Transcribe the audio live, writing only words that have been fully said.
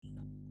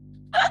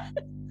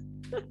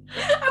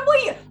I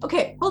want you.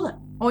 Okay, hold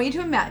on. I want you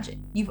to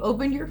imagine you've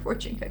opened your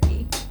fortune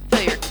cookie.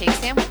 Fill your cake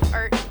stand with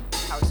art,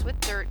 house with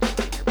dirt,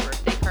 and your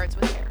birthday cards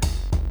with hair.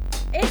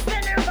 It's the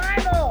new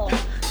Bible!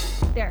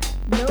 There.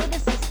 Know the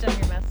system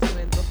you're messing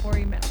with before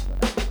you mess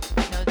with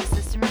it. Know the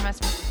system you're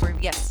messing with before.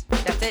 Yes,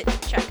 that's it.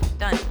 Check.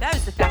 Done. That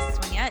was the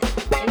fastest one yet.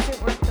 Is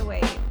it worth the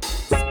wait?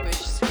 Squish,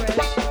 squish.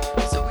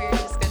 So we're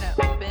just gonna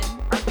open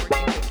our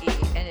fortune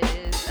cookie, and it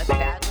is a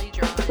badly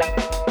drawn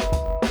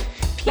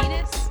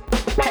penis,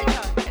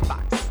 hedgehog, and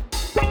fox.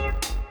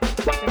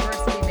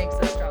 Diversity makes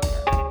us stronger.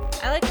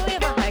 I like that we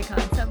have a high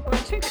concept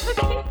fortune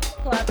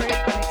cookie. Collaborate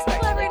unexpectedly.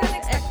 Collaborate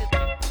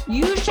unexpectedly.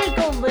 You should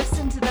go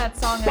listen to that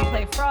song and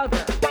play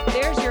Frogger.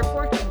 There's your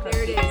fortune cookie.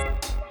 There it is.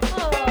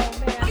 Oh,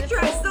 man. I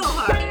tried so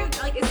hard.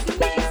 Like as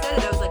soon as you said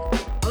it, I was like,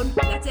 oh,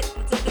 that's it.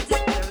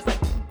 And I was like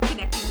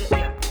connecting the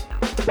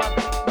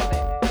Love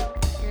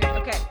it.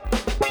 Okay.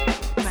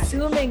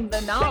 Assuming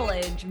the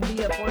knowledge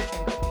via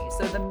fortune cookie.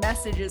 So the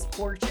message is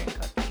fortune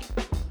cookie.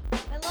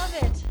 I love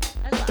it.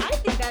 I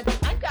think that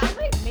I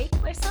might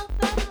make myself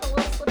that and a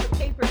little slip of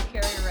paper to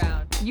carry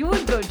around. You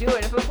would go do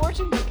it if a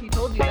fortune cookie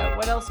told you that.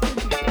 What else could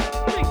you do?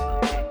 Like,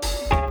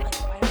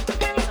 why don't you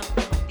do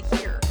something with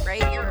here,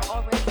 right? You're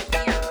already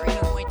here. Are you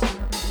going to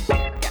be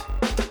here? Yeah.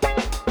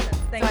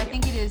 Thank So I you.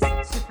 think it is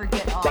to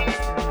forget all is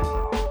to remember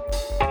all.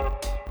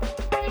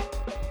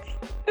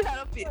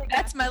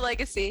 That's my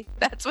legacy.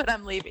 That's what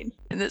I'm leaving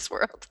in this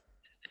world.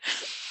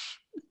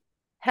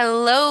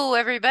 Hello,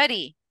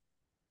 everybody.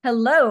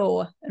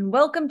 Hello, and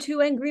welcome to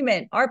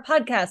Agreement, our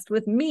podcast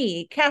with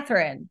me,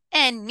 Catherine.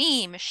 And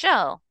me,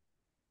 Michelle.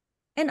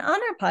 And on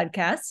our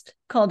podcast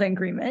called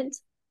Agreement,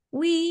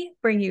 we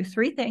bring you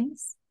three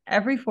things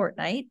every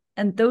fortnight.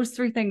 And those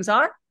three things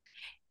are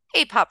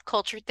A pop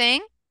culture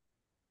thing.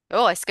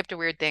 Oh, I skipped a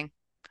weird thing.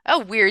 A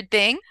weird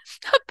thing,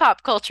 a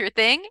pop culture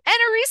thing, and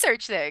a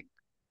research thing.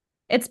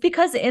 it's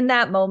because in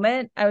that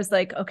moment, I was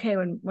like, okay,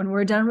 when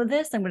we're done with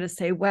this, I'm going to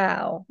say,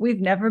 wow, we've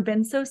never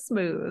been so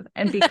smooth.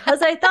 And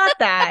because I thought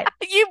that,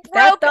 You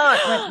that broke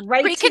thought went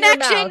right to your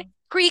mouth.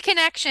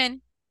 Reconnection.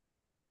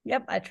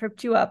 Yep, I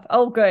tripped you up.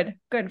 Oh, good.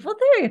 Well,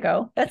 there you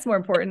go. That's more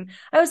important.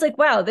 I was like,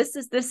 wow, this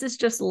is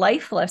just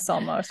lifeless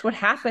almost. What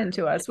happened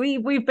to us?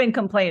 We've been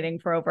complaining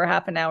for over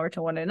half an hour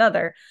to one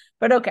another.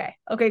 But okay,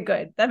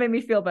 good. That made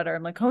me feel better.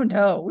 I'm like, oh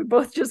no, we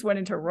both just went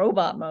into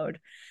robot mode.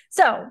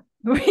 So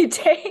we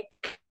take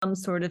some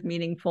sort of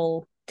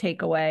meaningful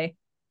takeaway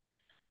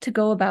to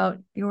go about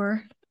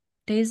your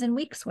days and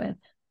weeks with.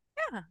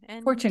 Yeah,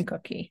 and Fortune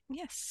cookie.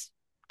 yes,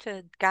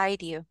 to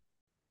guide you.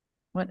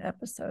 What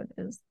episode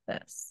is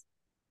this?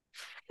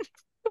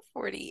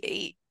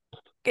 48.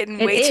 Getting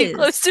It way too is.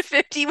 close to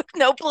 50 with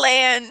no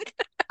plan.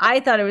 I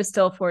thought it was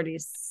still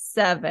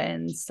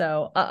 47.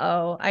 So,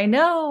 I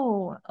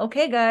know.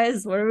 Okay,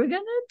 guys, what are we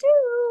going to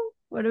do?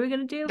 What are we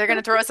going to do? They're going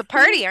to throw us a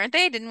party, aren't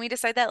they? Didn't we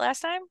decide that last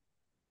time?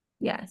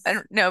 Yes. I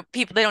don't know.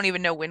 People, they don't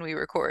even know when we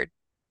record,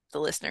 the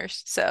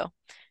listeners. So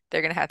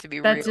they're going to have to be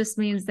That real, just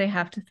means they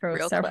have to throw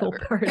real several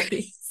clever.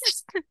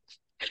 parties.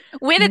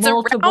 When it's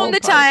Multiple around the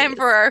time parties.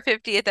 for our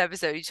 50th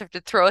episode, you just have to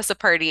throw us a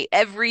party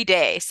every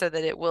day so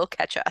that it will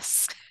catch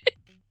us.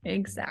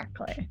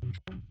 Exactly.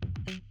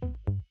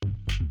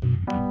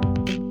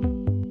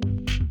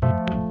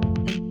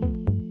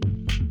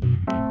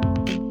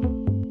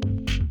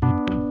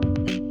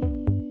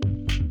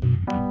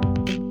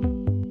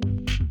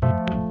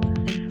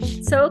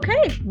 So,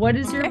 okay, what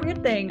is your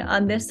weird thing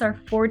on this, our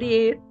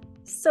 48th,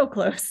 so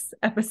close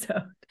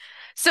episode?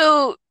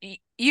 So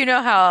you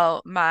know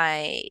how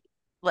my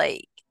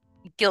like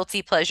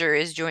guilty pleasure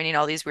is joining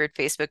all these weird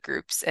Facebook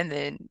groups and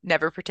then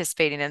never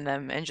participating in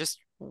them and just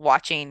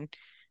watching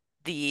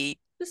the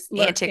Just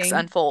antics lurking.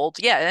 unfold.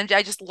 Yeah, and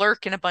I just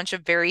lurk in a bunch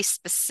of very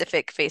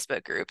specific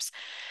Facebook groups.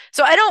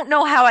 So I don't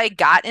know how I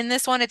got in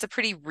this one. It's a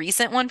pretty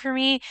recent one for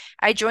me.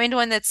 I joined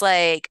one that's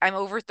like, I'm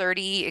over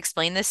 30,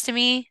 explain this to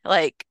me.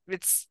 Like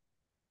it's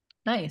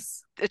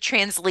Nice. a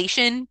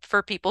translation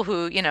for people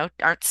who,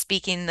 aren't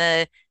speaking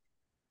the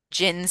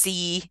Gen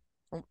Z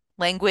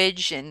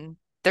language, and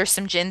there's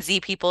some Gen Z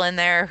people in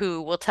there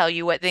who will tell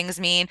you what things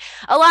mean.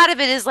 A lot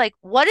of it is like,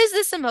 what is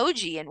this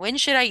emoji and when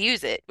should I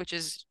use it? Which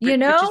is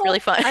really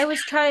fun. I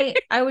was trying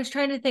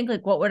to think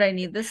like, what would I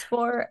need this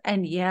for?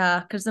 And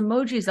yeah, because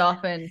emojis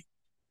often,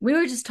 we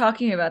were just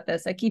talking about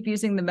this. I keep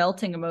using the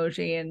melting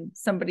emoji, and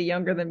somebody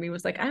younger than me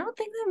was like, I don't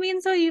think that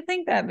means what you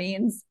think that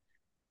means.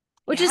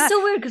 Which is Yeah.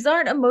 so weird because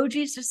aren't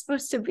emojis just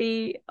supposed to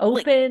be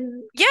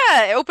open?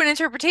 Yeah, open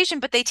interpretation,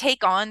 but they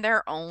take on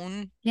their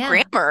own Yeah.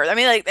 grammar. I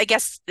mean, like, I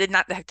guess they're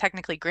not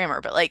technically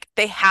grammar, but like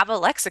they have a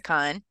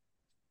lexicon,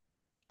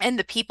 and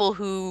the people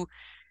who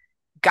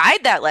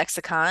guide that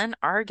lexicon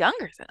are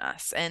younger than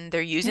us, and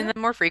they're using Yeah.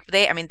 them more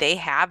frequently. I mean, they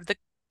have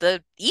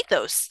the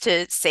ethos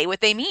to say what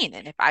they mean,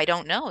 and if I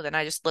don't know, then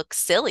I just look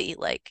silly,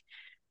 like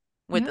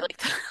with Yeah.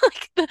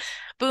 like the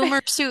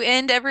boomers who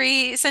end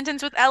every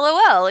sentence with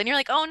LOL, and you're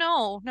like, oh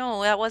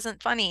no, that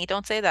wasn't funny.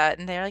 Don't say that.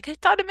 And they're like, I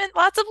thought it meant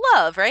lots of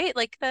love, right?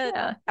 Like that.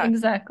 Yeah, Yeah.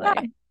 exactly.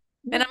 Yeah.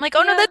 And I'm like,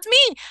 oh no, that's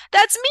me.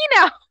 That's me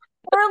now.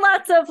 We're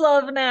lots of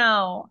love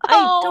now. I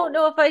don't Oh,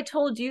 know if I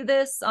told you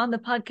this on the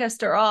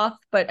podcast or off,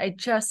 but I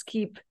just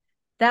keep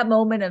that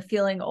moment of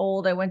feeling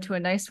old. I went to a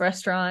nice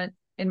restaurant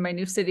in my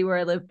new city where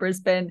I live,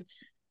 Brisbane,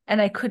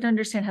 and I couldn't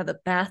understand how the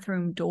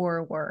bathroom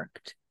door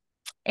worked.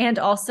 And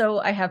also,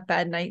 I have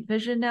bad night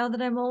vision now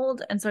that I'm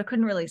old. And so I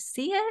couldn't really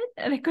see it.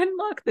 And I couldn't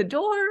lock the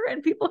door.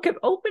 And people kept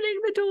opening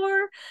the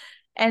door.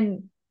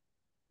 And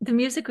the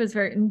music was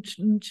very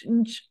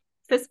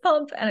fist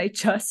pump. And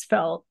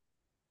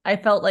I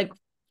felt like,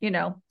 you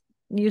know,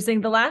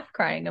 using the laugh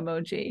crying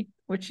emoji,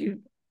 which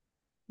you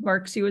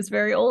marks you as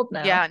very old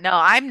now. yeah, no,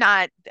 I'm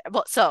not.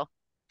 Well, so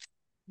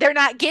they're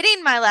not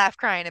getting my laugh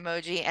crying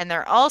emoji, and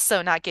they're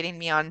also not getting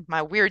me on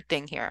my weird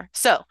thing here.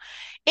 So,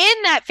 in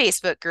that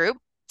Facebook group,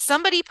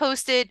 somebody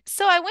posted,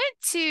 so I went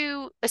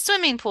to a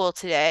swimming pool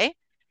today,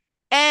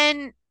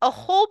 and a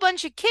whole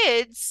bunch of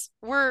kids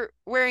were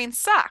wearing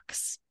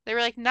socks. They were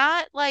like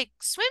not like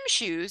swim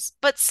shoes,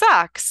 but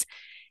socks.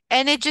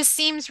 And it just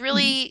seems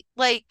really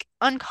like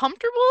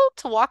uncomfortable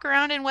to walk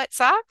around in wet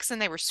socks. And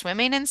they were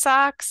swimming in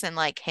socks and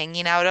like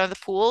hanging out of the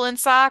pool in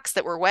socks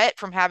that were wet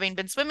from having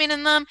been swimming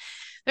in them.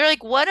 They're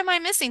like, what am I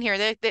missing here?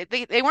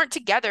 They weren't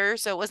together,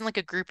 so it wasn't like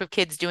a group of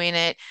kids doing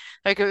it.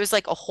 Like it was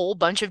like a whole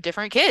bunch of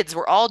different kids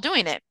were all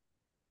doing it.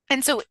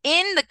 And so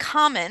in the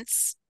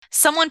comments,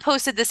 someone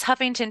posted this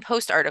Huffington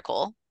Post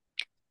article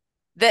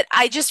that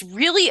I just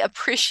really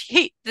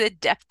appreciate the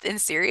depth and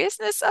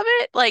seriousness of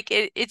it. Like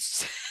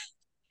it's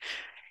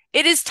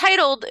it is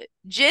titled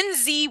Gen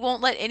Z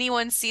won't let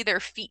anyone see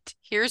their feet.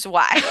 Here's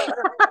why.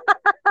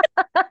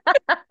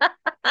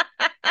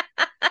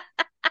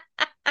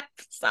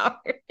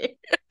 Sorry.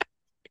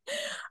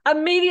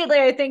 Immediately,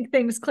 I think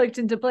things clicked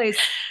into place.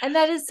 And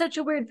that is such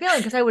a weird feeling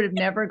because I would have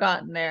never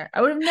gotten there.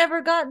 I would have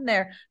never gotten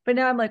there. But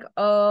now I'm like,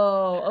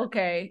 oh,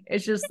 okay.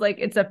 It's just like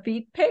it's a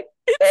feet pick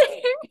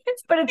thing,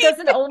 but it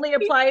doesn't only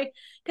apply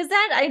because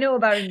that I know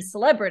about in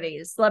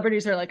celebrities.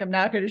 Celebrities are like, I'm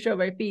not going to show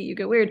my feet. You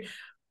get weird.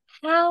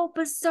 How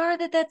bizarre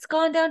that that's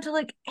gone down to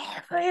like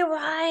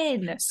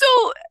everyone. So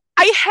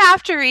I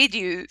have to read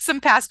you some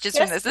passages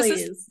from Yes, this.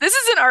 please. This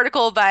is an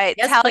article by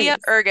Yes, Talia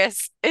please.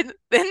 Ergis in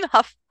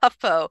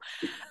HuffPo.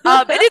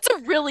 And it's a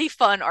really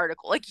fun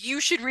article. Like you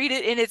should read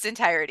it in its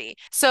entirety.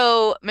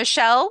 So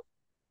Michelle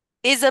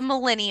is a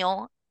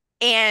millennial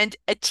and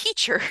a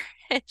teacher.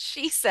 And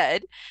she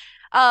said,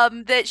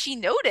 that she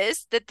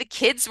noticed that the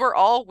kids were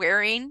all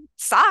wearing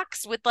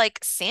socks with like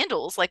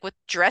sandals, like with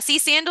dressy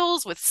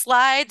sandals, with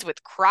slides,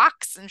 with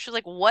Crocs. And she's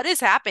like, what is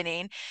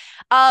happening?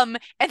 And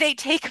they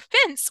take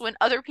offense when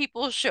other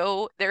people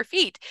show their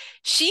feet.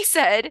 She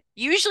said,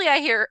 usually I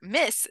hear,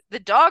 Miss, the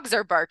dogs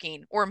are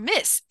barking, or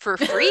Miss, for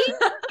free?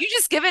 You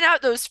just giving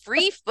out those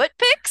free foot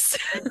pics?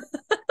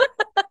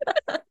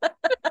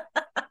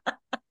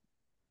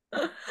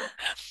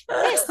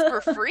 Miss,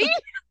 for free?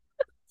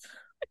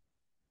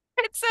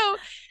 And so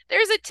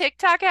there's a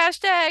TikTok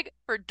hashtag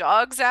for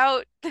dogs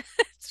out.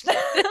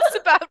 It's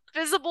about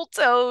visible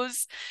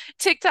toes.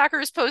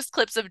 TikTokers post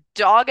clips of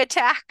dog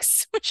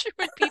attacks, which are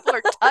when people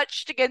are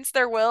touched against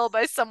their will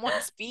by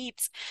someone's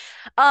feet.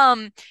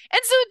 And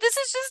so this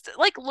is just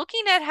like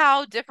looking at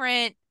how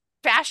different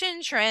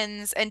fashion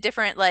trends and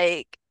different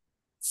like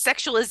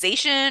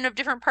sexualization of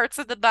different parts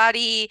of the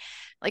body.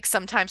 Like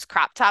sometimes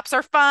crop tops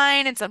are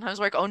fine, and sometimes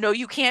we're like, oh no,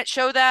 you can't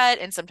show that.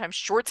 And sometimes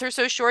shorts are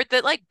so short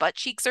that like butt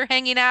cheeks are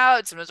hanging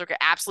out. Sometimes we're like,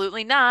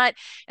 absolutely not.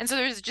 And so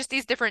there's just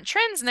these different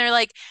trends, and they're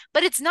like,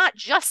 but it's not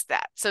just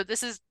that. So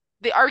this is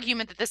the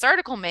argument that this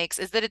article makes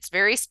is that it's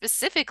very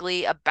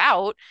specifically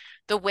about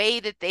the way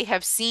that they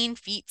have seen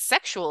feet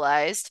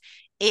sexualized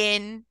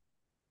in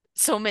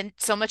so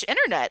much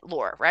internet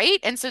lore, right?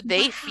 And so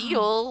they Wow.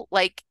 feel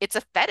like it's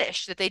a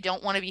fetish that they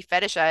don't want to be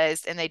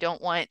fetishized and they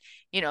don't want,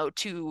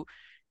 to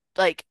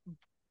like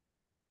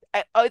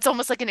it's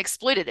almost like an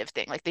exploitative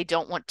thing. Like they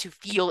don't want to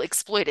feel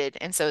exploited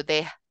and so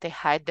they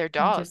hide their And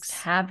just dogs.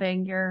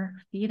 having your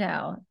feet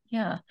out.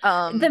 Yeah. The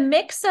Um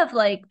mix of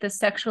like the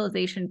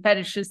sexualization,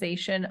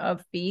 fetishization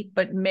of feet,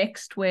 but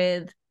mixed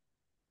with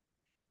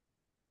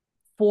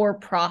for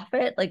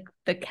profit, like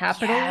the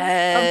capital of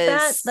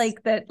that, yes.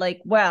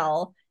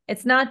 well,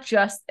 it's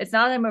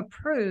not I'm a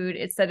prude,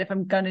 it's that if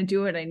I'm gonna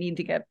do it, I need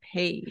to get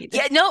paid.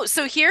 Yeah, no,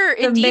 so here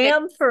The indeed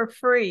ma'am for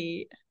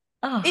free.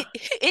 Oh, it,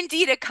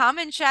 indeed, a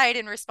common chide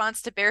in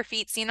response to bare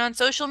feet seen on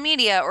social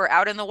media or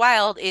out in the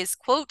wild is,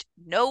 quote,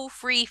 no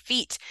free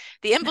feet.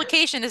 The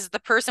implication is that the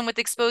person with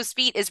exposed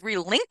feet is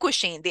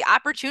relinquishing the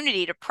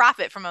opportunity to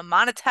profit from a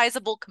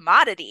monetizable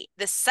commodity,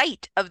 the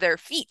sight of their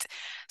feet.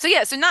 So,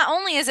 yeah, so not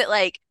only is it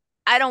like,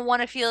 I don't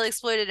want to feel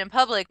exploited in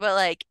public, but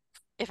like,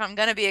 if I'm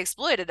going to be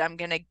exploited, I'm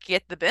going to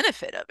get the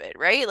benefit of it,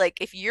 right? Like,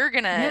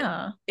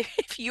 yeah.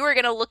 if you are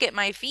going to look at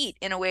my feet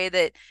in a way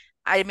that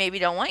I maybe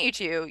don't want you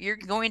to, you're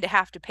going to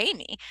have to pay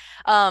me.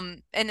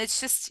 And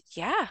it's just,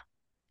 yeah.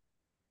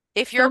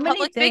 If you're So a many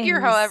public figure,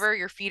 things. however,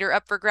 your feet are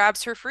up for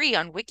grabs for free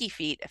on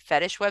WikiFeet, a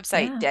fetish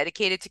website Yeah.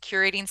 dedicated to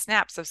curating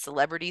snaps of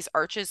celebrities'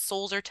 arches,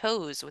 soles, or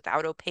toes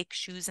without opaque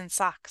shoes and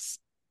socks.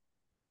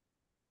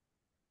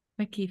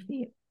 Wiki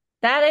feet.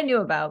 That I knew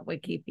about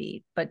Wiki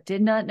Feet, but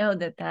did not know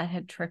that that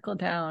had trickled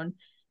down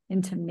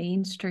into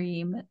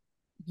mainstream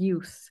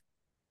youth.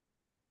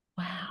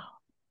 Wow.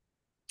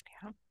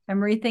 Yeah. I'm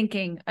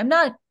rethinking. I'm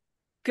not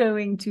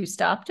going to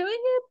stop doing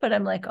it, but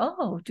I'm like,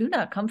 oh, do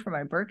not come for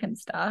my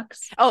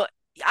Birkenstocks. Oh,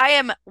 I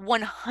am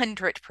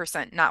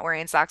 100% not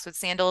wearing socks with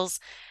sandals.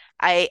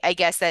 I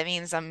guess that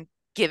means I'm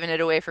giving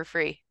it away for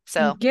free.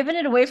 You're So giving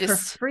it away for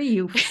just free,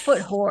 you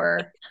foot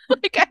whore.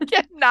 like I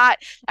cannot.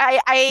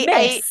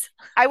 Miss.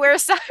 I wear a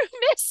sock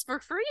miss for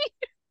free.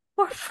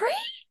 For free?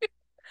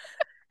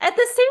 At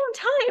the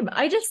same time,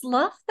 I just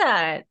love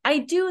that. I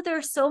do.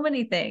 There's so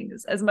many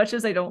things. As much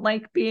as I don't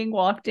like being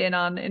walked in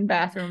on in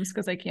bathrooms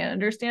because I can't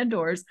understand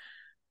doors,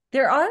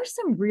 there are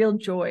some real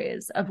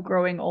joys of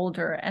growing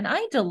older. And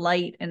I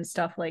delight in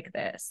stuff like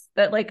this.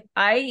 That like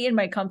I in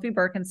my comfy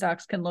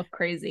Birkenstocks can look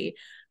crazy,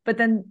 but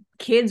then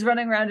kids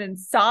running around in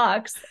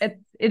socks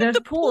in a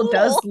The pool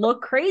does pool.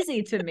 look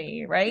crazy to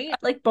me, right?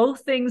 Like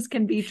both things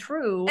can be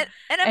true.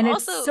 And I'm And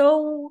it's also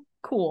so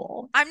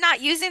cool. I'm not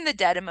using the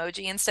dead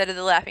emoji instead of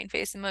the laughing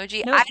face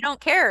emoji. I Nope. don't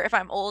care if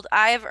I'm old.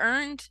 I've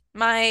earned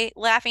my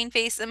laughing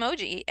face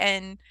emoji.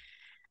 And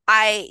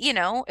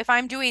if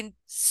I'm doing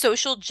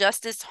social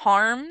justice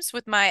harms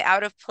with my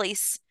out of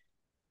place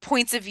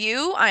points of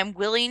view, I'm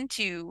willing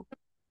to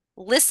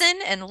listen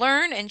and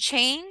learn and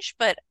change,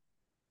 but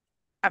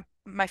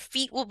my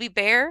feet will be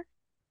bare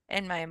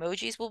and my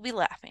emojis will be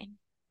laughing.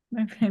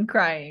 I've been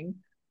crying.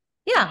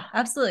 Yeah,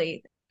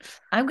 absolutely.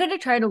 I'm going to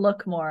try to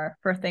look more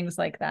for things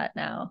like that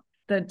now.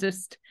 That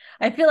just,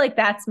 I feel like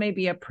that's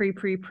maybe a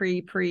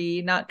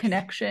pre, not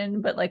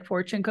connection, but like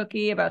fortune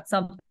cookie about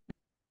something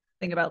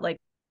about like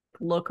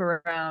look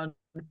around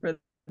for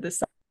the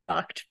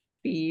socked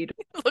feed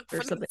Look or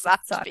for the something.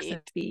 soft Socks and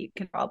feet. feet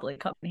can probably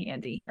come in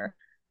handy here.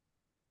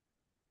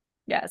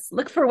 Yes,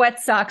 look for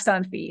wet socks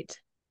on feet,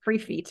 free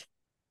feet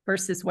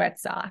versus wet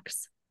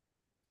socks.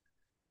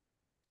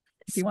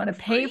 If you want to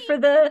pay Free? for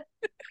the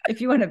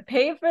if you want to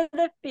pay for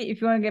the feet,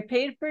 if you want to get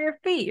paid for your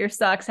feet, your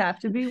socks have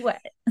to be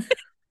wet.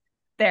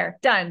 There,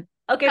 done.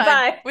 Okay, Done.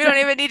 bye. We don't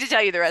even need to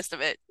tell you the rest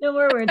of it. No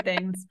more weird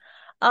things.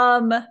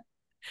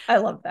 I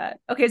love that.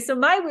 Okay, so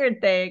my weird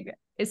thing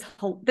is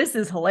this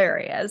is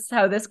hilarious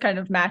how this kind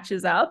of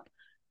matches up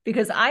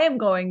because I am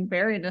going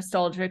very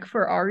nostalgic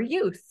for our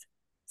youth.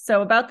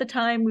 So about the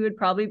time we would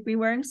probably be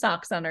wearing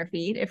socks on our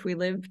feet if we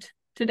lived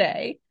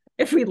today.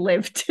 If we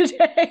lived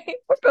today,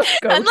 we're both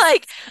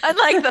ghosts.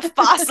 Unlike the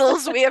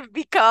fossils we have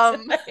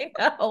become. I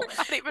know.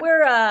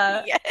 We're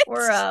not even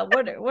We're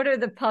what are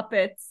the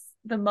puppets,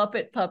 the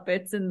Muppet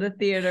puppets in the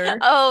theater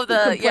Oh, who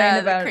complain the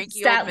about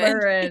cranky old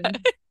men.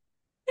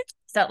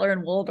 Statler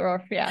and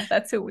Waldorf. Yeah,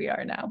 that's who we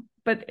are now.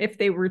 But if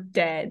they were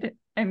dead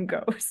and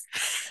ghosts.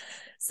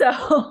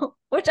 So,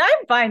 which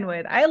I'm fine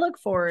with. I look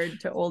forward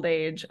to old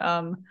age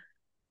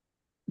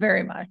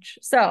very much.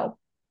 So,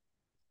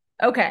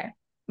 okay.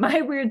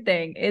 My weird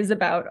thing is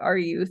about our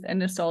youth and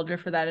nostalgia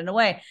for that in a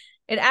way.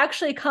 It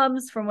actually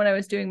comes from when I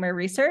was doing my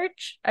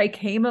research. I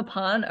came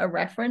upon a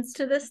reference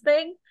to this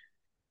thing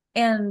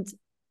and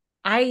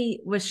I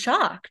was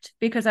shocked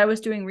because I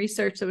was doing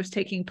research that was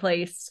taking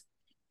place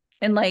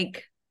in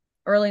like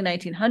early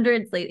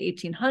 1900s, late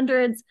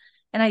 1800s,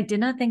 and I did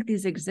not think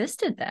these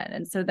existed then.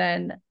 And so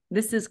then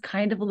this is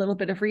kind of a little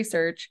bit of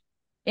research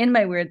in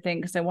my weird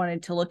thing because I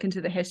wanted to look into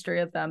the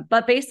history of them.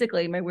 But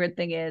basically, my weird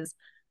thing is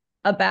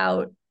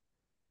about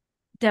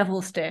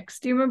devil sticks.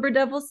 Do you remember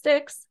devil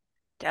sticks?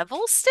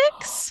 Devil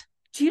sticks?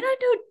 Do you not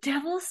know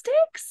devil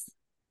sticks?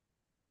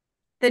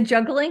 The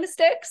juggling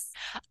sticks?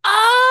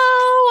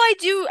 Oh, I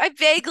do. I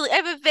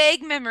have a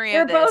vague memory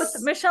We're of both,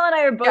 this. Michelle and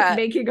I are both Yeah.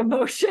 making a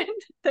motion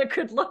that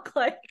could look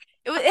like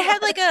It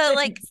had like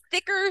a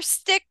thicker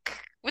stick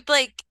with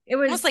like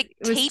almost like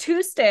it was tape.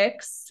 two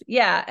sticks,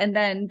 yeah, and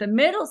then the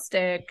middle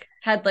stick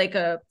had like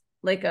a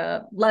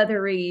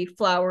leathery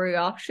flowery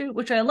offshoot,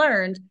 which I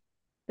learned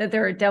that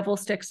there are devil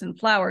sticks and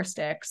flower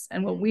sticks,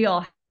 and what we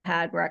all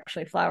had were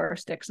actually flower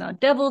sticks, not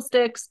devil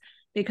sticks,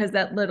 because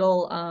that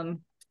little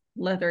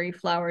leathery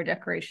flower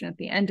decoration at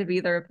the end of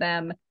either of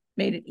them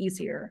made it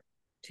easier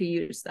to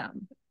use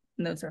them,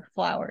 and those are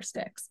flower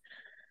sticks.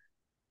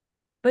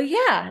 But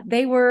yeah,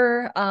 they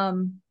were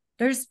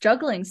there's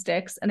juggling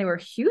sticks and they were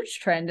a huge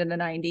trend in the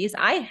 90s.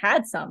 I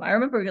had some. I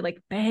remember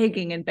like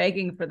begging and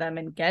begging for them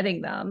and getting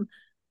them.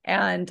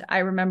 And I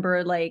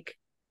remember like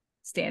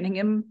standing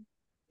in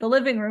the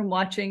living room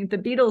watching the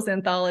Beatles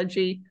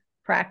anthology,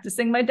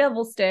 practicing my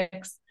devil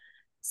sticks.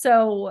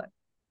 So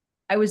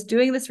I was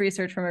doing this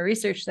research from a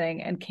research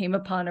thing and came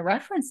upon a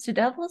reference to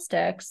devil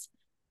sticks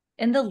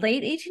in the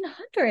late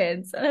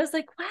 1800s. And I was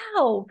like,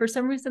 wow, for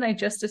some reason I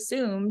just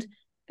assumed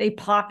they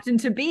popped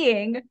into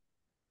being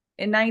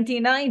in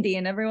 1990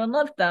 and everyone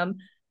loved them,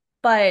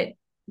 but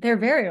they're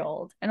very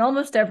old. And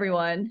almost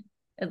everyone,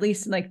 at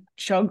least like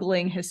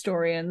juggling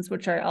historians,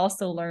 which I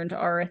also learned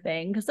are a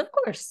thing, because of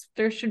course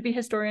there should be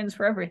historians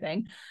for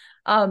everything.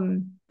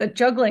 The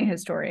juggling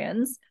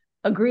historians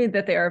agreed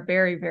that they are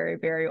very, very,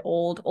 very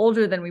old,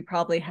 older than we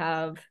probably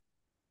have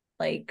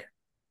like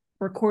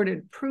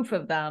recorded proof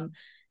of them.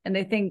 and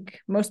they think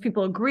most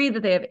people agree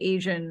that they have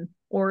Asian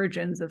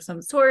origins of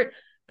some sort.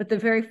 But the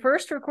very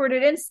first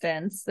recorded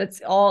instance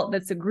that's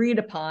agreed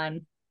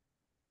upon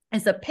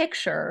is a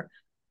picture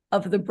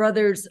of the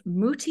brothers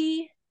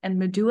Muti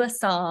and Medua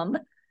Sam,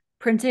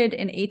 printed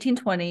in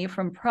 1820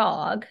 from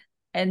Prague.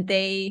 And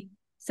they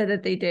said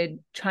that they did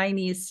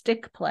Chinese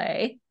stick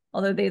play,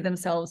 although they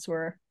themselves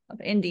were of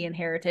Indian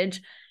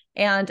heritage.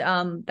 And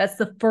that's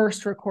the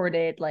first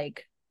recorded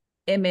like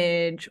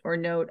image or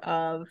note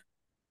of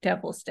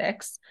devil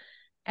sticks.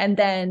 And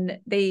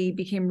then they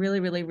became really,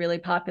 really, really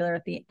popular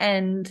at the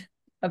end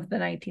of the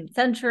 19th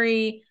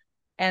century.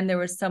 And there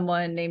was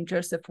someone named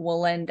Joseph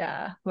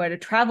Walenda who had a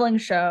traveling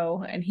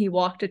show, and he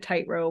walked a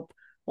tightrope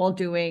while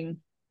doing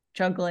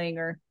juggling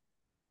or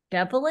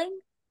deviling,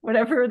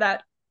 whatever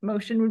that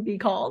motion would be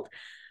called,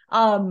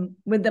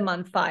 with them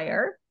on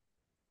fire.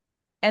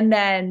 And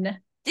then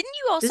Didn't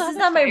you also this have is a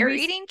not my fire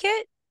eating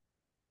kit?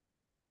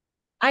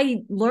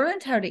 I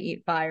learned how to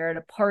eat fire at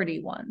a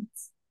party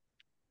once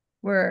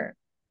where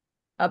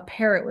a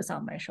parrot was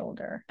on my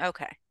shoulder.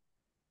 Okay.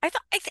 I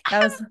thought I That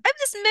have was,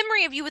 this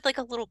memory of you with like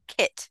a little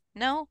kit.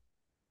 No?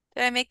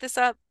 Did I make this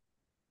up?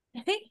 I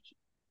think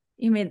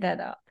you made that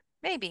up.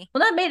 Maybe.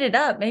 Well, not made it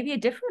up, maybe a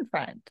different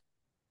friend.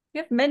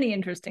 You have many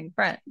interesting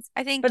friends.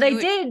 I think But you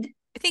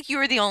I think you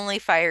were the only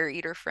fire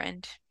eater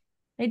friend.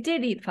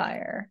 did eat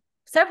fire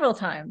several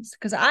times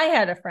because I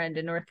had a friend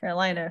in North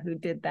Carolina who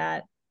did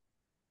that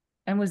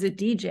and was a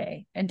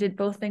DJ and did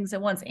both things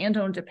at once and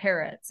owned a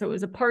parrot. So it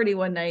was a party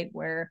one night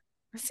where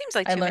It seems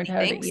like I too learned many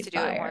how to things eat to do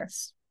at fire.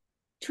 once.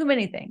 Too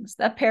many things.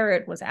 That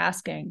parrot was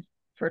asking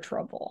for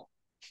trouble.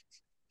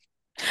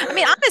 I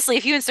mean, honestly,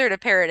 if you insert a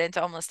parrot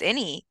into almost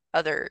any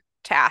other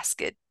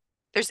task,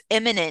 there's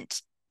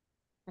imminent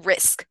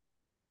risk.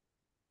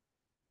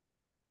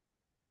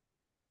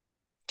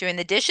 Doing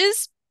the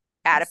dishes,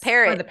 add a For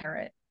parrot. the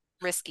parrot.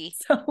 Risky.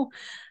 So,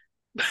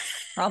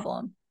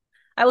 problem.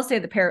 I will say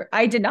the parrot,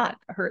 I did not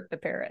hurt the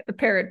parrot. The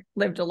parrot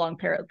lived a long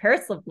parrot.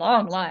 Parrots live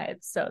long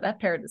lives, so that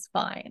parrot is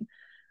fine.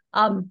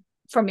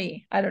 For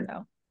me, I don't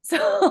know.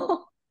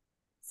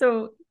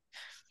 So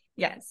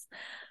yes.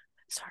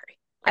 Sorry.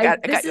 I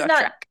got This you is off not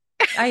track.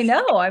 I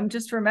know. I'm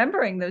just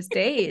remembering those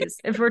days.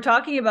 If we're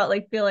talking about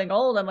like feeling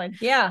old, I'm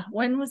like, yeah,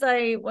 when was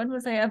I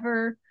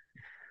ever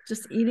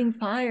just eating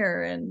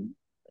fire and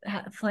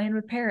playing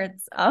with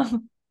parrots?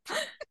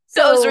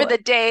 Those were So the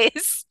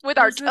days with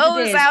our those were the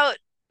toes days. out.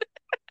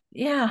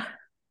 Yeah.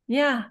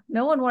 Yeah.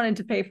 No one wanted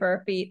to pay for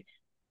our feet.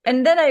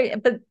 And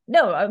then but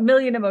no, a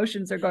million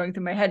emotions are going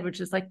through my head, which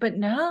is like, but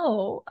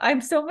no,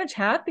 I'm so much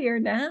happier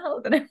now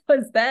than I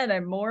was then.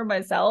 I'm more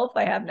myself.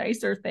 I have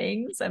nicer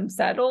things. I'm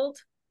settled.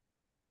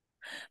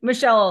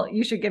 Michelle,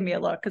 you should give me a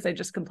look because I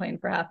just complained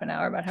for half an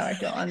hour about how I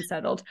feel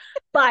unsettled.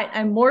 But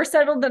I'm more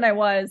settled than I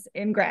was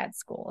in grad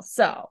school.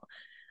 So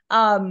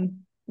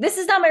this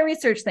is not my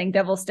research thing,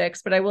 devil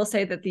sticks, but I will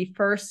say that the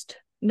first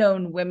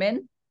known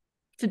women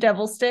to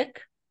devil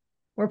stick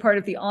were part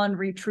of the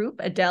Henri troupe,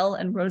 Adele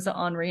and Rosa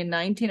Henri, in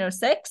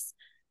 1906.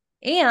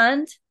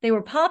 And they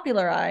were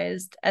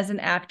popularized as an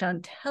act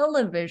on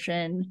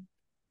television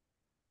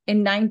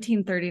in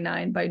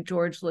 1939 by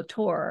George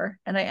Latour.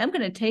 And I am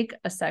going to take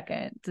a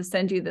second to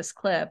send you this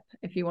clip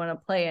if you want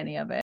to play any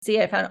of it.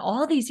 See, I found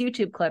all these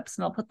YouTube clips,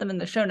 and I'll put them in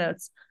the show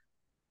notes,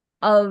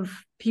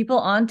 of people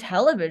on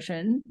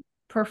television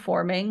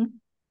performing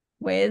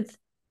with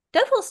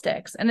devil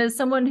sticks. And as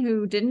someone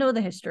who didn't know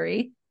the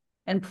history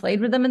and played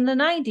with them in the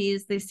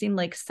 90s, they seem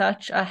like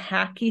such a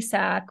hacky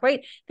sack,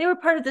 right? They were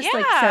part of this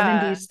like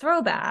 70s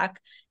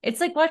throwback. It's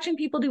like watching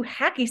people do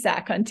hacky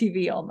sack on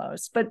TV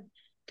almost. But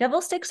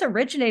devil sticks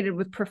originated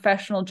with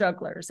professional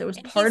jugglers. It was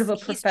part of a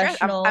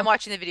professional. I'm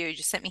watching the video you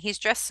just sent me. He's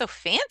dressed so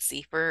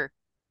fancy for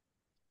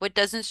what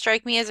doesn't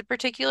strike me as a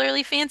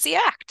particularly fancy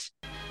act.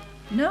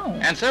 No.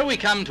 And so we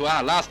come to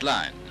our last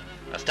line,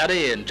 a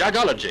study in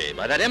juggology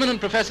by that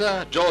eminent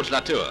professor, George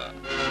Latour.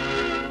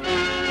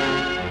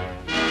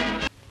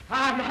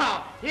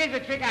 Now, here's a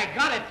trick I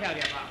gotta tell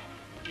you about.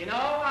 You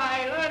know,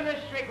 I learned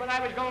this trick when I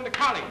was going to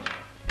college.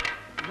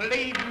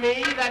 Believe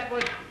me, that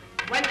was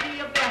 20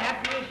 of the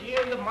happiest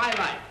years of my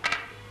life.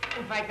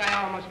 In fact,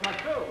 I almost got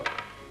through.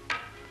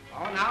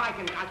 Oh, now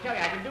I'll tell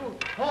you, I can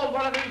hold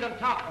one of these on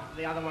top of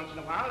the other once in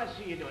a while. Let's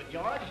see you do it,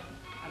 George.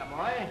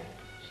 Attaboy.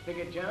 Stick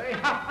it, Jerry.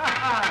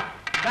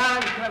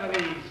 Darn clever,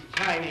 these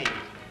Chinese.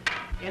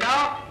 You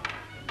know,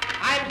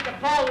 I'm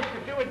supposed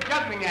to do a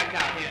juggling act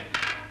out here.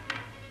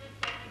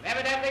 You've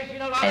evidently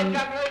seen a lot of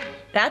jugglers.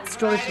 That's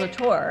George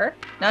Latour,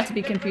 not to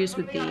be confused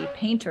with the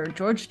painter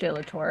George de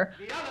Latour,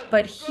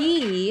 but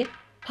he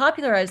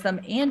popularized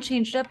them and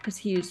changed up because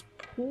he used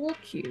pool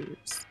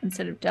cues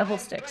instead of devil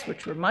sticks,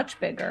 which were much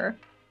bigger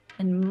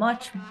and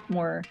much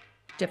more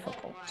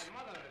difficult.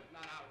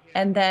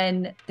 And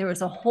then there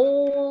was a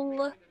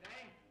whole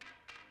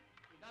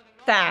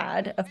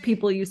fad of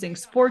people using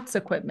sports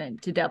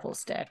equipment to devil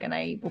stick, and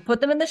I will put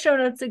them in the show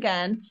notes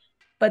again.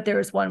 But there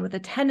was one with a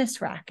tennis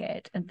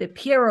racket, and the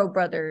Pierrot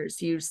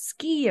brothers used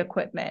ski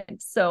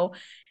equipment. So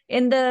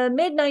in the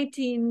mid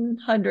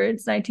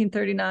 1900s,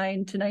 1939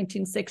 to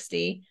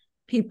 1960,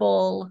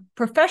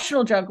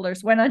 professional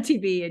jugglers went on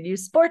TV and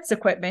used sports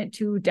equipment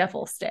to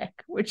devil stick,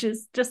 which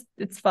is just,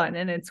 it's fun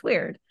and it's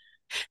weird.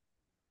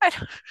 I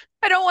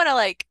don't want to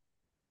like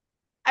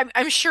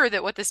I'm sure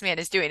that what this man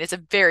is doing is a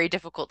very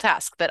difficult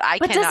task that I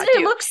But cannot doesn't it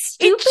do. look It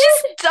stupid?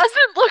 just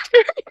doesn't look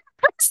very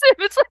impressive.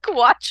 It's like,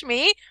 watch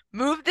me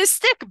move this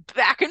stick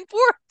back and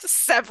forth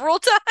several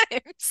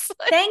times.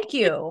 Like, Thank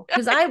you,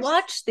 because I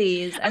watched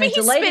these I and mean, it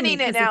he's delighted me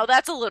spinning it because now.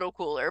 That's a little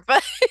cooler,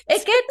 but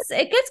it gets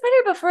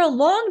better, but for a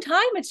long time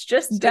it's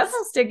just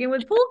devil sticking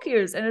with pool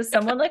cues. And as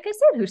someone, like I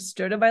said, who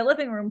stood in my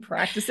living room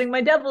practicing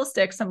my devil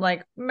sticks, I'm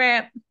like,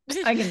 man,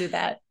 I can do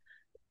that.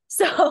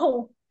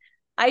 So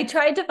I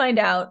tried to find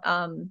out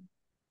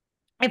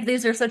if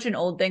these are such an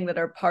old thing that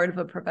are part of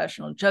a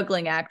professional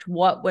juggling act,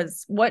 what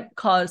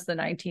caused the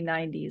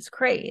 1990s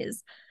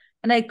craze?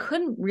 And I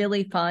couldn't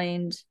really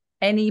find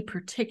any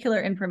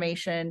particular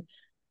information.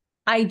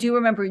 I do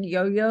remember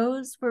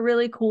yo-yos were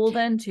really cool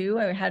then too.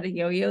 I had a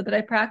yo-yo that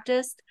I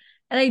practiced.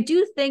 And I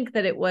do think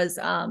that it was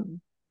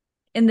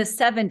in the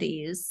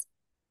 70s,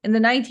 in the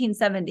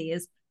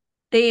 1970s,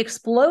 they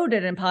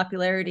exploded in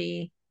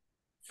popularity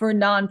for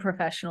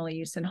non-professional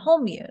use and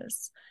home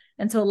use.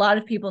 And so a lot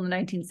of people in the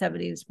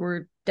 1970s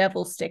were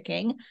devil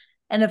sticking.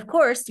 And of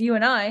course, you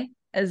and I,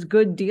 as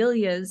good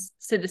Delia's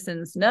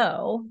citizens,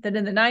 know that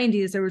in the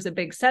 90s, there was a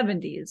big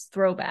 70s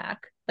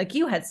throwback. Like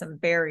you had some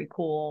very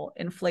cool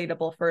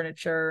inflatable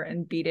furniture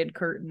and beaded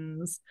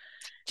curtains.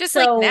 just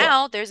So, like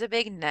now, there's a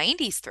big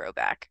 90s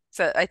throwback.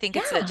 So I think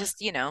it's yeah.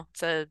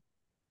 it's a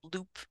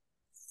loop.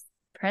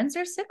 Trends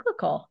are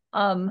cyclical.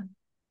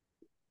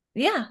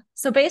 Yeah.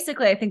 So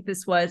basically, I think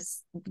this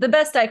was the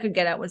best I could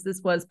get at was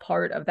this was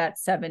part of that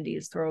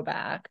 70s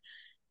throwback.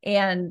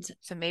 And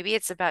So maybe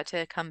it's about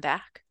to come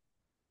back.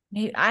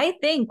 I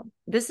think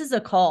this is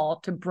a call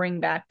to bring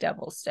back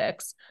devil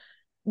sticks.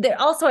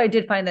 Also, I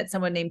did find that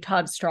someone named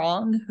Todd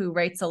Strong, who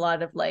writes a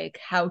lot of like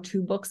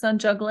how-to books on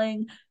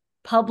juggling,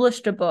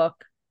 published a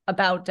book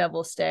about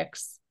devil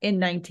sticks in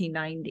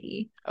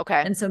 1990.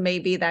 Okay. And so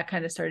maybe that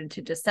kind of started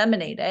to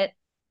disseminate it.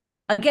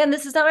 Again,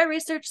 this is not my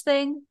research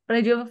thing, but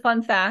I do have a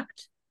fun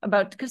fact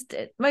about, because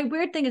my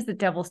weird thing is that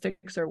devil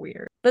sticks are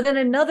weird. But then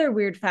another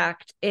weird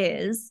fact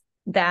is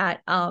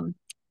that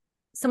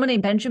someone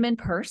named Benjamin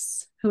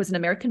Peirce, who was an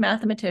American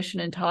mathematician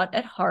and taught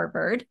at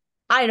Harvard.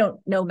 I don't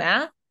know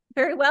math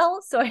very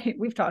well, so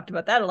we've talked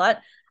about that a lot.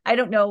 I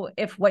don't know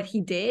if what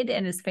he did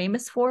and is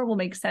famous for will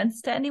make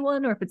sense to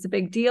anyone or if it's a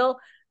big deal,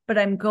 but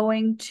I'm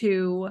going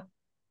to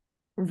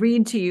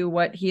read to you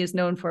what he is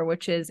known for,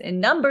 which is in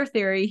number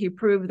theory, he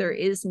proved there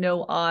is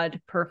no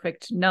odd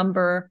perfect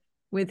number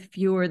with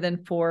fewer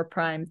than 4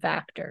 prime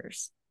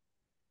factors.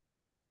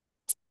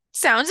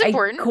 Sounds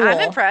important. Cool.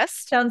 I'm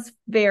impressed. Sounds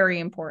very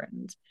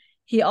important.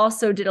 He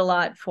also did a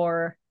lot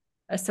for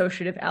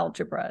associative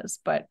algebras,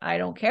 but I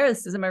don't care.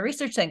 This isn't my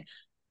research thing.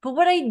 But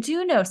what I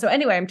do know, so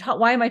anyway,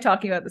 why am I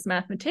talking about this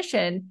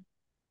mathematician?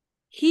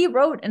 He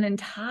wrote an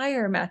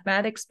entire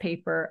mathematics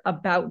paper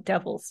about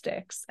devil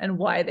sticks and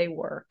why they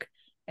work.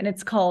 And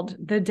it's called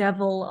The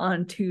Devil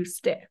on Two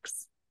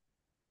Sticks,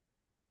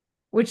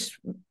 which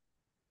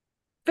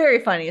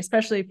very funny,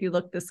 especially if you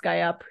look this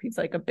guy up. He's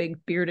like a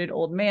big bearded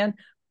old man.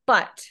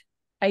 But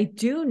I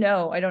do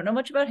know, I don't know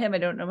much about him. I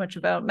don't know much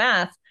about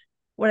math.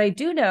 What I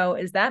do know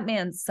is that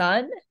man's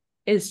son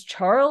is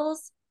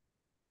Charles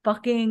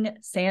fucking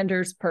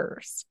Sanders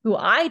Peirce, who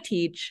I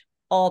teach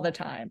all the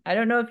time. I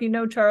don't know if you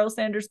know Charles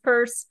Sanders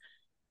Peirce,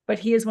 but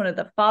he is one of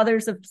the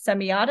fathers of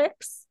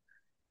semiotics.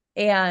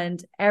 And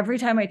every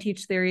time I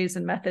teach theories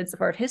and methods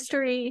of art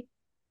history,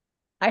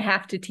 I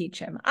have to teach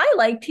him. I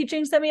like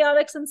teaching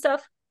semiotics and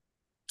stuff,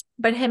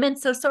 but him and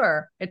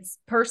Saussure, it's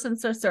Peirce and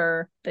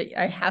Saussure that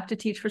I have to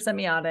teach for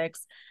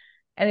semiotics.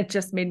 And it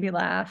just made me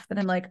laugh. And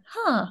I'm like,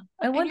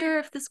 I wonder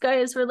if this guy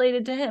is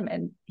related to him.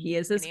 And he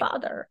is his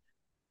father.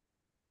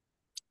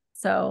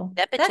 So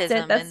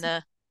nepotism that's in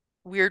the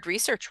weird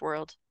research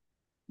world.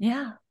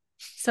 Yeah.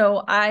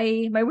 So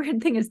my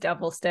weird thing is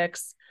devil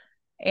sticks.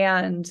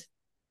 And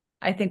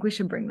I think we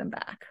should bring them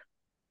back.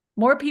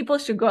 More people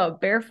should go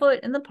out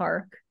barefoot in the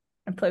park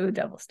and play with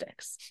devil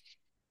sticks.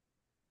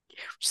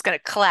 We're just gonna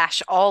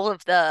clash all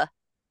of the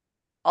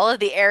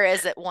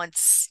eras at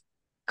once,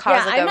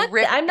 cause like a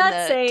rip in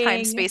the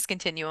time-space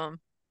continuum.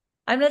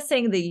 I'm not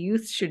saying the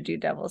youth should do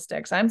devil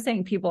sticks. I'm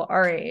saying people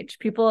our age,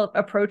 people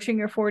approaching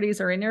your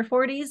 40s or in your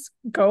 40s,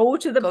 go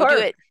to the park. Do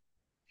it.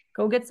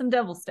 Go get some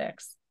devil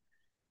sticks.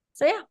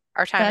 So yeah,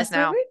 our time is now.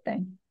 That's my weird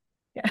thing.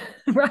 Yeah,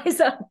 rise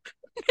up.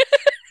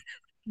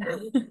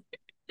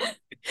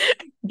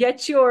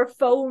 Get your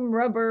foam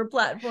rubber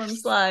platform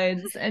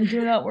slides and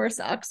do not wear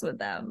socks with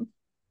them.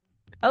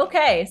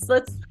 Okay, so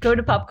let's go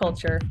to pop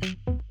culture.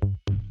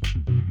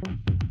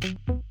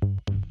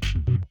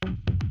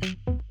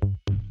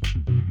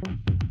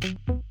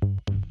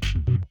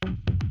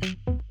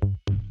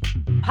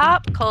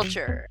 Pop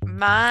culture.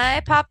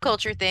 My pop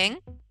culture thing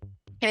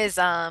is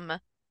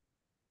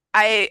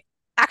I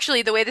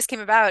Actually, the way this came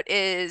about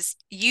is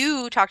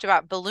you talked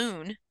about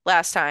balloon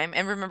last time,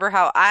 and remember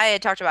how I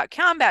had talked about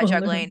combat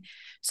juggling. Balloon.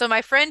 So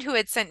my friend who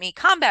had sent me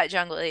combat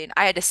juggling,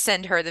 I had to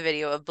send her the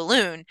video of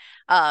balloon.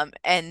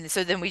 And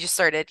so then we just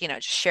started,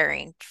 just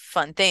sharing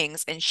fun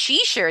things. And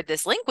she shared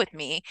this link with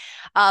me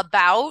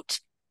about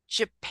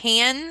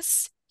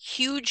Japan's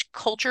huge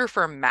culture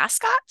for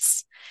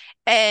mascots.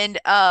 And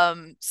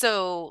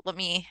so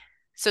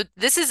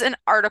this is an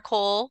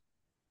article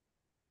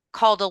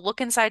called A Look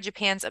Inside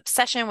Japan's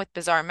Obsession with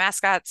Bizarre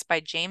Mascots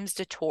by James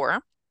DeTore,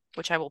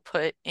 which I will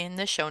put in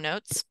the show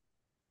notes.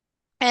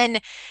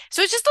 And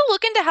so it's just a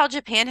look into how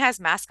Japan has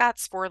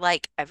mascots for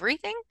like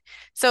everything.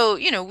 So,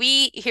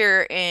 we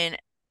here in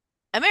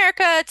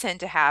America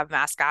tend to have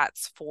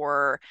mascots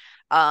for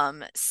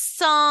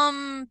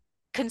some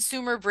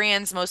consumer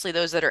brands, mostly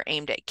those that are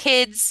aimed at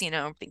kids,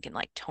 I'm thinking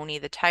like Tony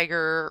the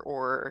Tiger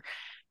or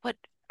what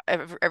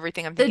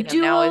everything I'm The thinking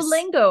of now is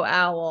Duolingo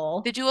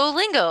owl. the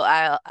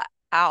Duolingo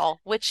owl,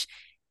 which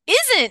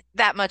isn't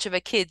that much of a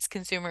kids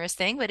consumerist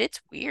thing, but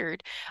it's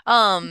weird.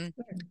 Um,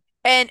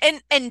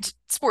 and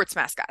sports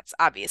mascots,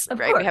 obviously, Of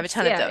right? We have a course.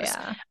 ton of Yeah, those.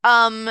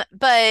 yeah.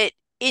 But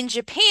in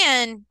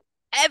Japan,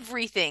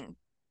 everything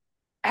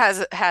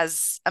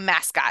has a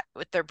mascot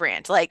with their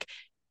brand. Like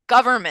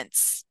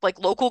governments, like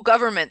local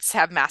governments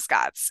have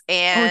mascots Oh,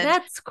 and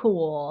that's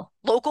cool.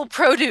 local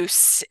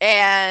produce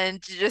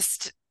and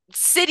just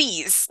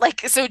cities.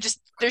 Like so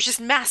just there's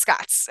just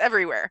mascots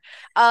everywhere.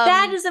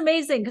 That is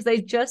amazing because I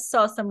just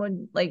saw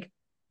someone like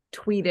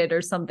tweeted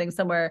or something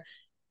somewhere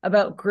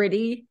about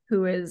Gritty,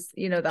 who is,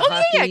 the Oh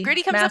yeah, hockey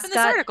Gritty comes up in this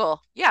mascot.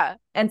 article. Yeah.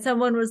 And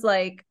someone was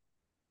like,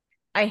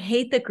 I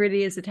hate that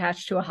Gritty is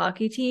attached to a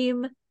hockey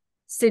team.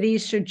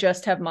 Cities should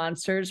just have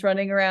monsters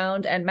running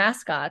around and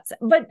mascots.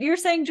 But you're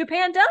saying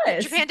Japan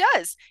does. Japan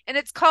does. And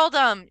it's called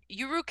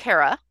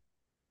Yurukara,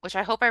 which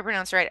I hope I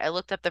pronounced right. I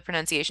looked up the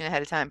pronunciation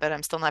ahead of time, but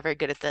I'm still not very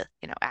good at the,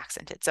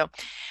 accented. So,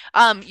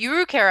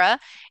 Yurukara,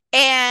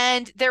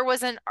 and there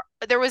was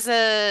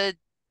a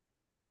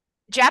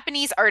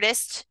Japanese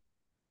artist,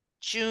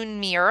 Jun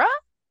Miura,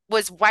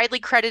 was widely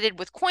credited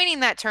with coining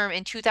that term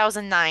in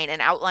 2009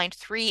 and outlined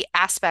three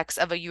aspects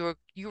of a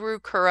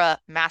Yurukara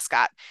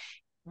mascot.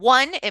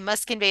 One, it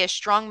must convey a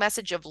strong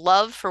message of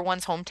love for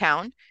one's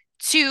hometown.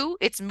 Two,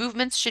 its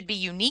movements should be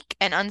unique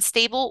and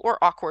unstable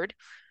or awkward.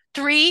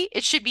 Three,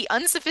 it should be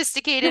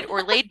unsophisticated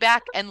or laid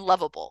back and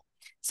lovable.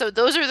 So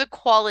those are the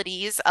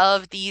qualities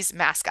of these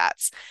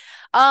mascots.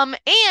 And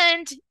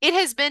it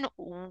has been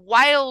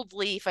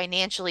wildly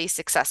financially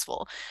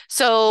successful.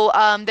 So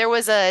there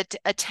was a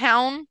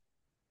town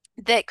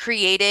that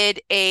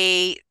created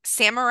a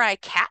samurai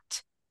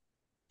cat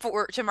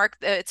to mark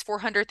its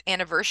 400th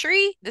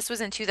anniversary. This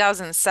was in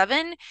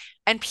 2007,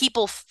 and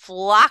people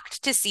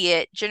flocked to see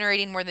it,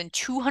 generating more than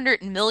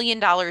 $200 million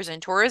in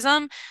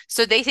tourism.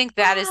 So they think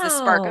that is the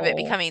spark of it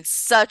Wow. becoming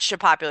such a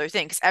popular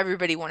thing because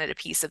everybody wanted a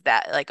piece of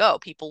that. Like, oh,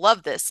 people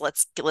love this.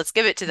 Let's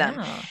give it to them.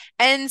 Yeah.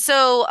 And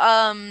so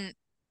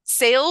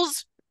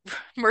sales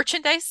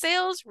merchandise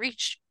sales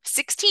reached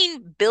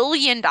 $16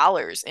 billion in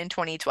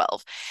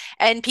 2012.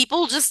 And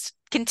people just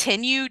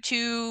continue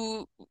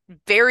to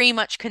very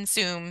much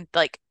consume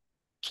like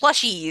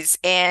plushies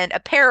and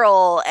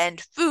apparel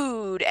and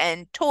food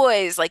and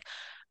toys, like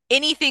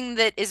anything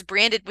that is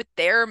branded with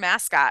their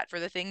mascot for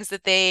the things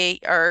that they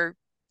are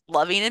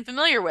loving and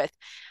familiar with.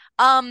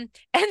 And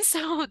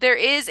so there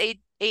is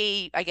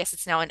I guess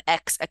it's now an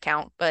X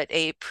account, but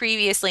a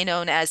previously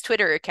known as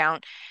Twitter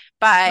account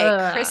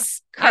by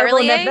Chris I will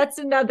Carlier. that's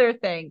another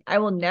thing. I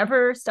will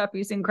never stop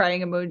using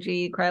crying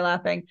emoji, cry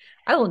laughing.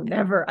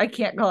 I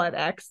can't call it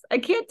X. I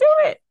can't do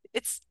it.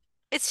 It's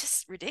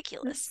just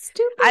ridiculous. It's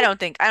stupid. I don't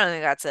think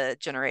that's a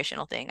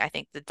generational thing. I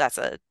think that's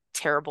a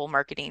terrible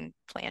marketing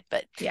plan,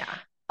 but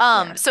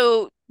Yeah.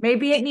 so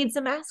maybe it needs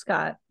a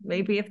mascot.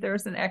 Maybe if there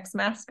was an X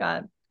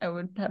mascot, I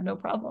would have no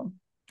problem.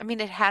 I mean,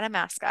 it had a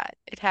mascot.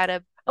 It had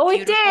a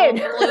it beautiful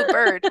did. blue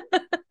bird.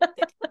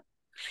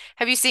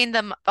 Have you seen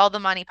all the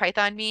Monty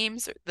Python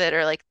memes that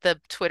are like the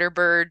Twitter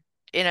bird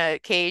in a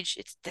cage?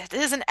 That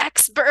is an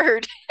X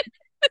bird.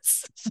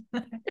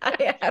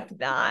 I have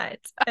not.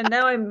 And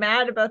now I'm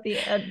mad about the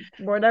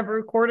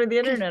whatever quarter of the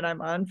internet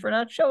I'm on for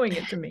not showing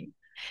it to me.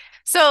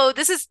 So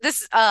this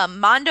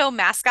Mondo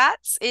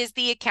Mascots is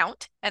the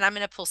account, and I'm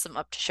going to pull some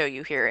up to show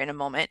you here in a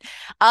moment.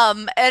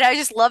 And I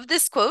just love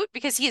this quote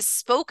because he has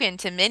spoken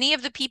to many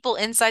of the people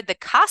inside the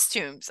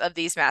costumes of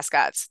these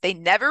mascots. They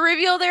never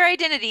reveal their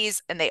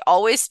identities, and they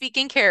always speak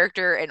in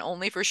character and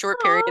only for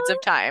short periods of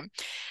time.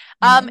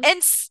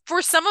 And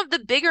for some of the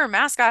bigger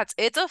mascots,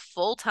 it's a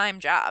full-time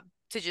job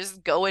to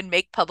just go and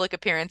make public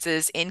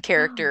appearances in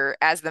character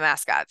as the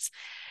mascots.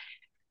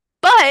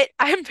 But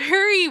I'm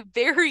very,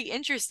 very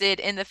interested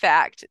in the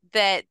fact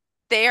that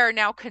they are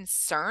now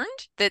concerned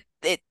that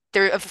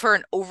they're for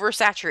an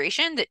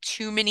oversaturation, that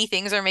too many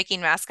things are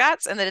making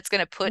mascots and that it's going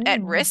to put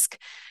at risk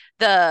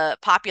the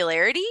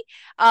popularity.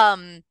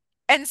 And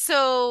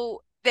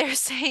so they're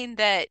saying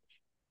that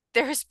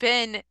there's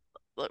been,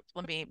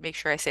 let me make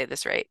sure I say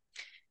this right.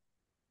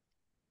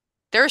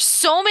 There are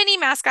so many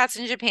mascots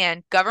in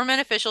Japan.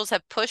 Government officials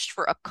have pushed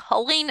for a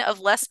culling of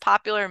less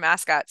popular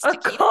mascots A to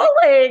keep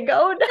calling.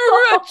 Oh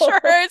no.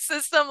 insurance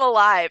system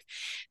alive.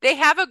 They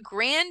have a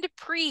Grand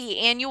Prix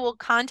annual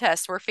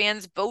contest where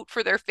fans vote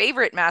for their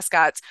favorite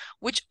mascots,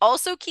 which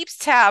also keeps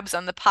tabs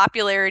on the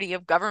popularity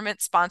of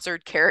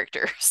government-sponsored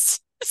characters.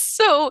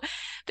 So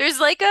there's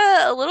like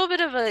a little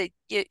bit of a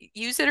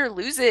use it or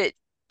lose it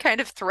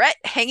kind of threat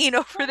hanging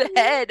over the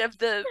head of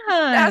the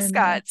Man.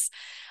 mascots.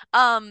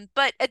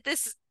 But at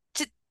this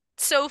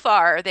so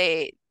far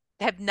they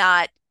have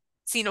not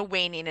seen a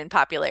waning in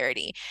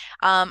popularity.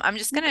 I'm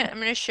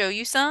gonna show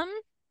you some.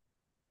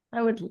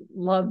 I would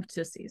love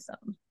to see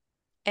some.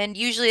 And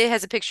usually it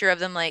has a picture of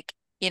them like,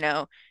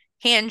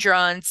 hand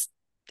drawn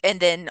and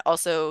then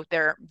also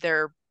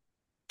their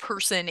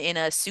person in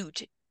a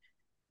suit.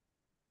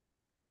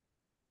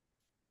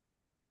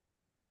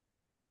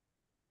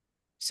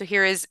 So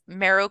here is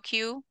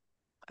Marocue,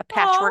 a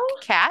patchwork Oh,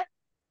 cat,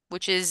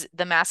 which is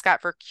the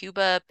mascot for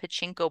Cuba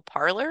Pachinko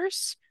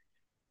Parlors.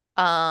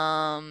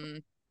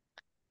 Um,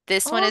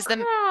 this one oh is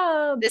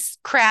crap. this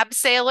crab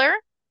sailor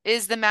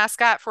is the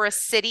mascot for a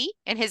city,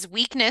 and his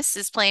weakness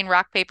is playing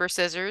rock, paper,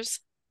 scissors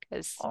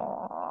because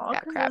Oh,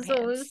 got because crab it's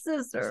always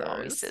hands. There's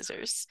always scissors.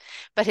 scissors.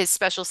 But his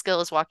special skill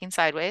is walking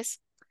sideways.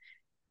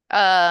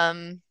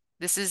 Um,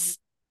 this is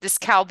this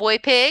cowboy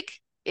pig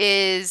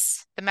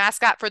is the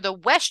mascot for the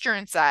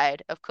western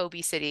side of Kobe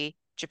City,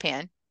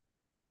 Japan.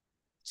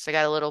 So I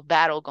got a little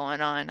battle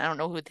going on. I don't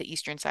know who the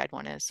eastern side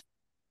one is.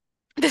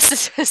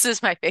 This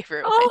is my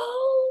favorite one.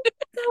 Oh,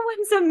 that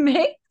one's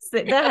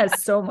amazing. That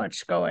has so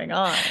much going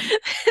on.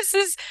 This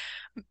is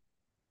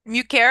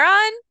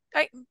Mukeron,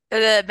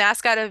 the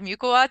mascot of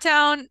Mukawa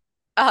Town,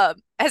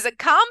 has a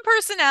calm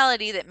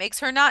personality that makes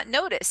her not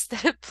notice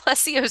that a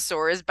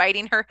plesiosaur is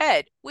biting her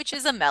head, which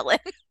is a melon.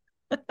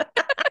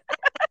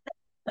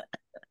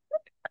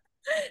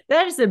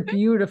 That is a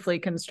beautifully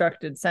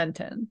constructed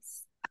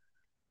sentence.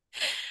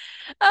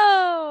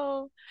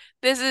 Oh,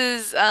 this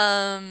is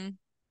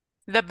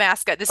the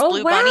mascot, this Oh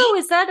blue bunny. wow,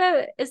 is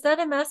that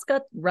a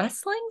mascot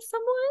wrestling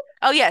someone?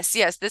 Oh yes,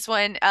 yes. This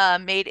one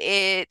made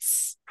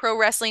its pro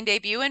wrestling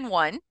debut and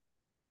won.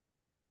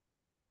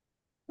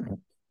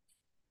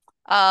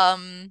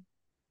 Um,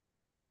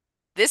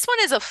 this one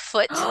is a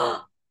foot.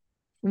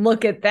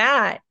 Look at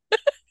that.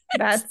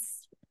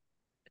 That's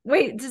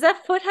wait, does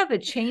that foot have a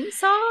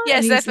chainsaw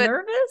Yes, and that he's foot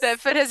nervous? that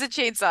foot has a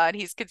chainsaw and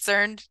he's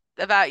concerned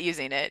about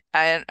using it.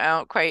 I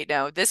don't quite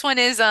know. This one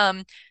is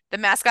the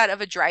mascot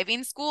of a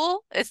driving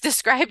school. It's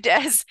described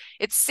as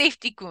it's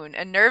Safety-kun,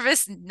 a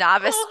nervous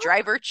novice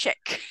driver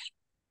chick.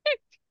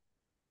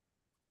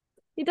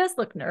 He does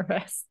look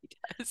nervous.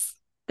 Yes.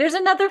 There's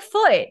another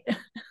foot.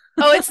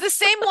 Oh, it's the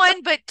same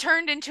one but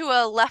turned into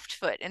a left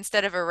foot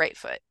instead of a right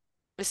foot.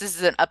 This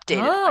is an updated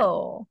one.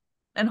 Oh,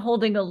 and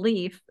holding a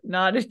leaf,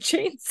 not a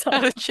chainsaw.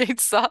 Not a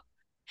chainsaw.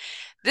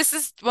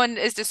 One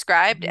is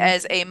described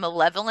as a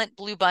malevolent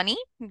blue bunny,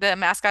 the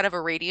mascot of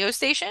a radio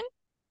station.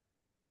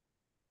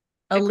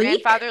 A The leak?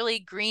 grandfatherly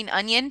green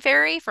onion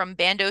fairy from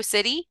Bando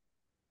City.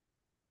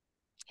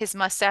 His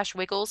mustache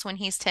wiggles when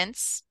he's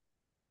tense.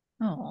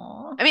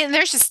 Aw. I mean,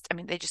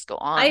 they just go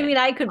on. I mean,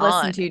 I could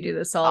listen to you do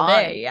this all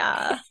day.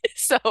 Yeah.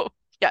 So,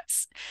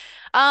 yes.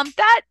 That's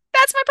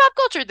my pop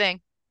culture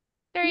thing.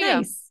 There you go.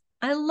 Nice.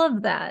 I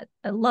love that.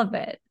 I love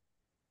it.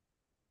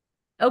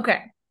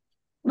 Okay.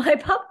 My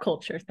pop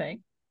culture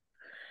thing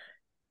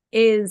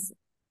is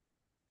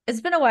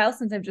it's been a while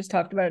since I've just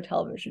talked about a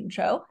television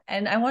show,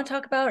 and I want to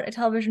talk about a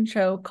television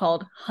show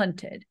called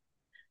Hunted.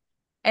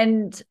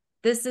 And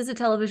this is a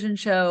television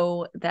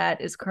show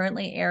that is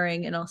currently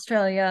airing in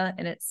Australia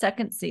in its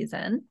second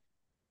season,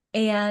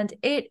 and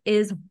it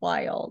is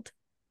wild.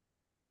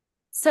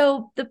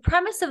 So the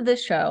premise of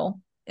this show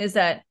is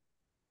that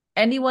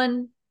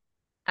anyone,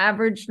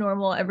 average,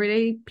 normal,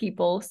 everyday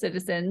people,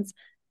 citizens,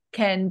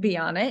 can be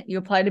on it. You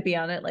apply to be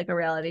on it like a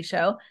reality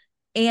show.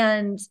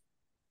 And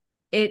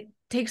it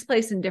takes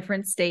place in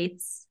different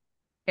states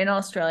in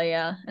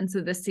Australia. And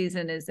so this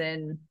season is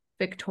in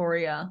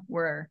Victoria,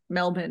 where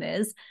Melbourne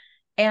is.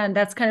 And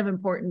that's kind of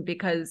important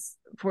because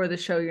for the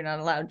show, you're not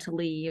allowed to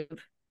leave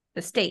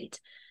the state.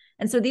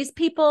 And so these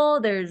people,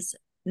 there's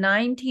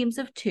 9 teams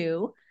of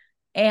 2,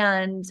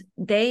 and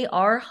they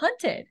are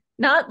hunted,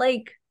 not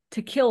like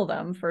to kill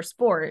them for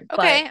sport.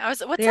 Okay,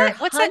 but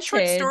what's that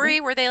short story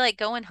where they like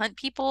go and hunt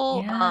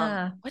people?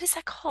 Yeah. What is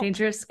that called?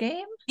 Dangerous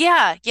Game?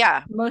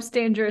 Yeah. Most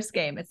Dangerous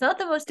Game. It's not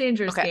the Most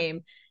Dangerous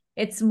Game.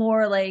 It's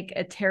more like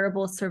a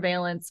terrible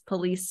surveillance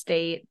police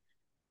state.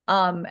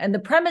 And the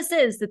premise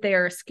is that they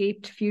are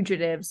escaped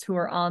fugitives who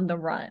are on the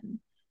run,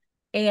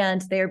 and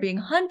they are being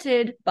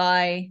hunted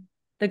by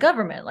the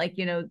government, like,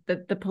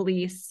 the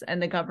police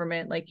and the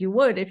government, like you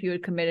would if you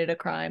had committed a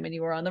crime and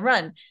you were on the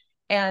run.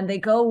 And they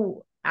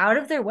go out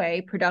of their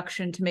way,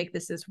 production, to make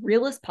this as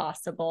real as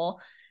possible.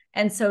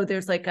 And so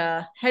there's like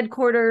a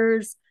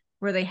headquarters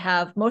where they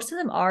have, most of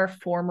them are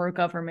former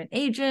government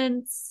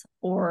agents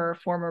or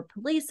former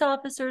police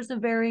officers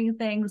of varying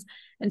things.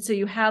 And so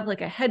you have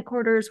like a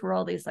headquarters where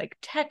all these like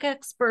tech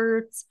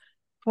experts,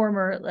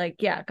 former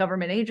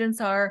government agents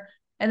are.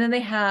 And then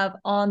they have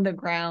on the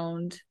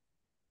ground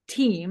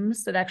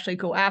teams that actually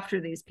go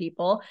after these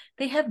people.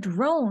 They have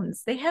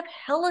drones, they have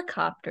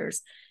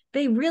helicopters.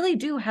 They really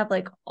do have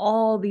like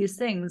all these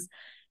things.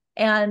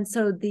 And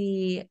so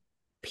the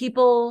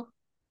people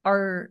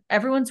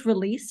everyone's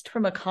released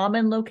from a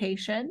common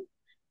location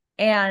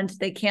and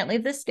they can't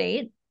leave the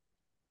state.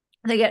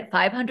 They get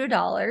 $500,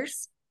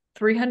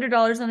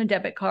 $300 on a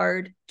debit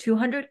card,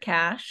 $200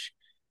 cash.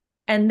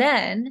 And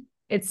then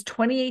it's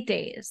 28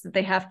 days that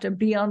they have to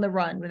be on the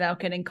run without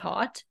getting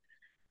caught.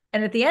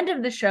 And at the end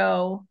of the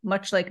show,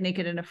 much like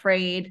Naked and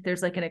Afraid,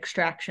 there's like an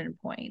extraction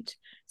point.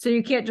 So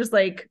you can't just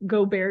like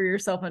go bury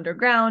yourself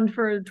underground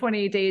for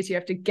 28 days. You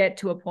have to get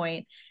to a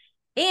point.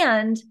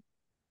 And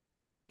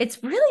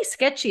it's really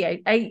sketchy.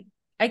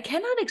 I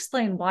cannot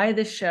explain why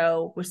this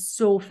show was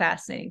so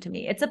fascinating to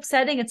me. It's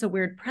upsetting. It's a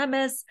weird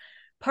premise.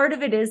 Part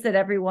of it is that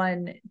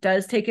everyone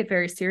does take it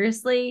very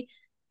seriously.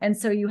 And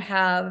so you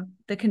have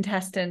the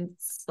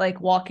contestants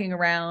like walking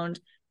around.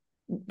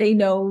 They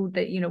know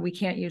that, you know, we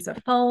can't use a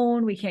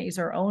phone. We can't use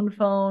our own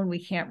phone. You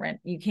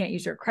can't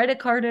use your credit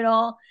card at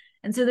all.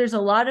 And so there's a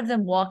lot of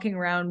them walking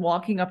around,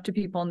 walking up to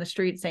people on the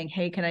street saying,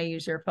 hey, can I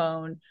use your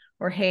phone?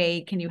 Or,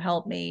 hey, can you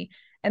help me?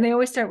 And they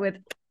always start with,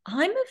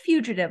 I'm a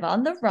fugitive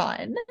on the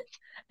run.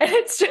 And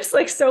it's just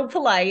like so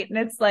polite. And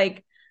it's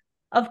like,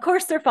 of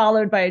course, they're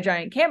followed by a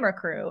giant camera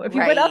crew. If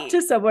you went up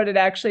to someone and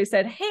actually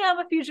said, hey, I'm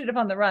a fugitive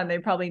on the run,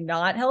 they'd probably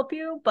not help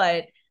you.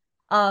 But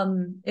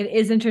it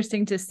is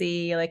interesting to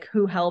see like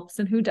who helps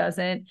and who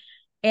doesn't.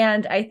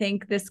 And I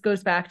think this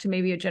goes back to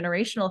maybe a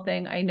generational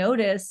thing. I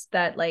noticed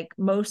that like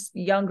most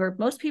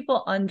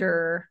people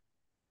under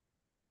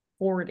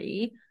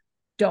 40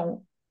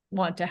 don't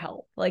want to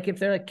help. Like if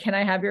they're like, can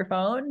I have your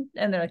phone?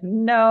 And they're like,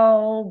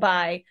 no,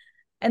 bye.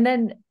 And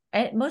then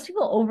most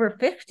people over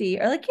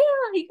 50 are like, yeah,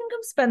 you can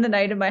come spend the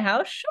night in my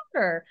house.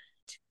 Sure.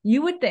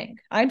 You would think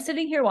I'm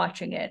sitting here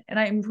watching it and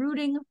I'm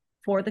rooting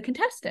for the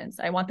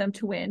contestants. I want them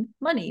to win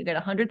money. You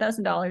get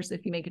 $100,000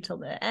 if you make it till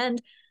the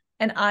end.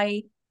 And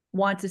I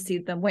want to see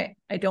them win.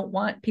 I don't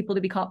want people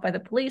to be caught by the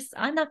police.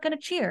 I'm not going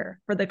to cheer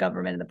for the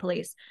government and the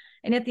police.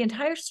 And yet the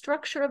entire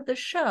structure of the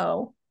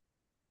show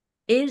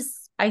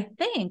is, I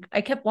think,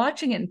 I kept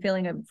watching it and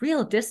feeling a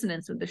real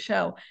dissonance with the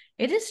show.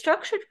 It is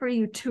structured for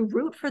you to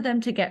root for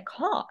them to get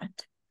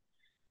caught.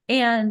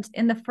 And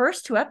in the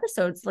first 2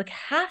 episodes, like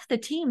half the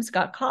teams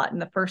got caught in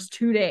the first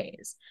 2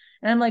 days.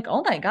 And I'm like,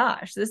 oh my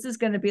gosh, this is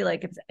going to be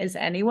like, is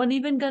anyone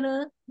even going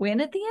to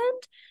win at the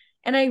end?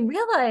 And I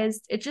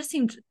realized it just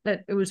seemed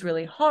that it was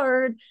really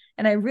hard.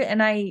 And I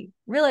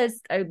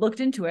realized, I looked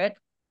into it,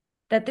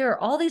 that there are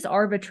all these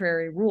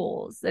arbitrary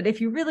rules that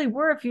if you really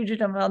were a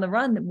fugitive on the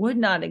run, that would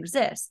not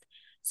exist.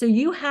 So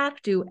you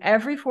have to,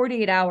 every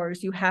 48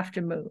 hours, you have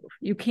to move.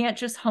 You can't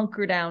just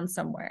hunker down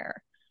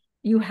somewhere.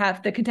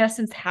 The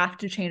contestants have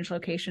to change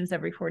locations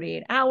every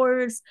 48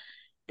 hours.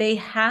 They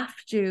have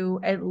to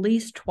at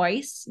least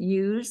twice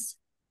use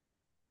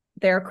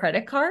their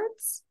credit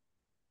cards,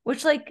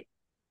 which like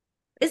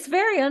is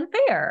very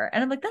unfair.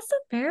 And I'm like, that's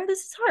not fair. This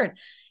is hard.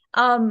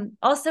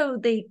 Also,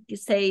 they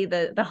say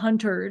the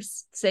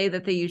hunters say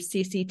that they use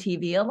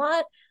CCTV a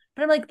lot,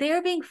 but I'm like,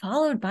 they're being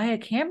followed by a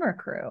camera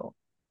crew.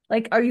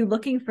 Like, are you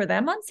looking for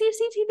them on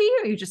CCTV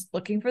or are you just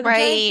looking for the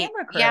giant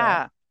camera crew?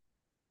 Yeah.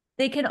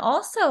 They can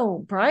also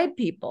bribe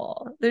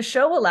people. The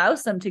show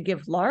allows them to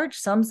give large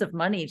sums of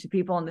money to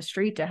people on the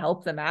street to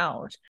help them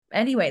out.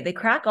 Anyway, they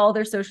crack all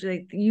their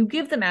you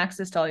give them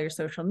access to all your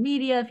social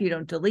media. If you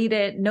don't delete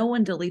it, no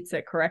one deletes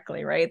it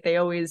correctly, right?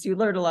 You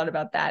learn a lot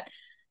about that.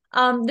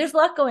 There's a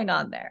lot going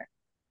on there.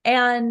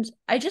 And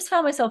I just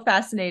found myself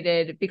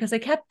fascinated because I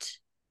kept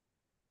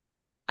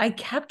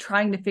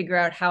trying to figure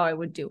out how I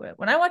would do it.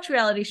 When I watch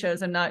reality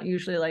shows, I'm not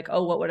usually like,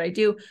 oh, what would I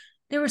do?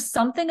 There was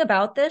something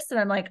about this that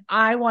I'm like,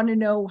 I want to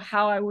know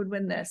how I would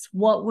win this.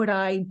 What would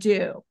I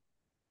do?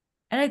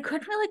 And I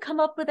couldn't really come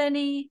up with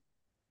any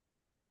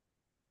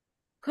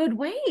good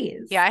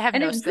ways. Yeah, I have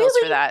no skills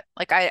for that.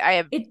 Like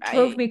it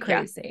drove me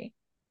crazy.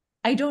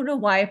 Yeah. I don't know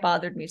why it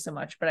bothered me so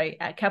much, but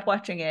I kept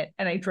watching it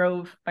and I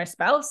drove my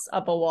spouse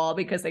up a wall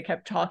because they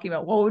kept talking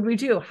about, what would we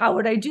do? How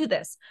would I do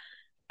this?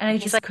 And I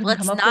just couldn't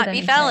come up with anything. Let's not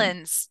be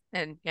felons.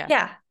 And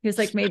yeah. He was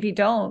like, maybe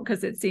don't,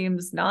 because it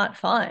seems not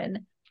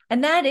fun.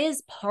 And that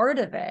is part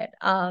of it,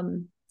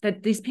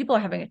 that these people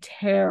are having a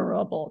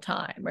terrible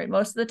time, right?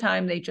 Most of the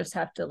time, they just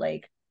have to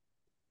like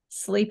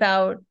sleep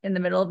out in the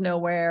middle of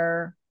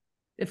nowhere.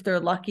 If they're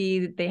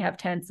lucky, they have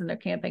tents and they're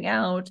camping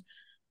out,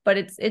 but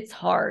it's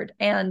hard.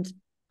 And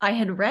I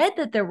had read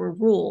that there were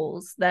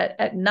rules that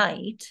at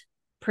night,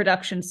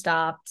 production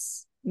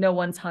stops, no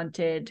one's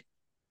hunted,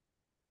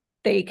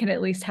 they can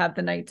at least have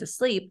the night to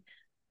sleep.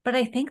 But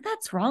I think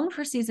that's wrong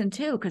for season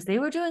 2 because they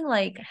were doing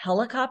like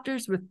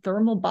helicopters with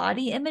thermal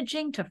body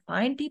imaging to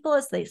find people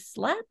as they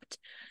slept.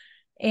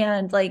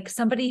 And like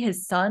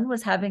his son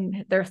was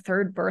having their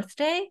 3rd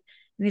birthday.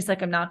 And he's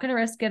like, I'm not going to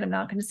risk it. I'm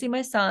not going to see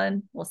my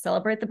son. We'll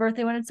celebrate the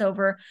birthday when it's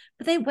over.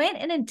 But they went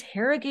and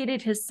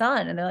interrogated his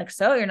son. And they're like,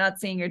 so you're not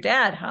seeing your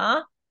dad,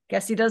 huh?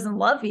 Guess he doesn't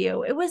love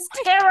you. It was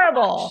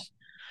terrible.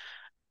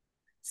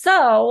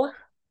 So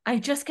I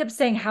just kept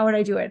saying, how would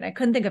I do it? And I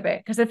couldn't think of it.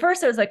 Because at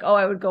first I was like, oh,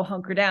 I would go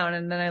hunker down.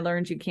 And then I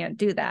learned you can't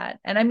do that.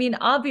 And I mean,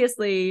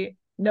 obviously,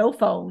 no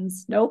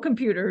phones, no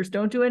computers,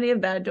 don't do any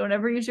of that. Don't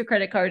ever use your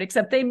credit card,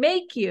 except they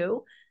make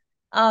you.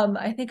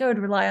 I think I would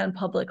rely on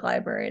public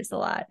libraries a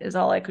lot, is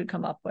all I could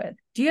come up with.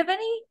 Do you have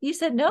any? You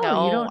said no, you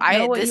No, don't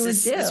know what you would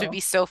this would do. be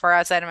so far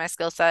outside of my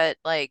skill set.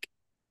 Like,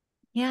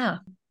 Yeah.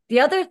 The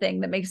other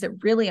thing that makes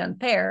it really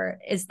unfair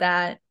is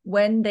that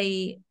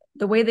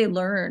the way they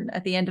learn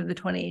at the end of the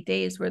 28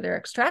 days where their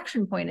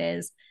extraction point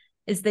is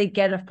they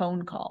get a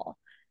phone call.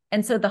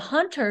 And so the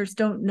hunters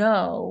don't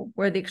know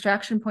where the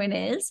extraction point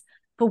is,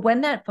 but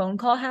when that phone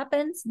call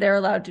happens, they're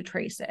allowed to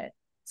trace it.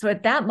 So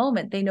at that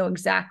moment, they know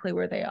exactly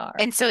where they are.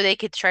 and so they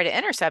could try to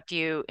intercept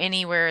you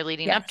anywhere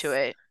leading up to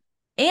Yes.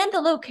 it. And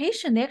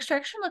the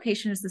extraction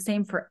location is the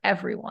same for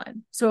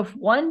everyone. So if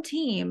one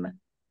team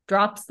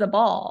drops the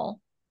ball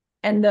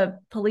and the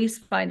police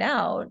find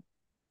out,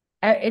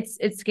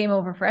 it's game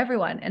over for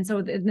everyone. And so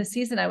in the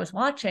season I was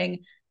watching,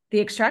 the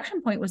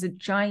extraction point was a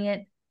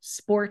giant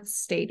sports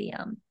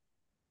stadium.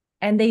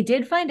 And they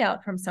did find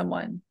out from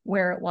someone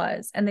where it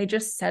was, and they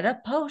just set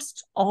up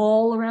posts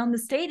all around the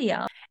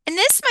stadium. And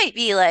this might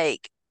be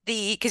like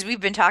because we've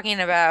been talking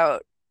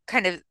about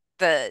kind of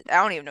I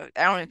don't even know,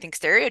 I don't even think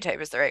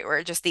stereotype is the right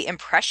word, just the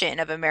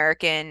impression of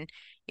American,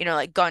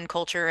 like gun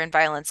culture and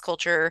violence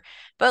culture.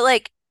 But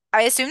like,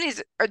 I assume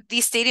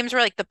these stadiums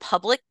where like the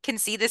public can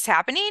see this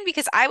happening,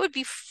 because I would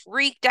be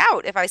freaked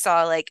out if I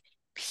saw like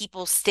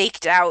people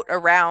staked out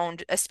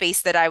around a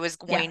space that I was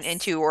going Yes.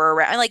 into or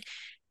around. Like,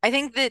 I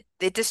think that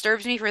it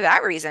disturbs me for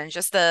that reason,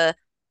 just the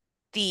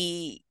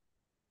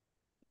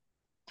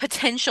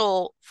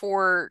potential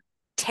for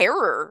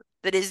terror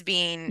that is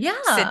being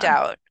sent Yeah.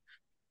 out.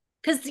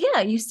 Because, yeah,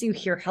 you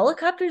hear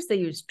helicopters, they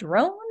use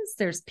drones,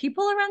 there's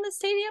people around the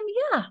stadium.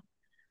 Yeah.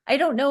 I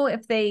don't know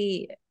if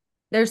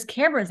there's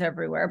cameras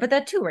everywhere, but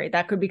that too, right?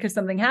 That could be because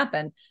something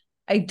happened.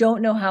 I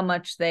don't know how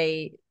much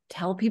they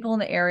tell people in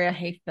the area,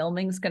 hey,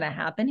 filming's going to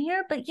happen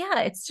here. But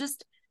yeah, it's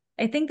just,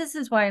 I think this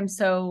is why I'm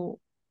so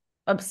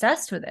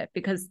obsessed with it,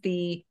 because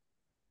the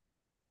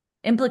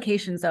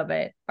implications of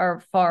it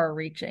are far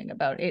reaching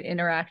about it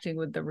interacting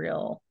with the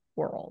real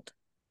world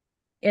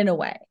in a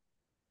way.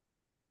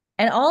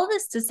 And all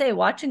this to say,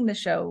 watching the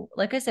show,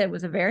 like I said,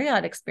 was a very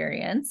odd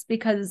experience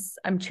because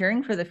I'm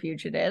cheering for the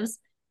fugitives.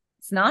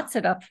 It's not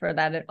set up for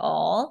that at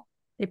all.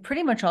 They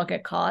pretty much all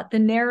get caught. The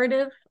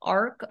narrative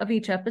arc of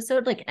each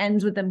episode like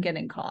ends with them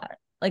getting caught.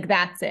 Like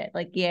that's it.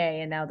 Like,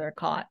 yay, and now they're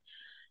caught.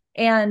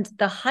 And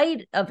the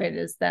height of it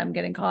is them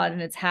getting caught,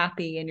 and it's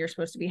happy, and you're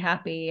supposed to be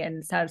happy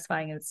and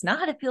satisfying, and it's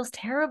not. It feels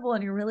terrible,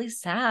 and you're really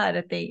sad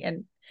at the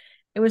end.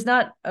 It was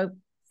not a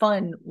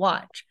fun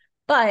watch.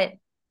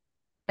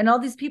 And all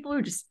these people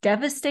are just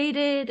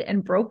devastated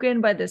and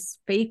broken by this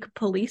fake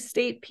police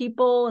state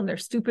people and their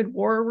stupid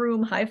war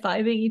room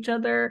high-fiving each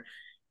other.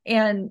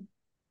 And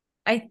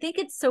I think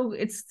it's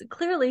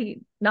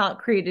clearly not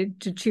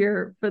created to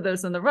cheer for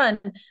those on the run,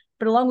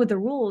 but along with the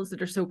rules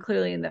that are so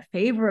clearly in the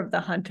favor of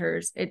the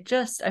hunters,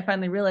 I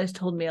finally realized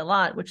told me a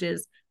lot, which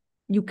is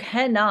you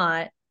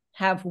cannot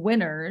have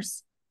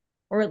winners,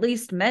 or at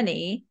least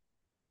many,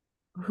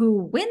 who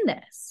win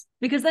this,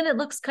 because then it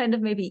looks kind of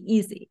maybe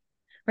easy.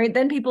 Right.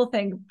 Then people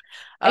think,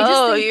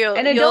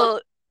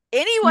 anyone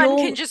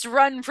can just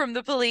run from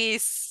the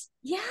police.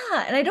 Yeah.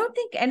 And I don't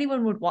think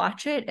anyone would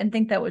watch it and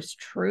think that was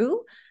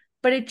true,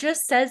 but it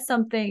just says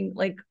something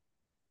like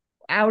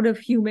out of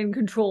human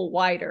control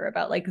wider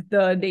about like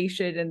the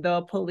nation and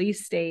the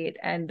police state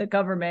and the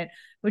government,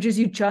 which is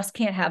you just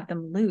can't have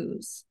them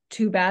lose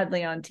too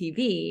badly on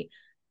TV,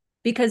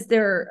 because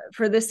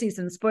for this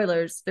season,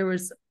 spoilers, there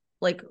was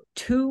like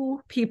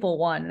 2 people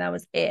won, and that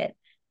was it.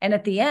 And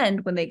at the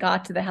end, when they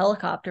got to the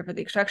helicopter for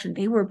the extraction,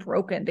 they were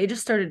broken. They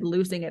just started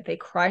losing it. They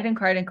cried and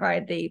cried and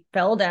cried. They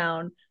fell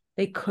down.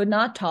 They could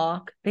not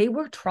talk. They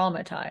were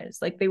traumatized.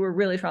 Like they were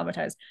really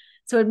traumatized.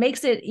 So it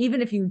makes it, even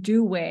if you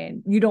do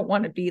win, you don't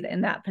want to be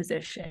in that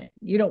position.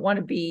 You don't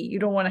want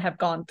to have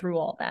gone through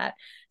all that.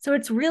 So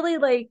it's really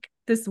like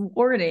this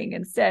warning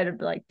instead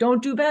of like,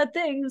 don't do bad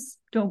things.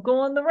 Don't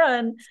go on the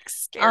run.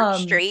 Scared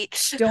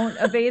straight. Don't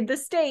evade the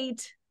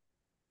state.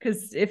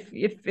 Because if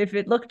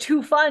it looked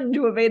too fun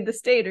to evade the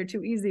state or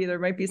too easy, there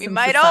might be some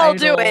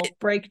societal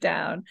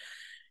breakdown.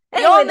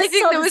 The only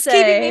thing that was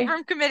keeping me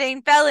from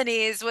committing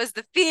felonies was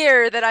the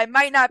fear that I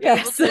might not be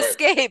able to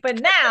escape. But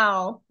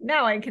now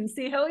I can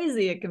see how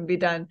easy it can be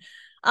done.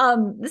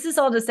 This is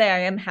all to say I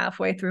am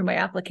halfway through my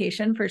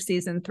application for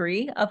season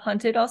 3 of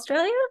Hunted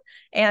Australia,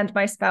 and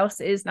my spouse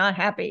is not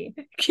happy.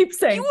 Keep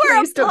saying,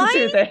 please don't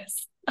do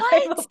this.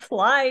 What? I'm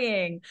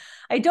applying.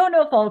 I don't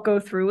know if I'll go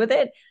through with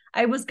it.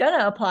 I was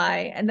gonna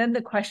apply, and then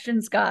the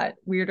questions got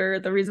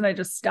weirder. The reason I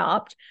just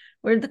stopped,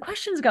 where the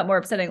questions got more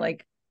upsetting,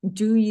 like,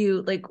 do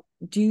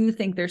you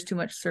think there's too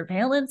much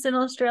surveillance in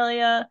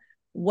Australia?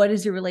 What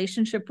is your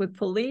relationship with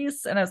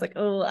police? And I was like,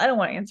 oh, I don't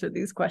want to answer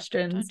these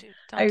questions.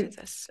 Don't do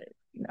this.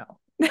 No.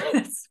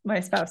 My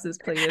spouse's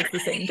plea is the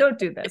same. Don't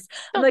do this.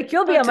 I'm like,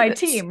 you'll be on my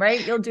team,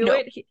 right? You'll do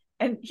it.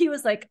 And he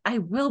was like, I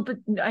will, but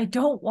I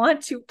don't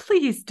want to.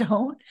 Please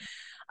don't.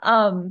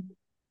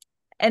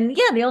 And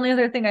yeah, the only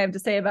other thing I have to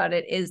say about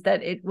it is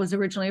that it was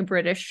originally a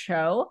British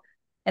show,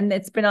 and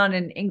it's been on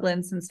in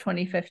England since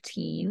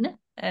 2015.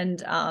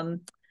 And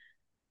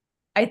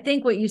I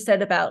think what you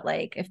said about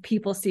like if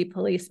people see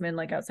policemen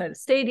like outside a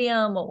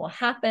stadium, what will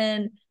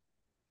happen?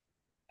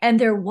 And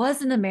there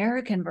was an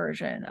American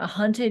version, a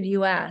Hunted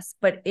US,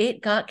 but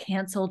it got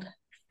canceled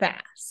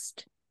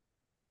fast.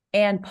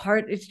 And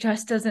it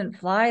just doesn't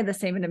fly the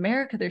same in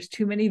America. There's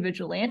too many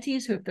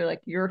vigilantes who, if they're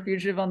like, you're a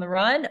fugitive on the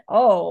run,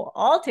 oh,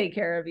 I'll take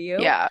care of you.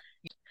 Yeah.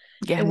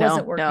 Yeah, It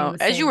wasn't working no.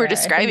 the As you same were way.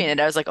 describing it,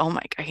 I was like, oh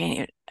my, I can't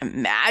even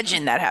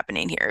imagine that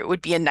happening here. It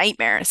would be a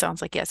nightmare. It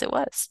sounds like, yes, it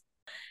was.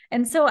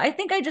 And so I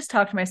think I just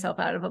talked myself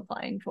out of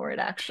applying for it,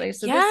 actually.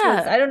 So this Yeah.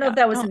 was, I don't know if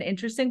that was no. an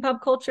interesting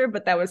pop culture,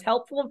 but that was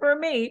helpful for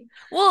me.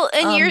 Well,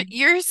 and you're Um,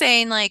 you're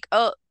saying like,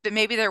 oh, that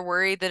maybe they're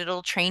worried that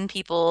it'll train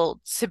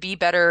people to be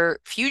better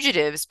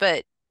fugitives,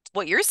 but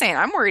what you're saying,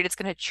 I'm worried it's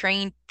going to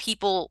train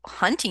people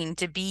hunting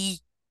to be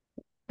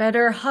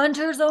Better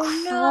hunters. Oh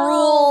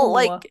cruel.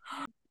 Like,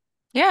 no.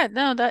 yeah,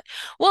 no, that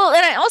well,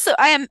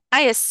 and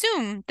I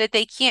assume that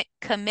they can't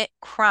commit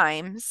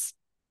crimes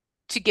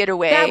to get That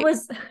away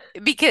was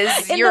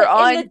because in you're the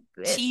on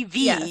yes.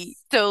 TV.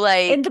 So In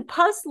like, the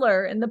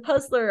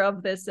puzzler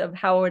of this, of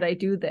how would I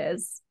do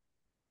this?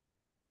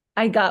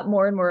 I got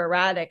more and more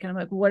erratic. And I'm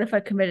like, what if I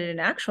committed an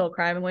actual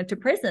crime and went to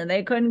prison?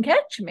 They couldn't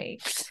catch me.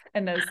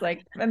 And I was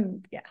like,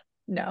 yeah,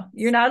 no,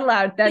 you're not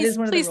allowed. That is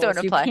one of the please don't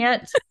rules.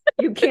 apply.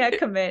 You can't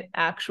commit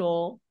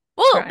actual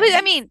Well, but I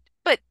crimes. mean,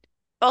 but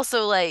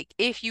also like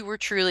if you were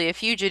truly a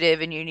fugitive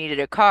and you needed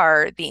a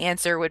car, the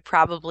answer would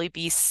probably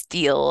be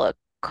steal a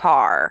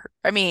car.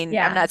 I mean, I'm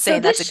Yeah. not So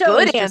saying that's this a show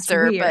good is just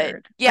answer, but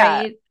weird, yeah.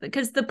 right?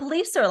 Because the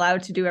police are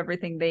allowed to do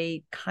everything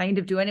they kind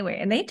of do anyway.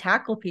 And they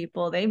tackle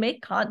people. They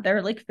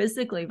they're like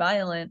physically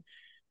violent.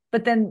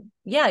 But then,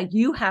 yeah,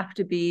 you have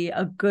to be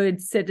a good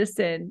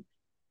citizen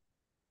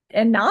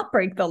and not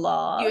break the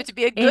law You have to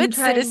be a in good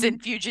citizen trying.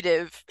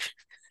 fugitive.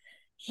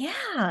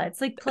 Yeah,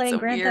 it's like That's playing a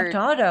Grand Theft weird,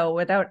 Auto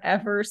without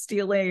ever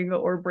stealing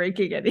or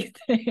breaking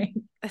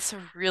anything. that's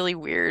a really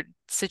weird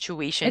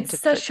situation It's to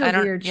put. such a I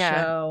don't, weird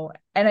yeah. show.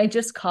 And I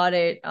just caught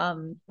it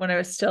when I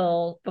was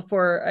still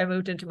before I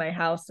moved into my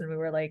house and we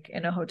were like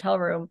in a hotel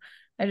room.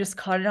 I just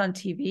caught it on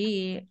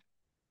TV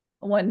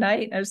one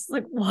night. I was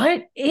like,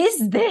 what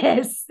is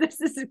this?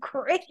 This is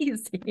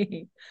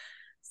crazy.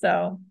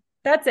 So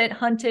that's it.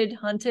 Hunted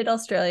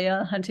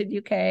Australia, hunted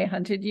UK,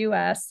 hunted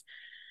US.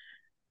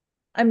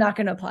 I'm not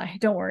going to apply.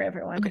 Don't worry,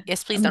 everyone. Okay.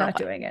 Yes, please I'm don't not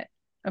apply. doing it.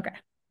 Okay.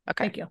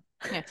 Okay. Thank you.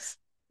 Yes.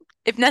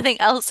 If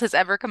nothing else has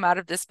ever come out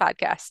of this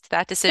podcast,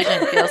 that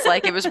decision feels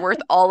like it was worth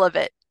all of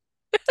it.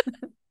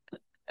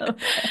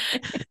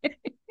 Okay.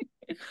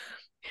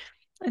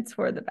 It's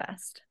for the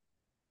best.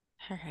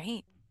 All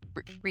right.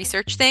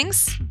 Research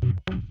things.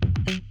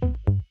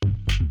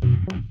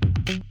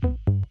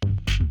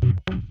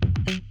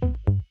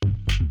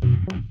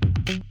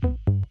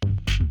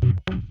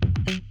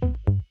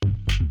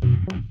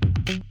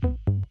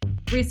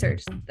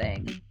 Research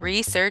thing.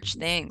 Research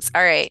things.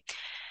 All right.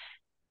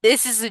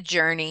 This is a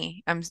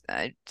journey.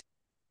 I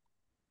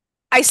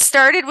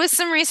started with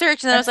some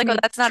research and then I was That's like, oh, me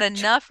that's not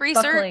enough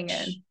buckling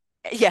research. in.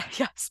 Yeah,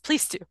 yes,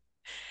 please do.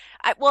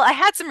 I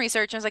had some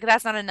research and I was like,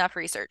 that's not enough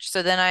research.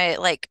 So then I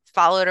like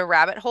followed a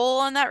rabbit hole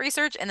on that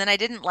research and then I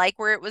didn't like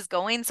where it was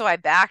going. So I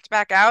backed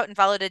back out and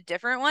followed a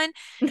different one.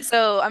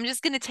 So I'm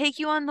just going to take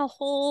you on the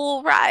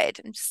whole ride.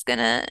 I'm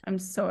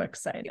so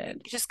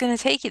excited. Just going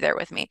to take you there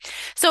with me.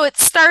 So it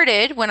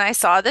started when I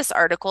saw this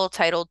article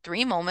titled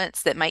 3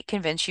 Moments That Might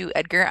Convince You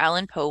Edgar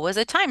Allan Poe Was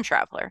a Time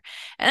Traveler.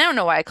 And I don't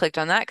know why I clicked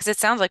on that because it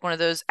sounds like one of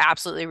those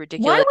absolutely Why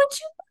ridiculous. would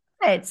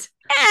you do it?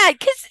 Yeah,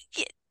 because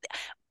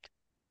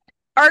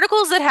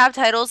articles that have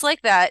titles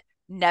like that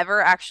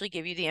never actually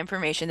give you the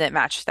information that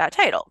matches that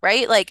title,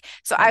 right? Like,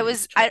 so That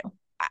is true.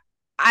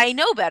 I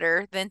know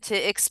better than to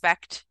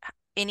expect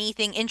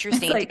anything It's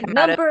interesting to like come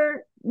out of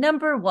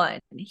number one,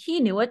 he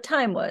knew what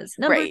time was.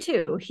 Number right.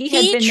 two, he He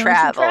had been known to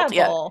traveled.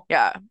 Yeah, travel.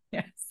 yeah.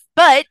 Yes.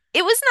 But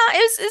it was not,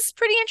 it's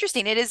pretty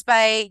interesting. It is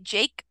by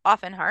Jake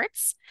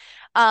Offenhartz.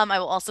 I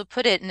will also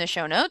put it in the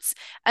show notes.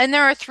 And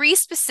there are 3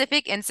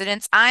 specific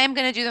incidents. I am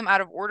going to do them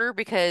out of order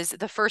because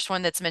the first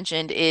one that's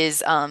mentioned is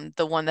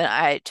the one that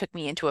I took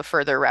me into a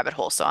further rabbit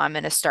hole. So I'm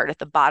going to start at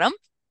the bottom.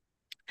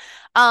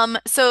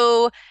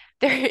 So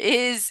there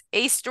is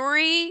a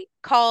story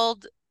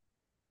called,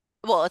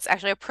 well, it's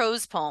actually a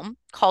prose poem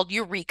called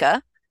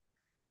Eureka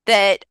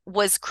that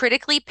was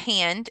critically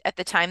panned at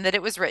the time that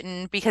it was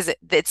written because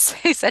they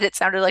said it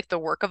sounded like the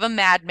work of a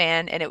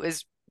madman and it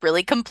was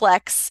really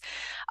complex.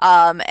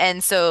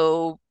 And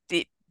so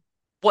it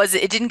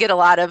didn't get a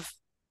lot of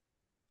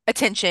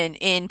attention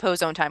in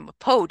Poe's own time.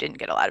 Poe didn't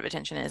get a lot of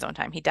attention in his own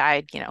time. He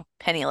died,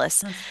 penniless.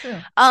 That's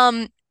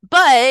true.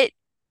 But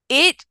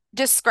it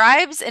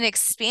describes an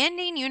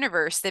expanding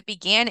universe that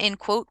began in,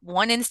 quote,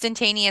 one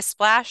instantaneous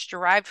splash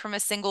derived from a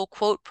single,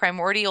 quote,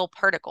 primordial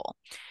particle,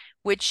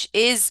 which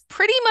is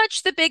pretty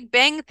much the Big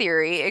Bang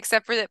Theory,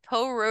 except for that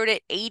Poe wrote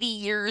it 80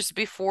 years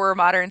before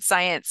modern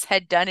science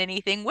had done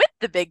anything with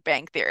the Big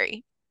Bang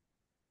Theory.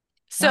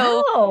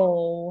 So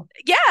Wow.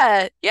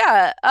 yeah.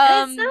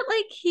 And it's not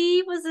like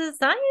he was a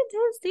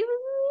scientist. He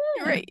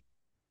was, Right.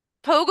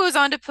 Poe goes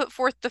on to put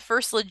forth the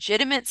first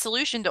legitimate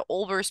solution to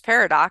Olber's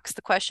paradox,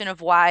 the question of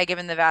why,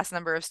 given the vast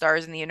number of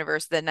stars in the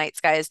universe, the night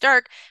sky is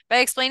dark, by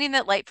explaining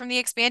that light from the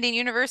expanding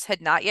universe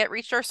had not yet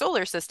reached our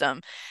solar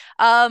system.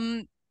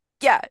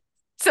 Yeah.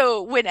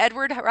 So when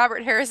Edward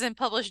Robert Harrison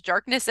published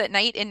Darkness at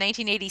Night in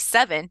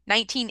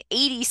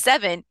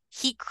 1987,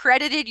 he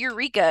credited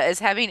Eureka as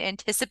having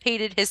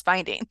anticipated his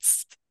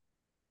findings.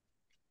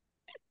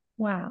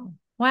 wow.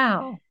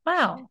 Wow.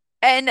 Wow.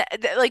 And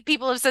like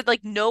people have said,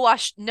 like no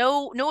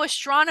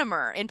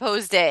astronomer in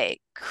Poe's day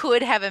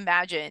could have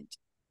imagined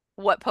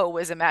what Poe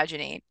was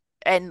imagining,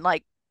 and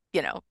like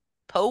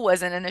Poe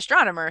wasn't an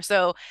astronomer,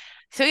 so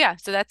yeah,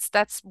 so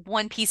that's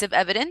one piece of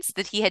evidence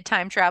that he had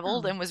time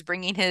traveled and was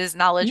bringing his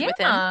knowledge with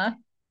him. Yeah.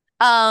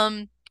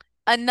 Um,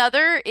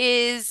 Another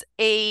is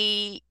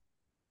a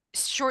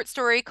short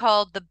story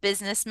called The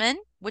Businessman,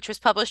 which was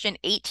published in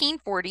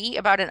 1840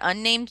 about an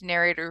unnamed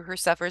narrator who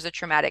suffers a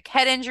traumatic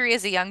head injury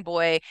as a young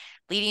boy,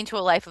 leading to a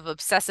life of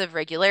obsessive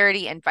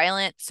regularity and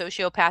violent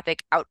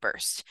sociopathic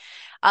outbursts.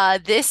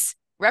 This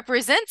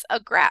represents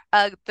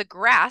the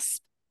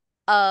grasp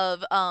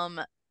of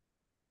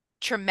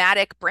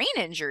traumatic brain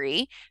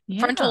injury,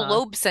 frontal Yeah.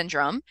 lobe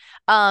syndrome.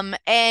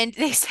 And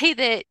they say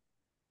that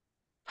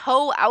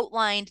Poe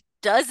outlined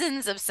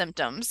dozens of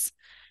symptoms,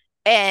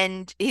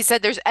 and he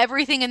said there's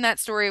everything in that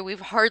story. We've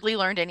hardly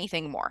learned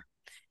anything more.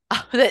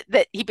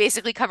 That he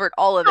basically covered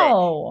all of it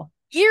Oh.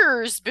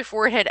 years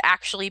before it had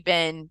actually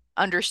been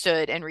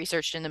understood and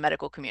researched in the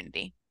medical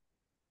community.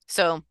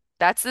 So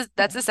that's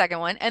the second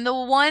one. And the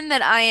one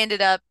that I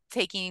ended up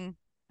taking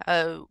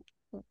a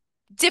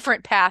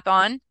different path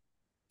on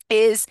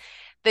is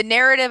the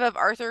narrative of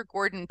Arthur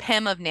Gordon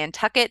Pym of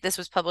Nantucket. This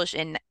was published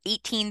in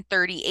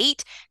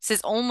 1838. It's his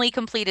only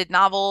completed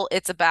novel.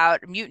 It's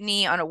about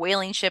mutiny on a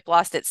whaling ship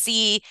lost at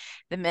sea.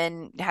 The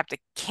men have to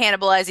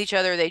cannibalize each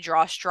other. They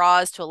draw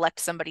straws to elect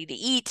somebody to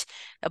eat.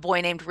 A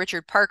boy named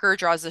Richard Parker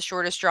draws the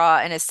shortest straw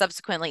and is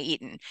subsequently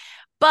eaten.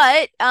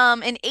 But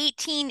in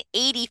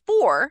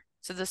 1884,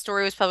 so the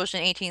story was published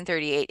in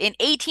 1838. In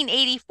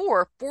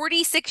 1884,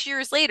 46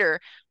 years later,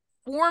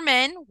 four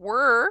men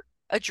were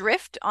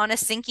adrift on a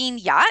sinking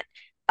yacht.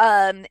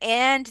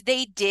 And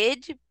they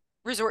did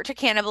resort to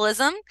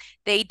cannibalism.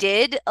 They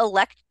did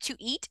elect to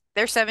eat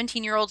their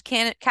 17-year-old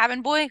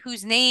cabin boy,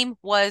 whose name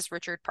was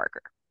Richard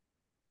Parker.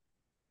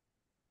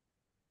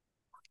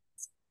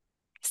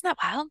 Isn't that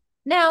wild?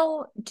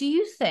 Now, do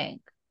you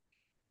think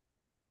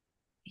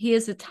he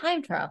is a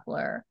time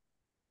traveler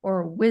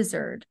or a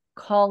wizard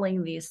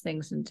calling these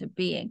things into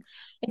being?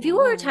 If you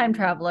were a time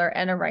traveler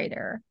and a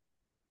writer,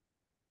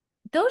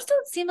 those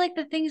don't seem like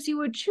the things you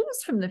would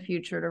choose from the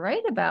future to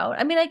write about.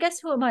 I mean, I guess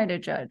who am I to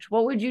judge?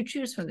 What would you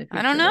choose from the future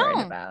I don't to write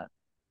know. about?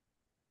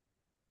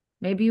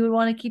 Maybe you would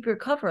want to keep your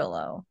cover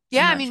low.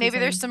 Yeah, I'm I not mean, maybe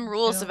there's choosing some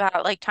rules to.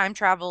 about like time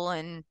travel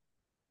and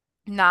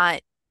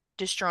not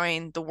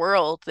destroying the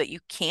world that you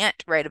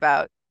can't write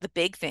about the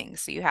big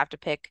things. So you have to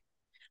pick,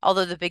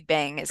 although the Big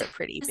Bang is a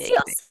pretty See, big.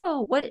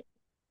 also,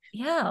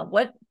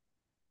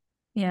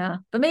 yeah,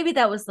 but maybe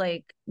that was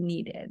like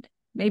needed.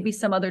 Maybe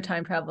some other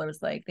time traveler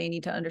was like, they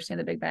need to understand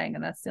the Big Bang,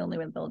 and that's the only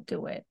way they'll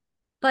do it.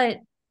 But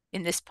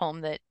In this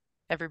poem that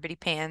everybody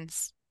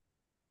pans.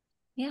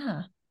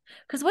 yeah,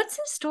 because what's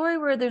his story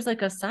where there's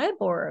like a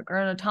cyborg or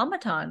an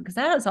automaton? Because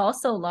that is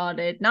also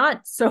lauded.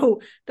 Not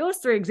so, those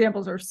three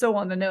examples are so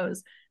on the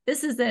nose.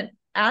 This isn't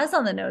as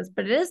on the nose,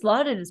 but it is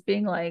lauded as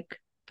being like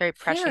Very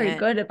very prescient.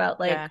 good about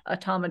like Yeah.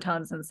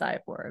 automatons and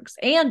cyborgs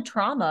and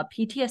trauma,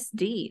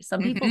 PTSD.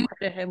 Some people Mhm.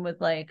 credit him with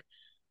like,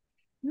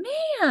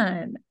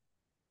 man,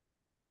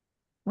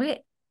 wait,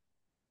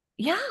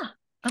 yeah,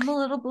 I'm a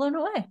little blown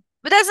away.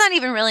 But that's not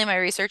even really my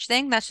research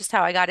thing. That's just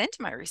how I got into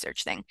my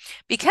research thing.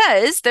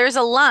 Because there's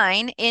a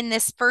line in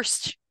this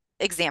first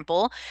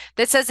example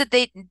that says that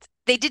they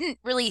didn't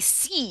really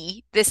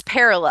see this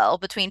parallel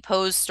between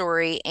Poe's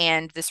story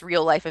and this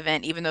real life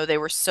event, even though they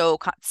were so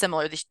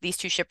similar, these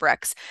two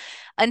shipwrecks,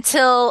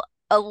 until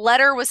a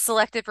letter was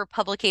selected for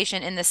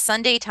publication in the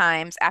Sunday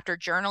Times after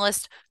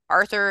journalist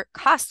Arthur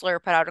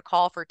Koestler put out a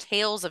call for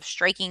tales of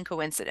striking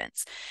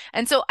coincidence.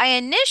 And so I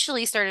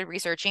initially started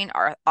researching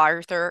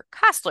Arthur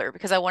Koestler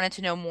because I wanted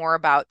to know more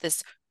about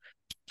this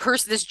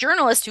person, this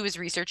journalist who was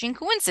researching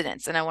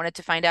coincidence. And I wanted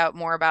to find out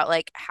more about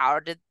like how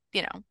does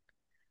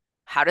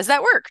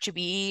that work to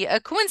be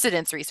a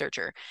coincidence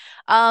researcher?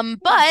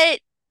 But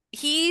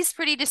he's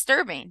pretty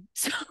disturbing.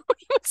 So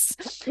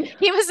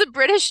he was a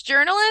British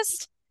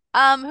journalist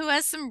who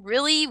has some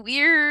really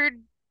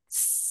weird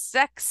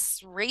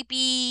sex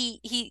rapey.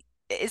 He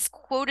is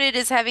quoted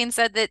as having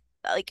said that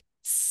like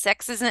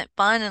sex isn't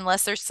fun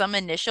unless there's some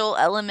initial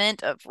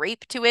element of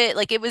rape to it.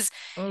 Like it was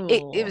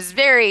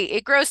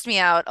it grossed me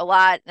out a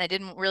lot, and I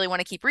didn't really want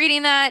to keep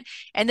reading that.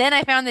 And then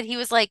I found that he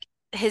was like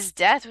his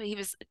death, he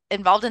was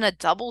involved in a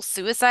double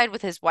suicide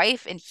with his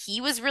wife, and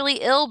he was really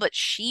ill, but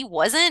she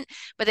wasn't.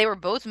 But they were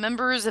both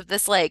members of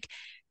this like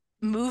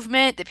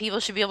movement that people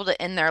should be able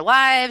to end their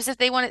lives if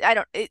they want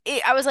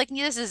to. I was like,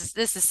 this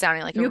is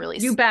sounding like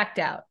You backed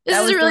out. this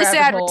That is a was the really rabbit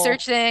sad hole.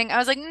 research thing. I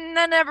was like,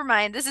 no, never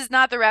mind. This is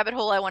not the rabbit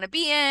hole I want to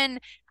be in.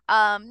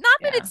 Not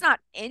that Yeah. it's not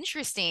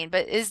interesting,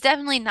 but it's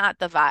definitely not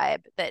the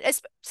vibe that,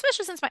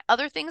 especially since my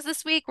other things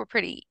this week were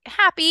pretty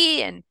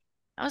happy, and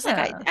I was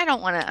like, Yeah. I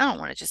don't want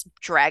to just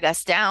drag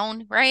us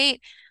down,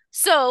 right?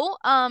 So,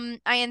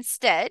 I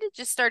instead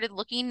just started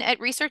looking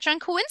at research on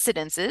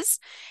coincidences,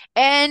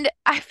 and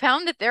I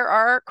found that there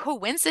are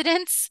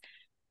coincidence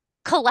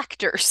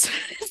collectors.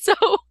 So,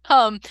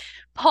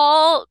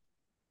 Paul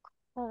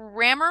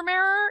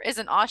Rammermeyer is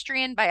an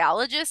Austrian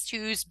biologist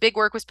whose big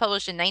work was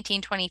published in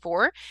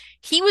 1924.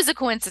 He was a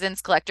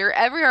coincidence collector.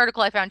 Every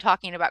article I found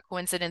talking about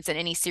coincidence in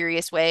any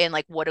serious way and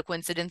like what a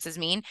coincidences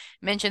mean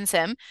mentions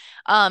him.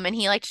 And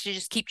he likes to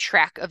just keep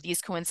track of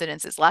these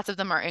coincidences. Lots of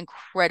them are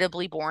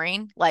incredibly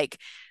boring, like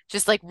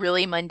just like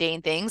really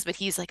mundane things. But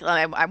he's like,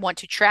 I want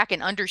to track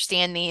and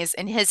understand these.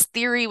 And his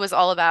theory was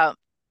all about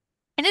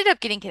ended up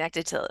getting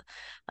connected to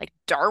like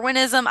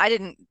Darwinism. I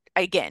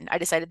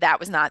decided that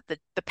was not the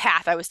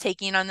path I was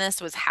taking on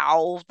this, was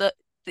how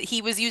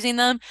he was using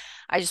them.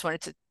 I just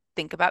wanted to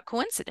think about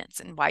coincidence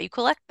and why you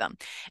collect them.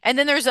 And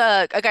then there's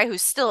a guy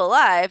who's still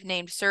alive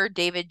named Sir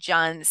David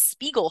John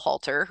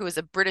Spiegelhalter, who is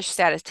a British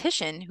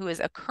statistician who is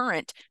a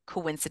current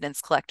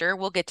coincidence collector.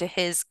 We'll get to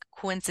his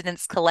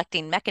coincidence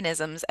collecting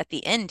mechanisms at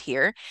the end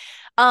here.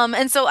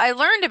 And so I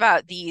learned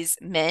about these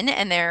men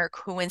and their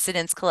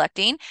coincidence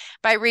collecting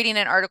by reading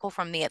an article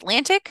from The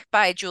Atlantic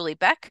by Julie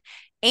Beck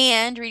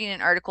and reading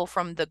an article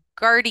from The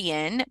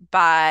Guardian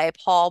by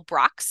Paul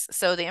Brox.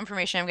 So the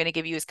information I'm going to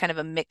give you is kind of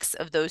a mix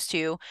of those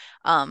two.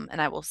 And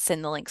I will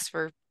send the links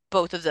for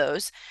both of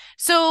those.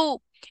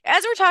 So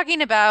as we're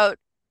talking about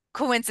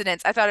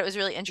coincidence, I thought it was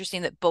really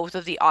interesting that both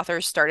of the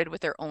authors started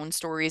with their own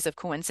stories of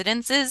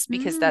coincidences,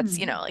 because that's,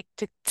 like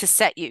to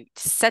set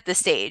the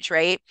stage,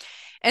 right?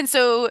 And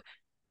so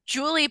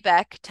Julie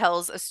Beck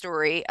tells a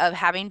story of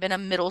having been a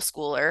middle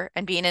schooler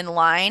and being in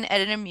line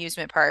at an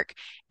amusement park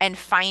and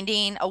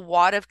finding a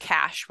wad of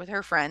cash with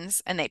her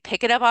friends, and they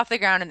pick it up off the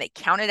ground and they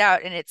count it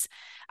out, and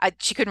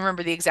she couldn't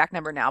remember the exact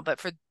number now,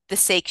 but for the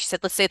sake, she said,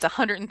 let's say it's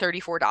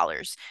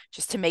 $134,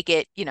 just to make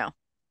it,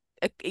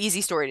 an easy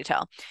story to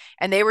tell.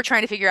 And they were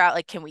trying to figure out,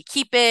 like, can we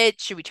keep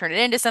it? Should we turn it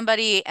into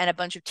somebody? And a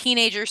bunch of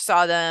teenagers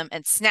saw them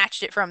and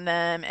snatched it from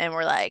them and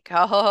were like,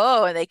 ho, ho,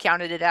 ho. And they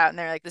counted it out and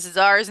they're like, this is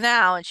ours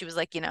now. And she was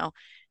like,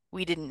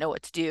 we didn't know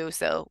what to do,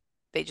 so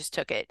they just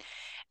took it.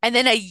 And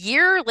then a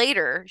year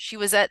later, she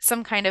was at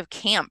some kind of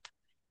camp,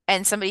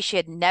 and somebody she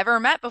had never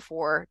met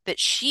before that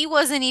she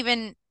wasn't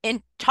even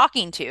in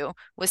talking to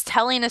was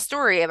telling a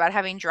story about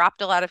having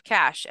dropped a lot of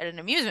cash at an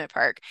amusement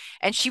park.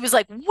 And she was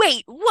like,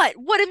 wait, what?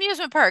 What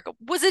amusement park?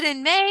 Was it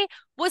in May?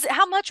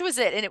 How much was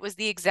it? And it was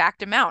the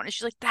exact amount. And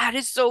she's like, that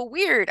is so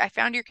weird. I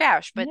found your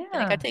cash, but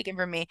then it got taken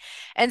from me.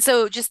 And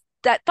so just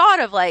that thought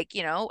of like,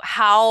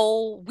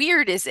 how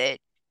weird is it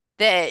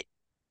that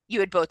you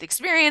had both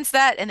experienced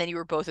that, and then you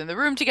were both in the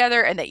room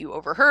together, and that you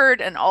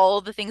overheard, and all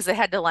the things that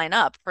had to line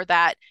up for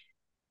that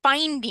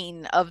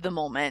finding of the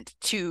moment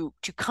to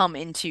come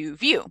into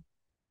view.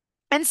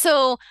 And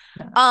so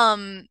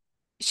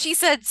she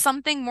said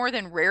something more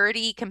than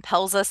rarity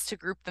compels us to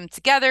group them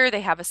together.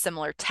 They have a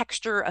similar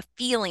texture, a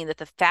feeling that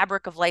the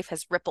fabric of life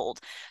has rippled.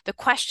 The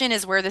question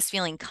is where this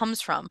feeling comes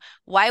from,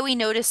 why we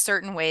notice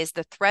certain ways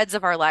the threads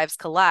of our lives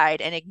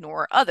collide and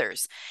ignore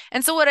others.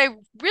 And so what I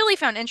really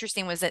found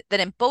interesting was that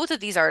in both of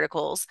these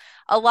articles,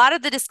 a lot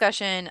of the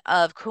discussion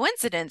of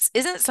coincidence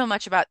isn't so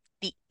much about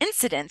the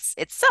incidence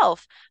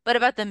itself, but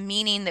about the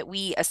meaning that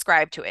we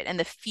ascribe to it and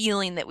the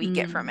feeling that we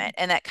get from it.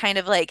 And that kind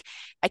of like,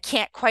 I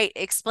can't quite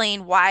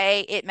explain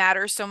why it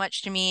matters so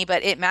much to me,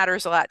 but it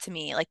matters a lot to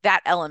me, like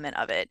that element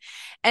of it.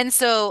 And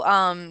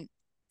so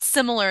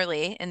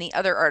similarly, in the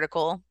other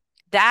article,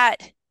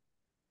 that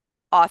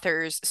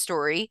author's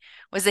story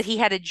was that he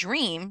had a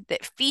dream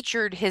that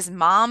featured his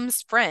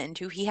mom's friend,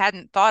 who he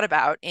hadn't thought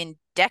about in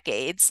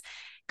decades,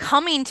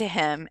 coming to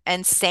him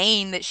and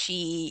saying that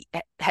she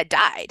had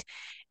died.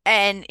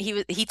 And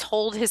he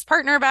told his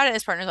partner about it.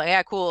 His partner's like,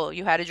 yeah, cool,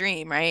 you had a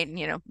dream, right?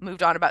 And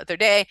moved on about their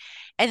day.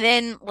 And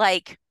then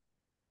like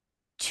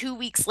 2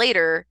 weeks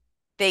later,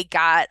 they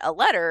got a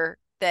letter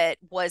that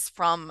was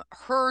from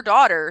her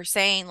daughter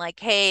saying like,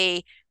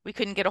 hey, we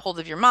couldn't get a hold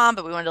of your mom,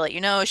 but we wanted to let you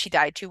know she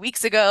died 2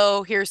 weeks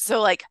ago.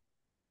 So like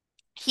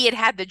he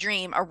had the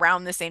dream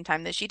around the same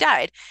time that she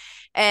died.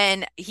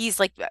 And he's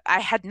like, I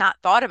had not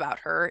thought about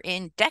her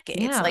in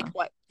decades. Yeah. Like,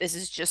 what? This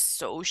is just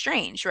so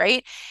strange,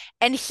 right?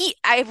 And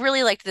I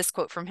really liked this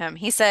quote from him.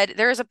 He said,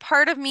 there is a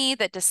part of me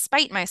that,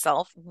 despite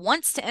myself,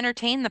 wants to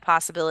entertain the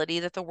possibility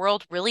that the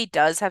world really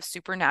does have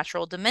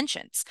supernatural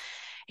dimensions.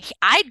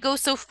 I'd go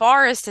so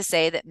far as to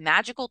say that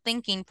magical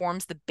thinking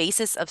forms the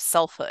basis of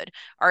selfhood.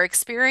 Our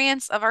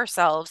experience of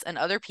ourselves and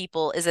other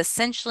people is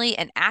essentially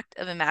an act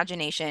of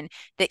imagination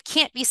that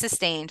can't be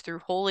sustained through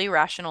wholly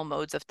rational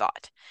modes of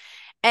thought.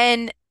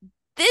 And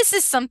this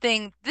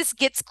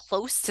gets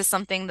close to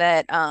something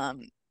that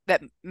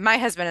that my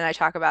husband and I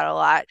talk about a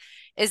lot,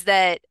 is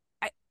that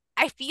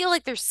I feel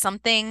like there's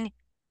something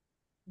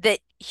that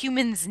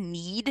humans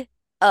need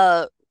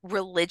a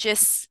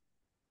religious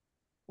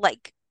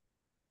like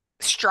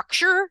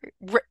structure,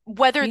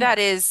 whether Yeah. that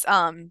is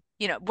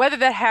whether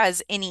that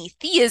has any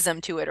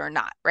theism to it or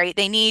not, right?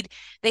 They need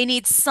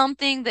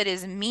something that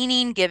is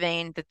meaning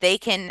giving that they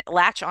can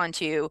latch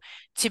onto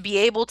to be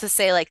able to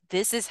say like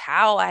this is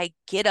how I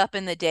get up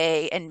in the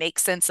day and make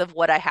sense of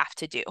what I have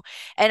to do.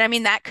 And I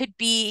mean that could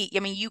be, I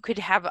mean you could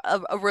have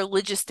a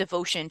religious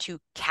devotion to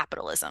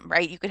capitalism,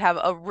 right? You could have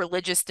a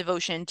religious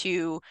devotion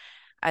to,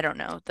 I don't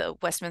know, the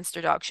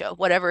Westminster Dog Show,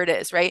 whatever it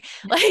is, right?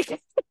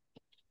 Like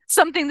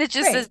something that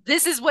just says, Right.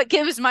 this is what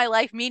gives my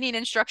life meaning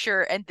and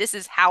structure, and this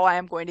is how I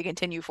am going to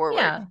continue forward.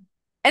 Yeah.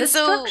 And The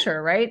so,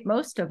 structure, right?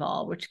 Most of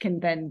all, which can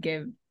then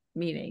give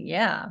meaning.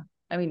 Yeah.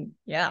 I mean,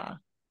 yeah.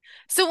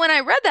 so when I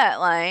read that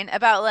line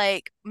about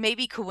like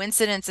maybe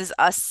coincidence is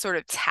us sort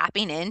of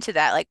tapping into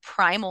that like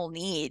primal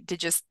need to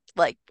just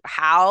like,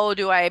 how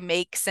do I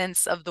make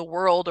sense of the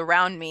world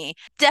around me?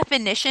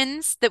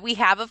 Definitions that we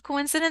have of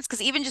coincidence,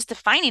 because even just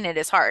defining it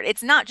is hard.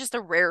 It's not just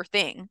a rare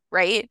thing,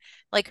 right?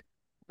 Like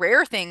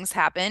rare things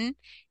happen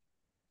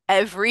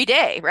every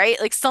day,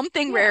 right? Like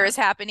something rare Yeah. is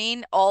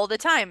happening all the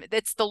time.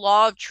 It's the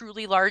law of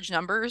truly large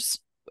numbers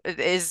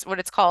is what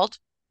it's called.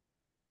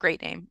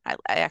 Great name. I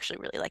actually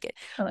really like it.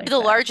 I like With a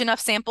that. large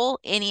enough sample,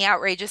 any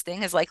outrageous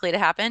thing is likely to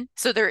happen.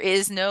 So there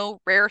is no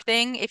rare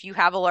thing if you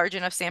have a large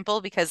enough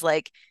sample because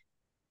like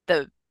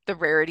the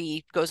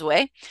rarity goes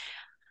away.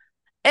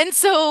 And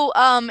so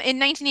in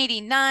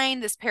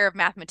 1989, this pair of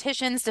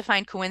mathematicians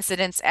defined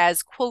coincidence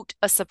as, quote,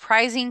 a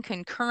surprising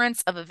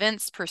concurrence of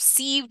events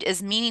perceived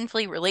as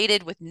meaningfully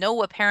related with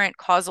no apparent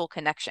causal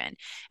connection.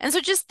 And so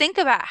just think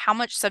about how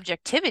much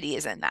subjectivity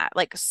is in that.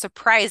 Like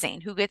surprising,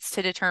 who gets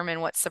to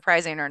determine what's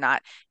surprising or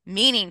not?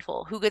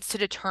 Meaningful, who gets to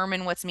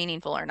determine what's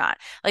meaningful or not?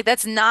 Like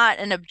that's not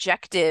an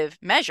objective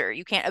measure.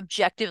 You can't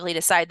objectively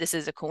decide this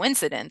is a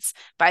coincidence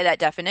by that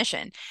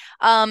definition.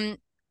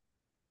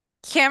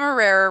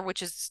 Camerer,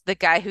 which is the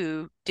guy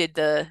who did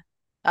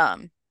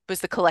was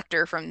the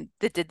collector from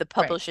that did the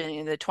Right. publishing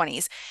in the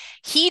 20s.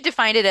 He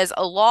defined it as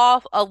a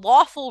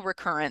lawful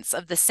recurrence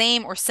of the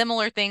same or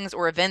similar things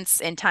or events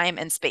in time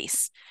and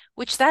space,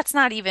 which that's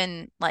not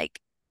even like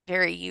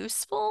very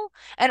useful.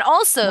 And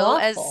also,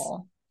 as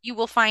Lawful. you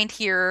will find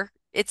here,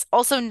 it's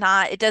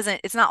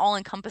not all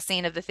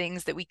encompassing of the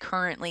things that we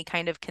currently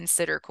kind of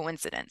consider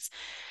coincidence.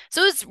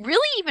 So it's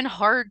really even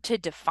hard to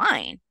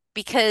define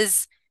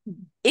because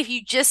if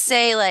you just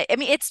say like, I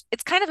mean, it's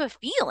kind of a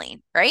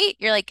feeling, right?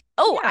 You're like,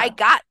 oh, I Yeah.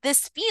 got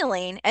this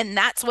feeling, and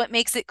that's what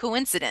makes it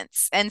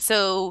coincidence. And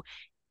so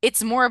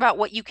it's more about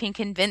what you can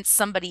convince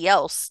somebody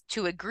else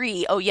to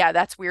agree, oh yeah,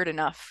 that's weird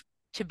enough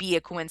to be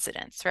a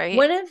coincidence, right?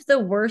 One of the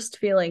worst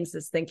feelings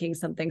is thinking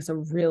something's a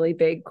really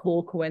big,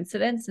 cool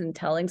coincidence and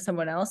telling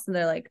someone else, and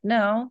they're like,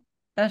 no,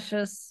 that's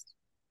just,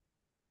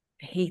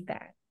 I hate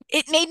that.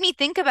 It made me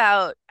think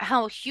about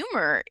how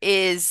humor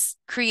is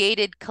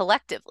created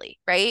collectively,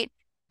 right?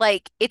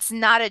 Like it's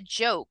not a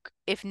joke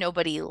if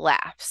nobody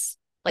laughs,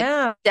 like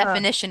Yeah.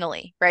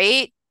 definitionally,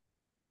 right?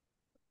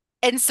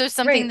 And so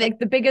something Right. that Like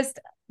the biggest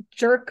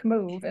jerk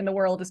move in the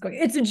world is going,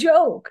 it's a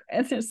joke.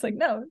 And it's just like,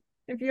 no,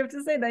 if you have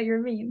to say that,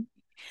 you're mean.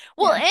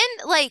 well, Yeah.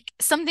 and like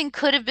something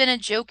could have been a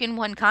joke in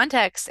one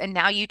context, and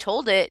now you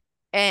told it,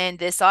 and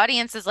this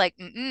audience is like,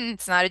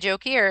 it's not a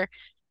joke here.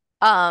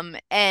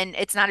 And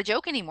it's not a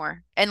joke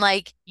anymore. And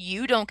like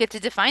you don't get to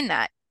define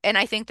that. And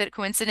I think that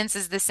coincidence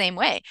is the same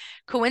way.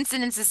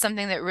 Coincidence is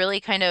something that really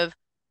kind of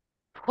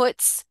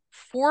puts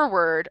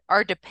forward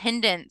our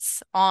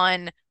dependence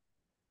on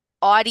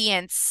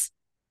audience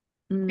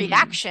Mm.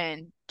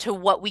 reaction to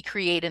what we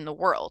create in the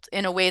world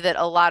in a way that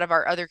a lot of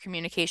our other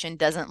communication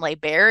doesn't lay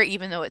bare,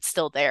 even though it's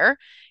still there.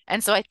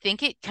 And so I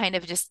think it kind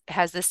of just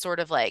has this sort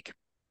of like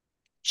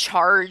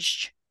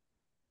charged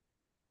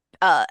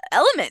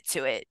element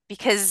to it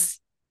because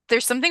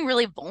there's something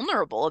really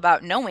vulnerable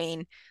about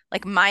knowing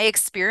like my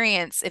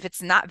experience, if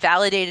it's not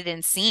validated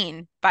and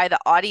seen by the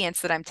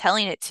audience that I'm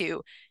telling it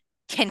to,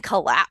 can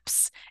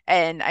collapse.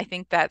 And I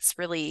think that's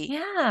really,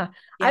 Yeah.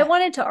 I yeah.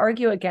 wanted to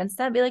argue against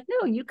that, be like,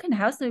 no, you can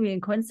have something be a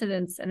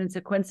coincidence and it's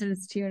a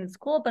coincidence to you and it's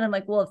cool. But I'm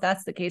like, well, if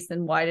that's the case,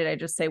 then why did I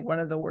just say one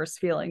of the worst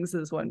feelings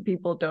is when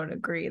people don't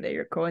agree that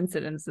your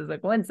coincidence is a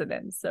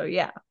coincidence? So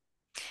yeah.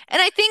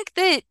 And I think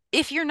that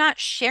if you're not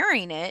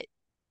sharing it,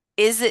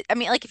 is it, I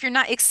mean, like if you're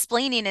not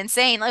explaining and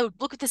saying, oh,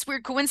 look at this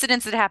weird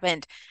coincidence that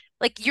happened,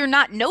 like you're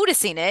not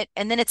noticing it,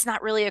 and then it's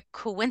not really a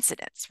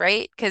coincidence,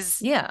 right?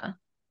 Because Yeah.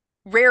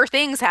 rare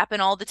things happen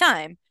all the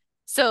time.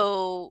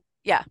 So,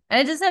 yeah.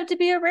 And it doesn't have to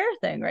be a rare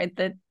thing, right?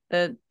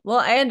 Well,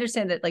 I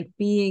understand that like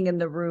being in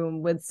the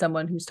room with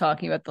someone who's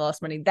talking about the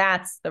lost money,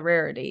 that's the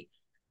rarity.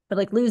 But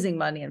like losing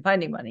money and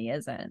finding money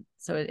isn't.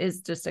 So it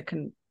is just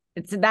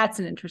that's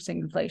an interesting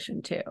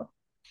inflation too.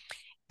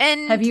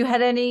 Have And you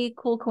had any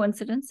cool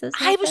coincidences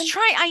happen?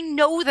 I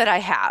know that I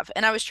have,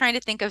 and I was trying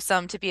to think of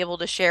some to be able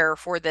to share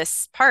for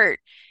this part.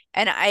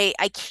 And I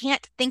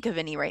can't think of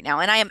any right now.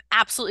 And I am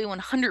absolutely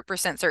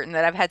 100% certain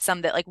that I've had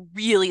some that like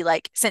really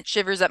like sent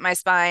shivers up my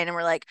spine and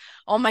were like,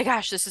 oh my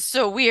gosh, this is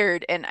so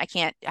weird. And I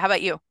can't. How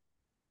about you?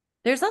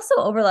 There's also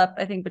overlap,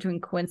 I think,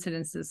 between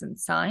coincidences and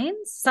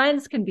signs.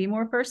 Signs can be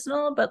more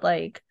personal, but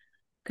like,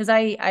 because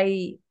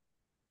I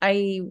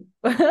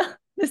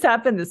this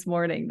happened this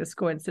morning, this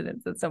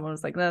coincidence that someone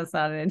was like, that's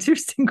not an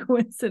interesting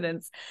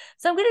coincidence.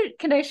 So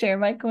can I share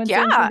my Yeah,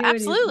 coincidence with you? And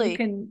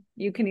absolutely.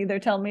 you can either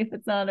tell me if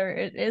it's not or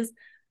it is.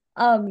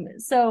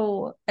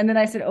 So, and then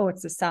I said, oh,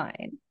 it's a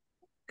sign.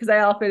 Because I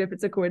often, if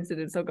it's a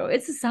coincidence, I'll go,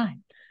 it's a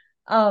sign.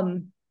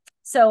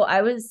 So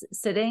I was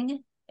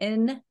sitting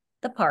in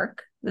the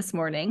park this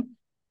morning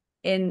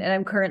and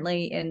I'm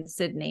currently in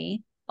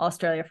Sydney,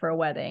 Australia for a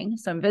wedding.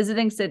 So I'm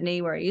visiting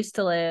Sydney where I used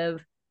to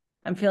live.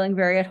 I'm feeling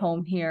very at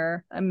home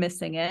here. I'm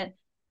missing it.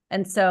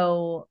 And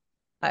so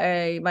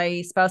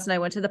my spouse and I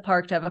went to the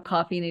park to have a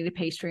coffee and eat a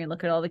pastry and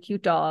look at all the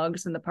cute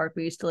dogs in the park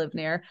we used to live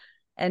near.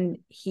 And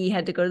he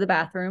had to go to the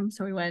bathroom.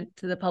 So we went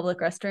to the public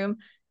restroom.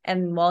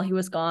 And while he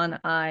was gone,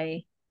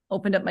 I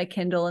opened up my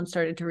Kindle and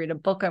started to read a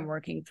book I'm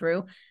working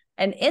through.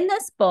 And in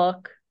this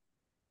book,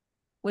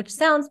 which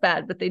sounds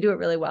bad, but they do it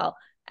really well,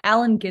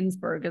 Allen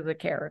Ginsberg as a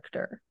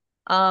character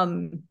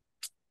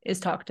is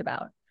talked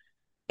about.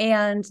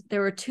 And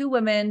there were two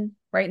women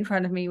right in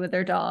front of me with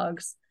their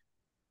dogs.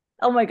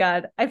 Oh my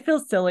God, I feel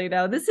silly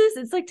now.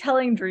 It's like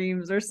telling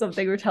dreams or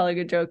something, or telling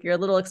a joke. You're a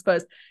little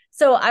exposed.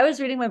 So I was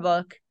reading my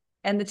book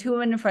and the two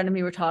women in front of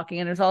me were talking,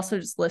 and I was also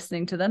just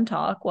listening to them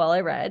talk while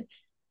I read.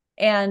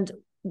 And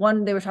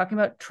they were talking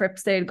about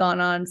trips they had gone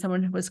on.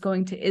 Someone was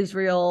going to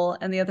Israel,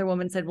 and the other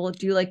woman said, well,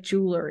 do you like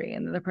jewelry?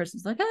 And the other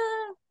person's like,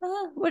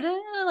 would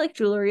I like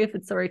jewelry if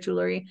it's the right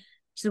jewelry?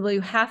 She said, well,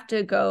 you have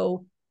to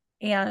go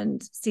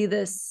and see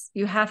this.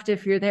 You have to,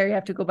 if you're there, you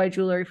have to go buy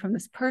jewelry from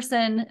this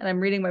person. And I'm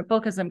reading my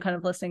book as I'm kind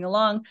of listening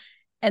along.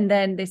 And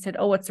then they said,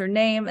 oh, what's her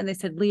name? And they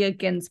said, Leah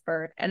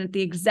Ginsberg. And at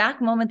the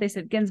exact moment they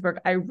said Ginsberg,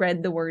 I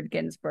read the word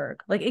Ginsberg,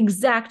 like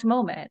exact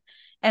moment.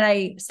 And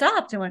I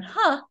stopped and went,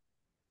 huh?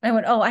 And I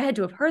went, oh, I had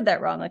to have heard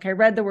that wrong. Like I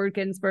read the word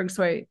Ginsberg,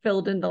 so I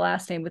filled in the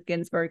last name with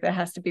Ginsberg. That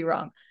has to be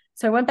wrong.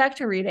 So I went back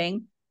to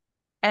reading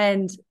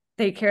and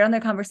they carried on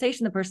their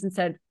conversation. The person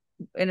said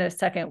in a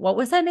second, what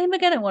was that name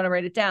again? I want to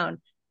write it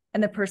down.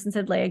 And the person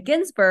said Leah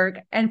Ginsberg.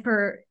 And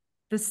for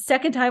the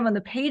second time on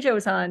the page I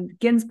was on,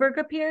 Ginsberg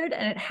appeared,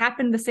 and it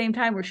happened the same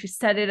time where she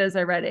said it as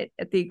I read it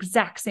at the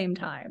exact same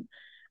time.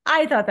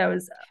 I thought that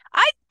was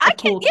I a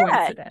cool can, yeah,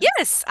 coincidence.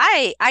 yes,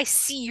 I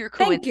see your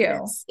Thank you.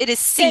 coincidence. It is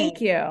seen.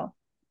 Thank you.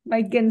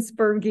 My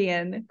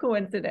Ginsbergian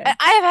coincidence.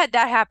 I have had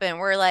that happen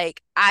where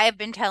like I have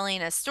been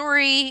telling a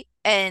story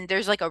and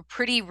there's like a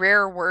pretty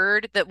rare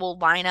word that will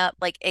line up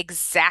like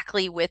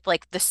exactly with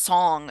like the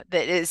song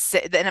that is,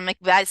 and I'm like,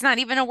 that's not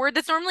even a word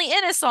that's normally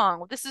in a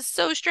song. This is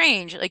so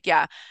strange. Like,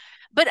 yeah.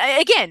 But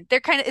again,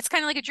 it's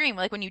kind of like a dream.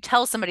 Like when you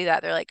tell somebody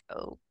that, they're like,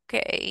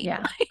 okay.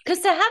 Yeah. Because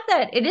to have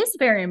that, it is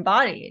very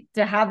embodied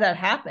to have that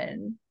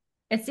happen.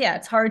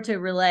 It's hard to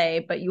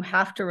relay, but you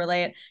have to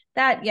relay it.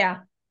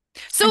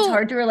 So it's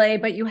hard to relay,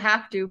 but you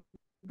have to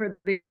for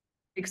the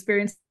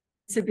experience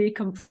to be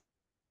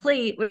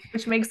complete,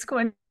 which makes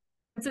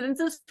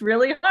coincidences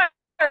really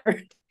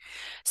hard.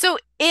 So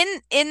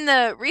in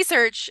the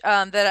research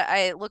that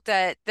I looked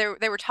at,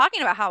 they were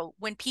talking about how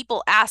when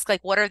people ask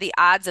like what are the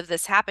odds of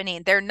this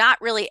happening, they're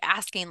not really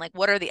asking like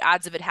what are the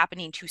odds of it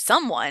happening to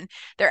someone.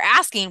 They're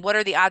asking what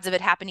are the odds of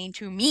it happening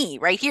to me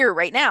right here,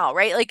 right now,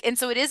 right? Like, and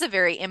so it is a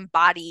very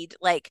embodied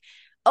like,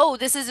 oh,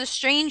 this is a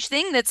strange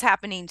thing that's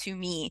happening to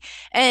me.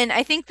 And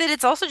I think that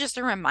it's also just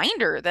a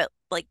reminder that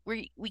like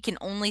we can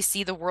only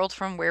see the world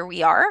from where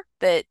we are,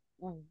 that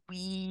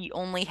we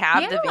only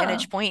have the Yeah.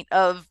 vantage point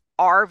of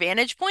our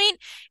vantage point,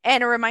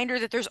 and a reminder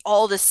that there's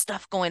all this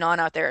stuff going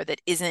on out there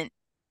that isn't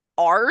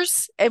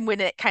ours, and when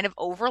it kind of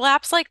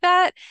overlaps like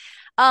that.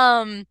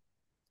 um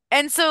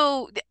and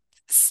so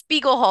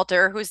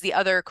Spiegelhalter, who's the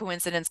other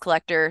coincidence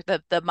collector,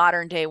 the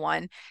modern day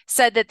one,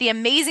 said that the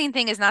amazing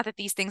thing is not that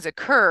these things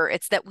occur,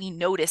 it's that we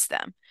notice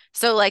them.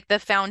 So like the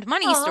found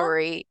money Aw.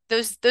 story,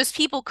 those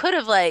people could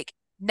have like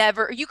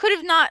never, you could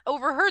have not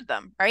overheard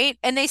them, right?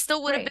 And they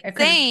still would have Right. I been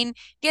could have. saying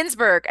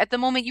Ginsberg at the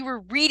moment you were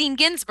reading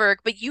Ginsberg,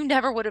 but you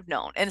never would have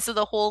known. And so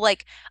the whole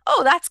like,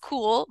 oh, that's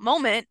cool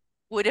moment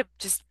would have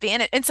just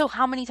vanished. And so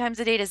how many times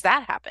a day does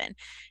that happen?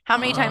 How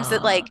many times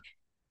that like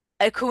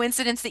a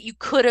coincidence that you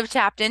could have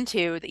tapped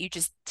into that you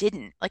just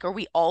didn't? Like, are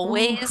we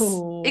always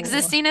Ooh.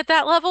 existing at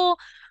that level?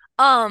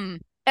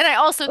 And I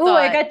also Ooh,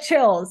 I thought, got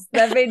chills.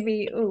 That made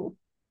me ooh.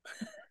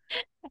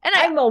 and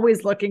I'm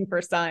always looking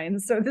for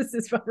signs, so this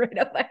is right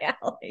up my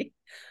alley.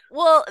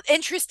 well,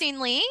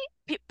 interestingly,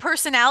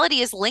 personality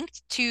is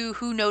linked to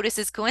who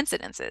notices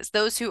coincidences.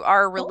 Those who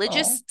are Oh.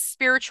 religious,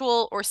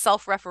 spiritual, or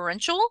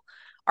self-referential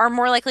are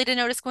more likely to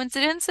notice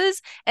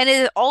coincidences, and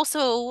it is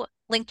also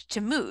linked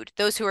to mood.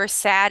 Those who are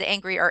sad,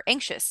 angry, or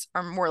anxious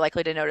are more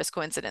likely to notice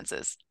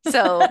coincidences.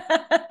 So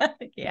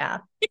Yeah.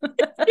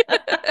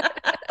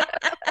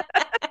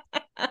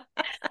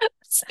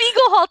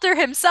 Spiegelhalter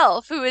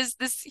himself, who is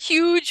this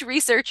huge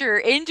researcher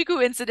into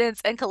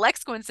coincidence and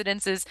collects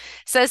coincidences,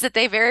 says that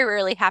they very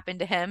rarely happen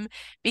to him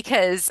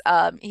because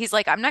he's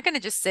like, I'm not going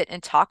to just sit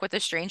and talk with a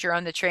stranger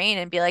on the train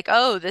and be like,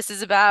 oh, this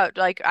is about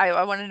like,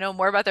 I want to know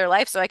more about their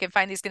life so I can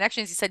find these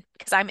connections. He said,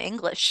 because I'm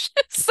English.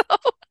 So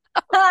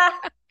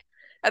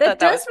I thought That that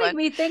does was make fun.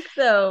 me think,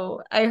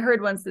 though. I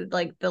heard once that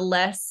like the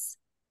less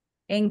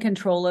in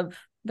control of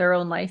their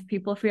own life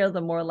people feel,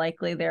 the more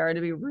likely they are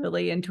to be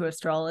really into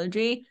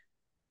astrology.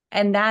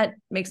 And that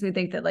makes me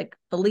think that like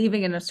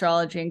believing in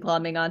astrology and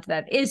glomming onto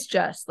that is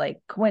just like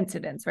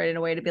coincidence, right? In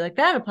a way to be like,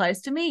 that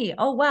applies to me.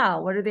 Oh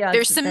wow, what are the odds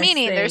There's that some this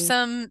meaning, thing there's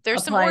some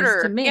applies to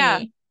order. Yeah.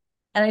 me?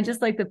 And I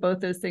just like that both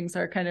those things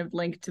are kind of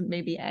linked to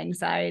maybe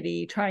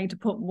anxiety, trying to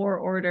put more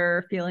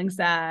order, feeling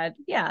sad.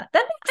 Yeah,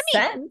 that I makes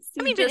mean, sense.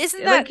 I You mean, but just,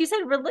 isn't that like you said,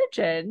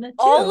 religion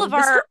all too, of the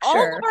our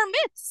structure.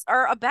 myths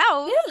are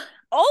about Yeah.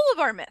 all of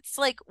our myths.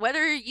 Like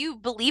whether you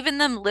believe in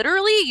them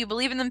literally, you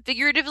believe in them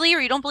figuratively, or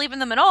you don't believe in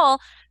them at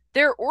all,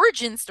 their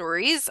origin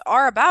stories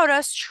are about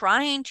us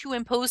trying to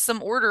impose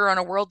some order on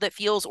a world that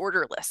feels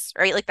orderless,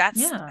 right? Like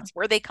Yeah. that's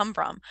where they come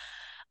from.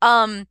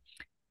 Um,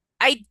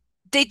 I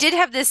they did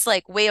have this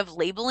like way of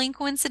labeling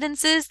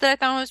coincidences that I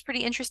thought was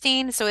pretty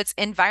interesting. So it's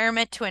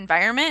environment to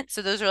environment.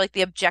 So those are like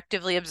the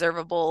objectively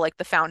observable, like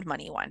the found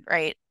money one,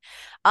 right?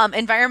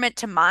 Environment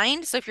to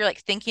mind. So if you're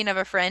like thinking of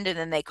a friend and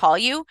then they call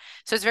you,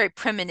 so it's very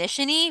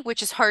premonition-y,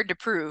 which is hard to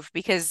prove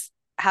because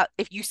how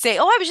if you say,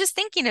 "Oh, I was just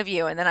thinking of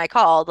you," and then I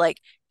called, like,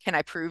 can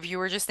I prove you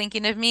were just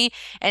thinking of me?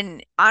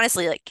 And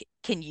honestly, like,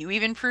 can you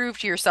even prove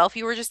to yourself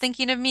you were just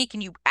thinking of me? Can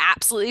you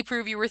absolutely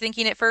prove you were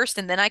thinking it first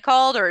and then I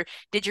called, or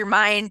did your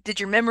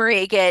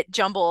memory get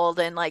jumbled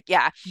and like,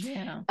 yeah.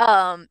 Yeah.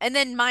 And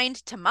then mind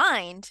to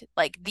mind,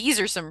 like these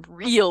are some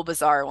real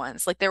bizarre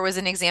ones. Like there was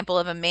an example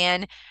of a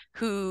man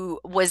who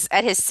was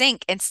at his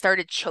sink and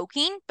started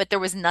choking, but there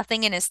was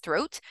nothing in his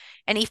throat.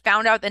 And he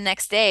found out the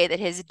next day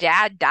that his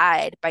dad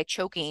died by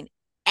choking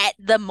at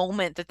the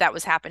moment that that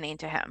was happening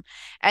to him.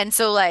 And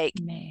so, like,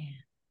 Man.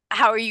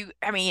 how are you?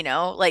 I mean,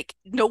 like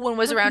no one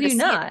was How could around to you see it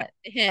not? happen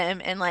to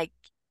him, and like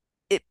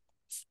it,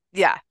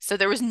 yeah. So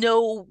there was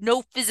no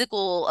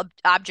physical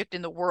object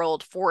in the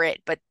world for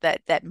it, but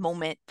that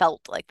moment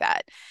felt like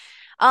that.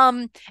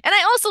 And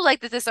I also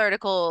like that this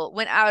article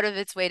went out of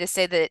its way to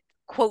say that,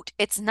 quote,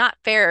 it's not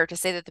fair to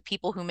say that the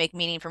people who make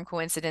meaning from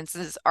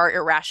coincidences are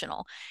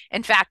irrational.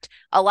 In fact,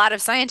 a lot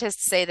of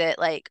scientists say that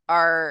like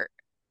our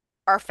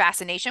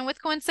fascination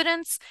with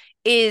coincidence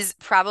is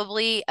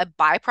probably a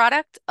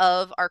byproduct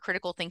of our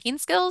critical thinking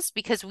skills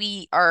because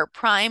we are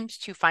primed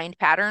to find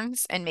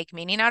patterns and make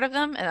meaning out of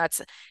them. And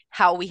that's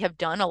how we have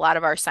done a lot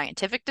of our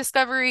scientific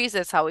discoveries.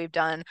 That's how we've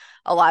done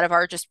a lot of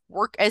our just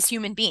work as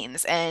human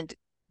beings and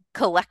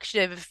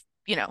collective,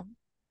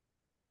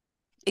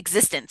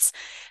 existence.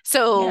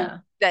 So Yeah.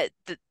 that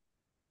the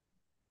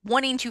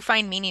wanting to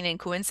find meaning in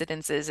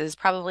coincidences is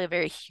probably a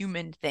very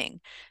human thing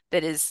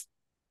that is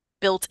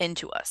built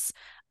into us.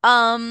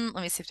 Let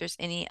me see if there's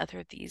any other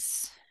of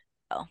these.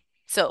 Oh,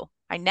 so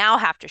I now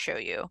have to show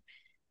you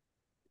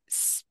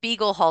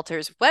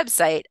Spiegelhalter's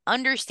website,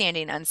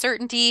 Understanding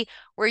Uncertainty,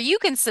 where you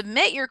can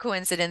submit your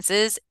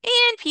coincidences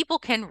and people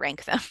can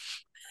rank them.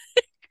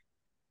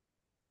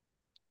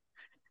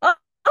 Oh,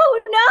 oh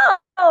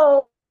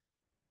no.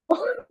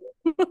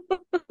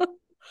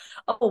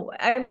 Oh,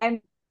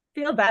 I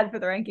feel bad for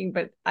the ranking,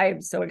 but I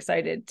am so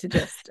excited to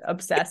just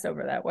obsess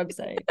over that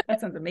website.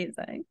 That sounds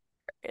amazing.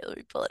 Okay, let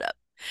me pull it up.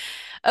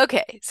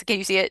 Okay, so can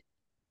you see it?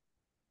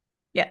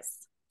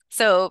 Yes.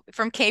 So,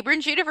 from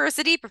Cambridge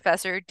University,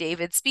 Professor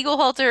David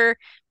Spiegelhalter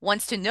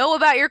wants to know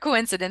about your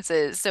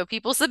coincidences. So,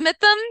 people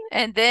submit them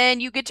and then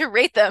you get to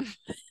rate them.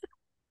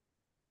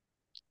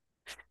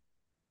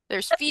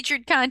 There's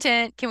featured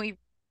content. Can we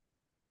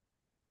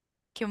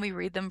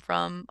read them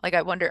from like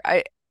I'm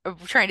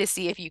trying to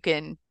see if you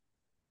can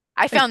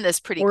I Like found this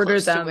pretty order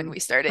close to when we them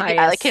started.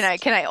 Yeah, like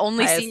highest, can I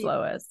only highest, see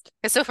lowest.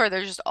 because so far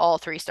they're just all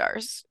 3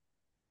 stars.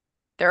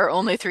 There are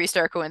only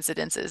 3-star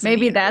coincidences in the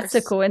Maybe that's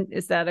universe.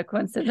 is that a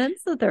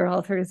coincidence that they're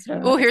all 3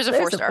 stars? Oh, here's a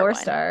There's a 4-star one.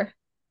 4 star.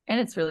 And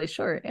it's really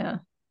short, yeah.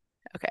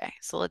 Okay,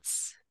 so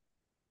let's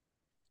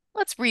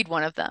read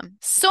one of them.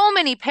 So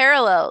many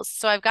parallels.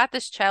 So I've got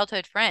this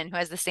childhood friend who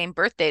has the same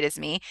birth date as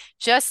me,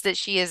 just that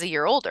she is a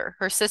year older.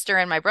 Her sister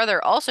and my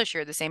brother also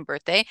share the same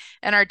birthday,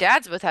 and our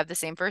dads both have the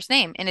same first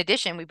name. In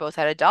addition, we both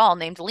had a doll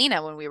named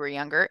Lena when we were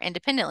younger,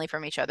 independently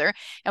from each other,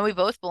 and we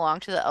both belong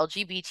to the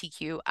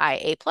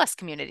LGBTQIA plus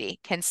community.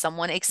 Can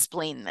someone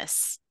explain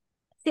this?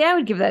 See, I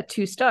would give that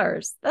 2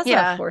 stars. That's not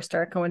a Yeah. 4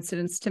 star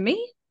coincidence to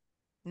me.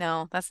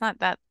 No, that's not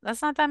that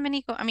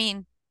many. I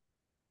mean,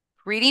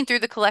 Reading through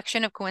the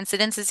collection of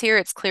coincidences here,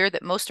 it's clear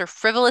that most are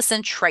frivolous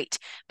and trite,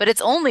 but it's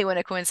only when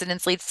a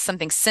coincidence leads to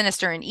something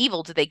sinister and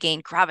evil do they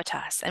gain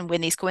gravitas. And when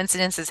these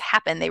coincidences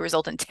happen, they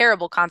result in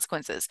terrible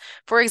consequences.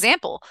 For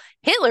example,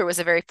 Hitler was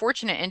a very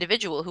fortunate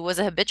individual who was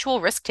a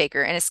habitual risk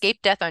taker and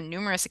escaped death on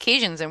numerous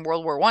occasions in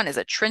World War I as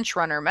a trench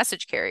runner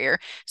message carrier,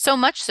 so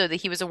much so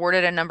that he was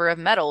awarded a number of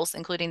medals,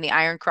 including the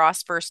Iron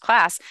Cross First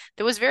Class,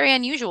 that was very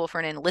unusual for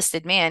an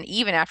enlisted man,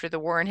 even after the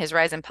war and his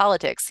rise in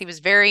politics. He was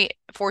very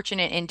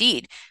fortunate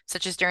indeed,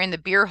 such as during the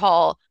beer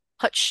hall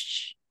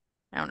Putsch.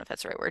 I don't know if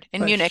that's the right word.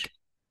 In Push. Munich.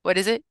 What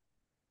is it?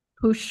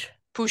 Push.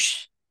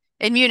 Push.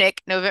 In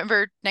Munich,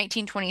 November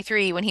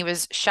 1923, when he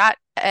was shot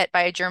at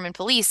by a German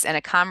police and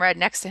a comrade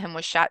next to him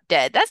was shot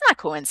dead. That's not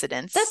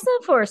coincidence. That's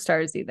not 4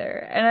 stars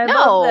either. And I No.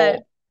 love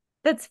that.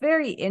 That's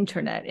very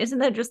internet. Isn't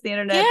that just the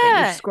internet that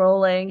Yeah. you're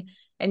scrolling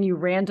and you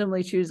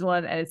randomly choose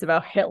one and it's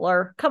about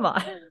Hitler? Come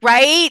on.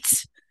 Right?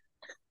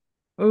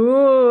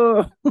 Ooh.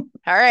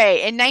 All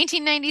right. In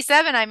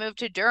 1997, I moved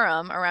to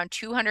Durham, around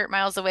 200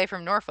 miles away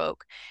from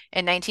Norfolk.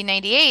 In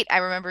 1998, I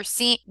remember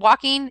seeing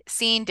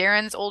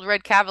Darren's old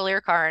red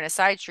Cavalier car in a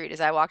side street as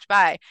I walked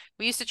by.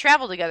 We used to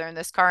travel together in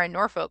this car in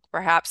Norfolk,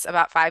 perhaps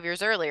about 5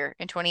 years earlier.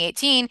 In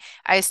 2018,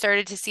 I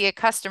started to see a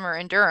customer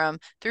in Durham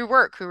through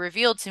work who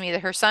revealed to me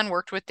that her son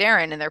worked with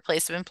Darren in their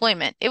place of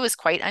employment. It was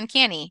quite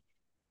uncanny.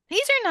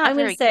 These are not I'm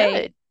gonna very say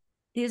good.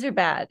 these are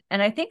bad. And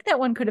I think that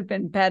one could have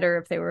been better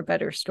if they were a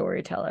better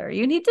storyteller.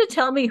 You need to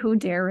tell me who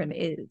Darren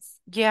is.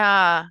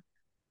 Yeah.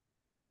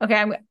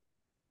 Okay,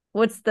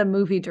 what's the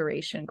movie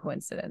duration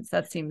coincidence?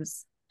 That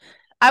seems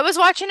I was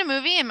watching a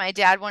movie and my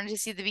dad wanted to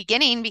see the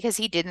beginning because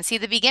he didn't see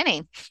the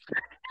beginning.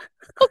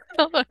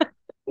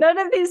 none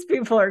of these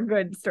people are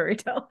good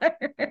storytellers.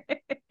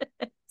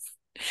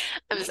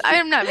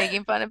 I'm not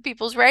making fun of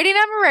people's writing.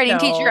 I'm a writing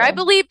teacher, I No.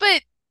 believe,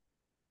 but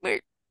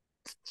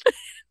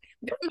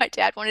my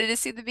dad wanted to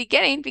see the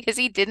beginning because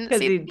he didn't Because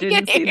see he the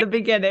didn't see beginning. the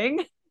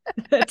beginning.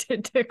 That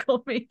did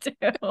tickle me too.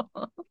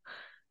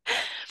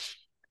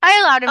 I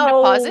allowed him to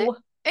pause it Oh,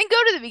 and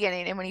go to the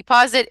beginning. And when he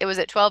paused it, it was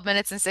at 12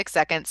 minutes and 6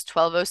 seconds,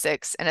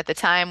 12:06. And at the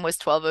time was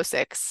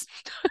 12:06.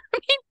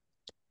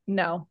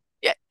 no.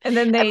 Yeah. And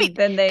then I mean,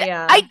 they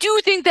I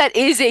do think that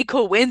is a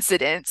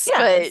coincidence,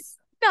 but yes.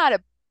 not a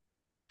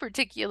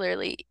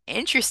particularly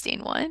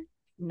interesting one.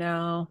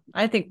 No,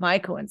 I think my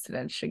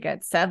coincidence should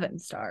get 7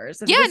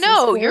 stars. If Yeah, this is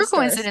no, your 4-star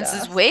coincidence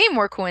is stuff, way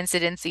more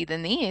coincidency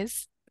than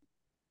these.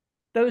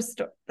 those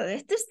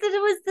it just that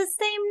it was the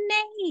same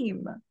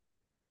name.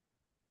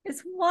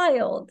 It's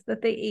wild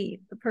that they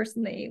ate. The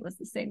person they ate was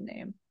the same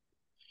name.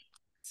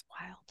 It's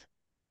wild.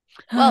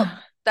 Well,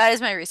 that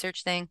is my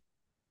research thing.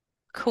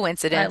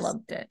 Coincidence. I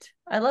loved it.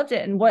 I loved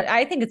it. And what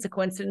I think it's a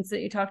coincidence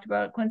that you talked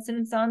about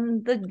coincidence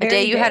on the very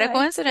day you had a I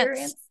coincidence.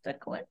 experienced a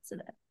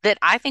coincidence. That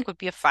I think would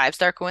be a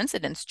 5-star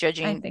coincidence,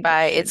 judging think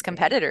by it should its be.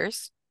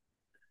 competitors.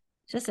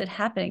 Just it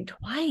happening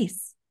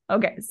twice.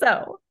 Okay,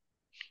 so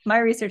my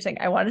research thing.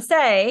 I want to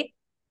say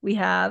we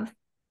have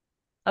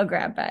a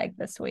grab bag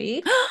this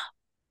week.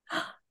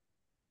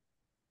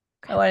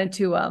 I wanted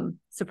to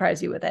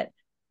surprise you with it.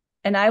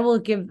 And I will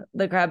give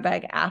the grab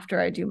bag after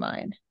I do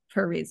mine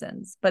for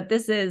reasons. But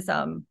this is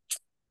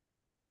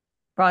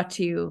brought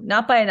to you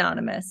not by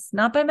Anonymous,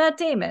 not by Matt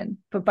Damon,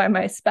 but by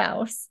my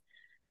spouse.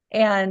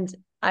 And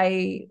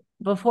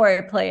before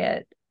I play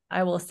it,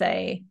 I will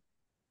say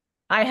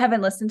I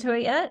haven't listened to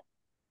it yet.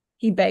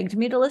 He begged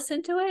me to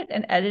listen to it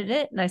and edit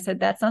it. And I said,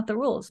 that's not the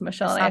rules,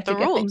 Michelle. That's And I not have to the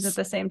get things rules. at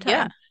the same time.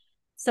 Yeah.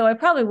 So I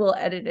probably will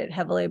edit it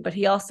heavily, but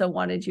he also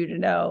wanted you to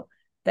know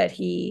that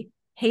he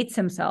hates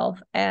himself.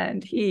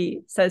 And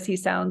he says he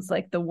sounds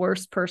like the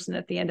worst person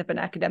at the end of an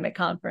academic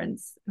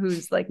conference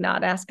who's like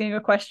not asking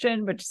a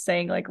question, but just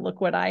saying like, look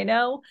what I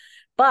know.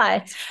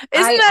 But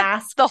Isn't that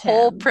asked the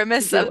whole him to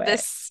premise do of it.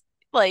 this?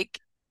 Like,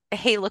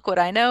 hey, look what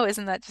I know.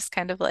 Isn't that just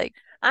kind of like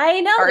I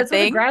know our that's what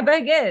a thing? grab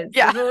bag is.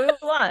 Yeah. That's what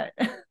we want.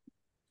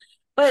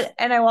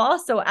 And I will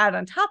also add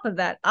on top of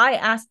that, I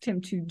asked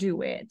him to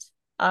do it.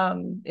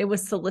 It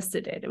was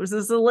solicited. It was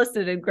a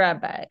solicited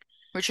grab bag.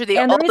 Which are the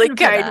And the only reason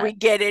for kind that- we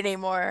get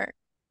anymore.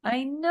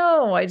 I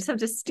know. I just have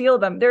to steal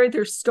them. They're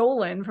either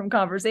stolen from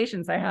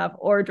conversations I have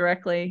or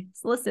directly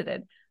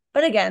solicited.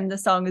 But again, the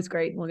song is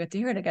great. We'll get to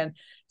hear it again.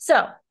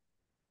 So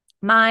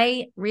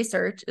my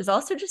research is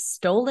also just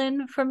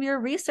stolen from your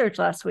research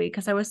last week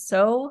because I was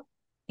so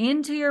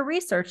into your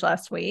research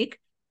last week.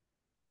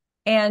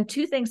 And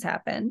 2 things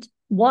happened.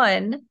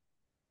 One,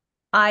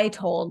 I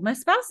told my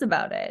spouse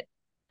about it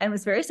and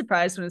was very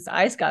surprised when his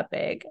eyes got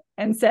big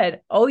and said,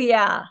 oh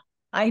yeah,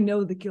 I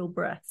know the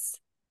Gilbreths.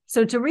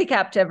 So to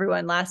recap to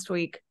everyone, last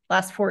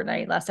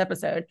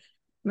episode,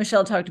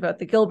 Michelle talked about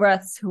the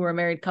Gilbreths, who were a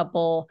married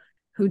couple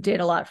who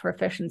did a lot for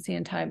efficiency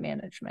and time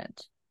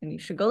management. And you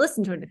should go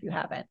listen to it if you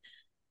haven't.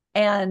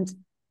 And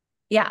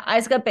yeah,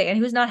 eyes got big and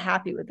he was not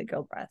happy with the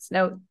Gilbreths.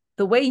 Now,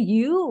 the way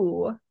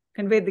you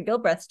conveyed the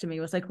Gilbreths to me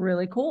was like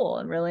really cool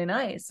and really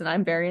nice. And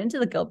I'm very into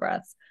the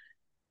Gilbreths.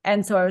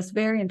 And so I was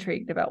very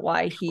intrigued about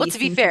why he Well, to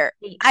be seemed to fair,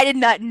 hate I did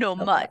not know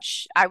Gilbreth.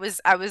 much. I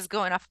was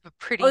going off of a Oh,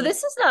 pretty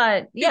this is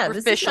not, yeah, this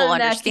is superficial not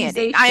an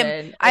understanding.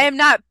 accusation. I am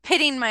not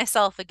pitting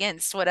myself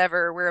against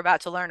whatever we're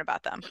about to learn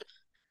about them.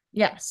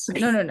 Yes.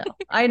 No.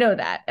 I know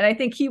that. And I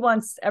think he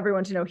wants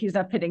everyone to know he's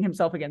not pitting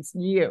himself against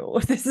you.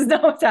 This is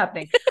not what's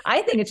happening.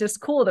 I think it's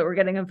just cool that we're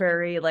getting a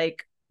very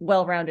like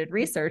well-rounded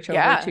research over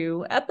Yeah.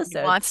 2 He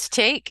episodes. wants to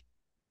take.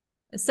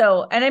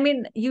 So, and I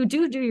mean, you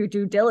do your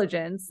due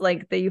diligence,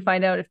 like that you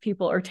find out if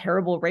people are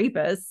terrible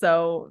rapists.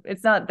 So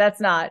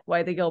that's not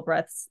why the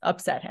Gilbreths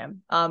upset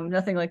him.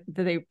 Nothing like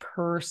that they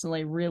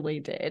personally really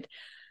did.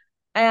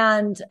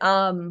 And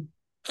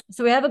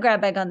so we have a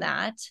grab bag on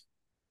that.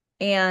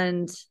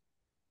 And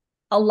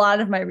a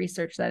lot of my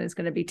research then is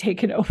going to be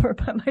taken over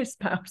by my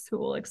spouse who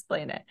will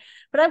explain it.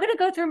 But I'm going to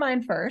go through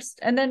mine first,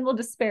 and then we'll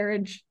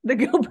disparage the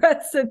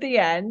Gilbreths at the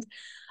end.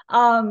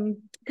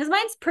 Because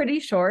mine's pretty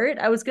short.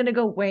 I was going to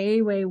go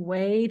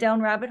way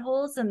down rabbit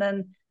holes, and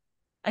then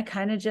I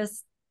kind of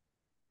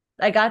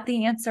I got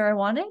the answer I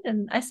wanted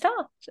and I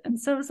stopped. And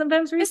so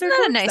sometimes research Isn't that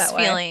a works nice that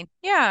way. feeling?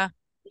 Yeah.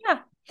 Yeah.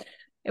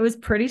 It was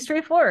pretty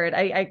straightforward.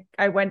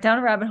 I went down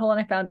a rabbit hole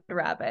and I found a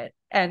rabbit,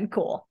 and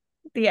cool.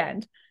 The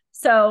end.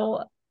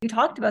 So we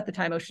talked about the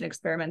time motion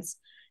experiments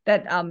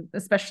that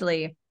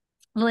especially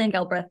Lillian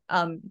Gilbreth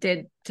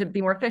did to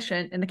be more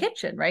efficient in the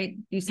kitchen, right?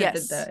 You said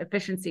Yes. that the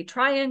efficiency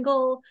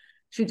triangle,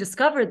 she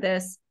discovered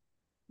this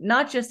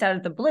not just out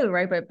of the blue,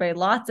 right? But by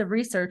lots of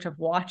research of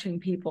watching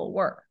people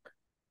work.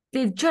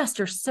 They just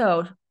are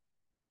so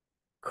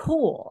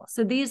cool.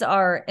 So these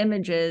are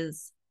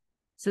images.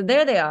 So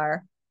there they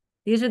are.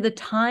 These are the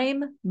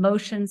time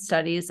motion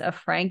studies of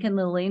Frank and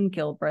Lillian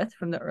Gilbreth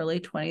from the early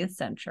 20th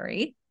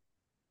century.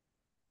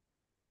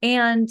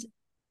 And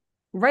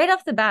right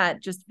off the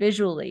bat, just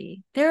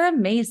visually, they're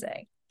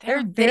amazing.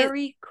 They're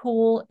very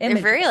cool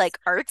images. They're very like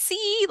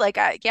artsy, like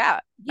yeah.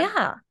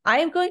 Yeah, I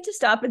am going to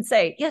stop and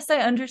say, yes, I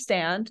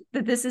understand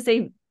that this is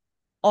a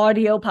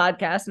audio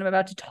podcast and I'm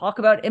about to talk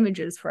about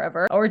images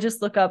forever, or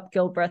just look up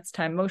Gilbreth's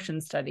time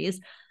motion studies,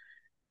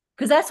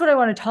 because that's what I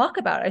want to talk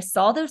about. I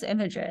saw those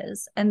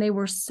images and they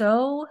were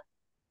so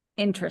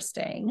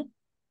interesting.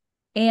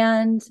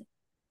 And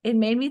it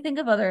made me think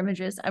of other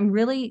images. I'm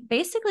really,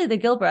 basically the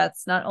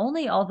Gilbreths, not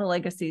only all the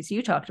legacies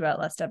you talked about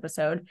last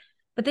episode,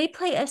 but they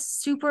play a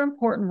super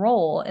important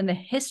role in the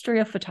history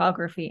of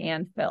photography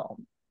and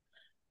film.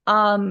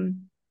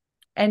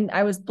 And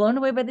I was blown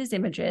away by these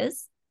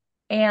images.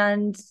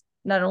 And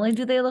not only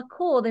do they look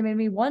cool, they made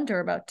me wonder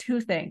about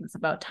 2 things,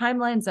 about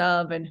timelines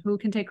of and who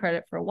can take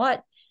credit for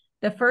what.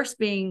 The first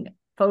being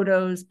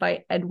photos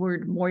by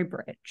Edward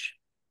Muybridge,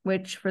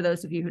 which for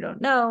those of you who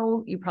don't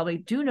know, you probably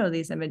do know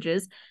these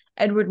images.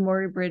 Edward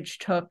Muybridge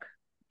took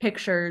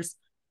pictures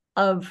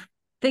of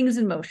things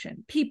in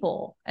motion,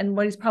 people, and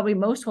what he's probably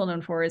most well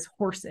known for is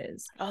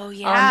horses. Oh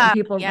yeah. And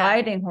people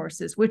riding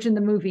horses, which in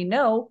the movie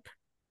Nope,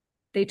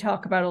 they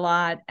talk about a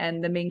lot,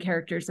 and the main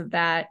characters of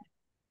that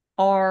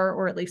are,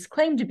 or at least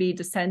claim to be,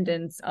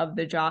 descendants of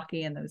the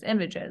jockey in those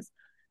images.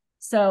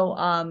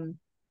 So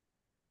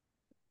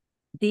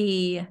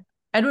the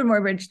Edward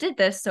Muybridge did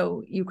this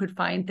so you could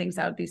find things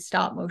out of these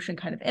stop motion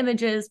kind of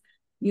images.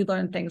 You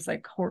learn things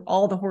like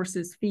all the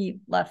horses' feet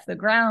left the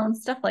ground,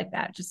 stuff like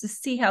that, just to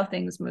see how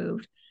things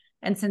moved.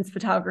 And since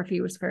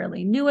photography was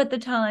fairly new at the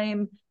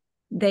time,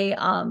 they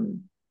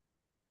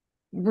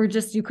were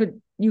just, you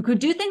could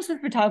do things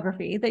with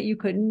photography that you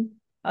couldn't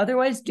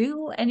otherwise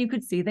do, and you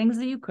could see things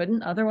that you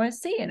couldn't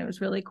otherwise see, and it was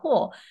really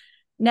cool.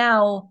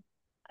 Now,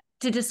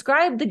 to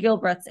describe the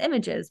Gilbreths'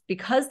 images,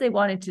 because they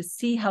wanted to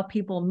see how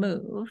people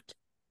moved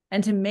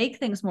and to make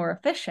things more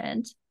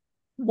efficient,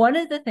 one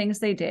of the things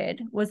they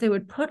did was they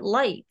would put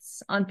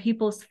lights on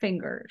people's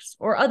fingers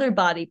or other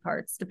body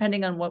parts,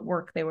 depending on what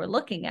work they were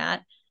looking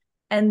at,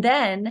 and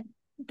then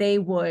they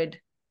would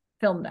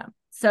film them.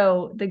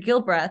 So the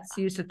Gilbreths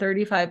used a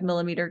 35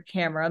 millimeter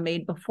camera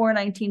made before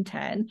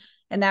 1910,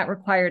 and that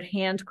required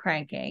hand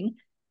cranking.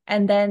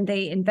 And then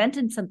they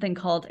invented something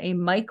called a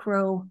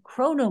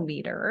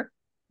microchronometer,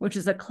 which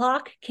is a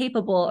clock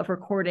capable of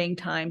recording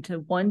time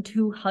to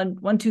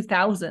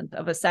 1/2000th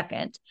of a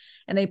second.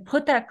 And they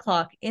put that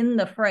clock in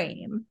the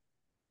frame,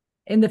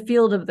 in the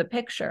field of the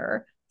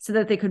picture, so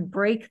that they could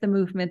break the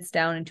movements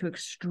down into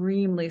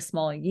extremely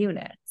small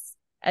units,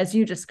 as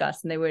you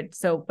discussed. And they would,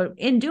 but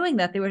in doing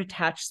that, they would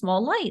attach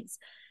small lights.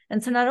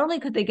 And so not only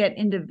could they get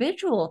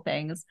individual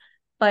things,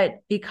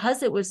 but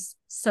because it was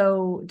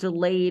so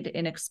delayed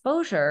in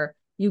exposure,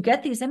 you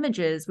get these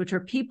images, which are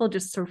people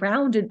just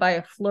surrounded by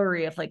a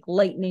flurry of like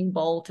lightning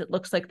bolt. It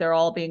looks like they're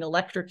all being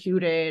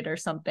electrocuted or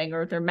something,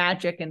 or they're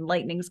magic and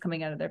lightning's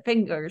coming out of their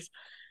fingers.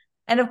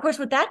 And of course,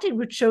 what that did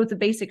would show the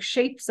basic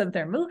shapes of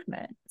their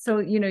movement. So,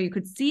 you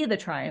could see the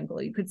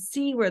triangle, you could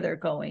see where they're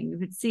going, you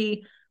could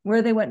see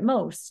where they went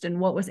most and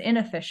what was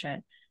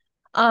inefficient.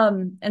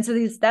 And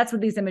so that's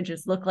what these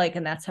images look like,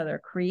 and that's how they're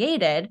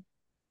created.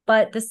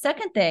 But the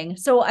second thing,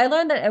 so I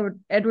learned that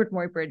Edward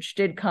Muybridge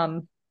did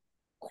come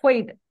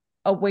quite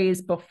a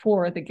ways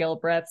before the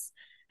Gilbreths,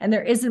 and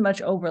there isn't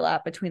much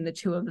overlap between the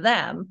 2 of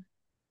them.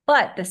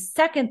 But the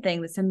second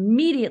thing that's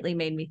immediately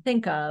made me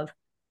think of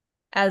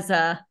as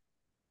an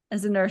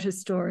art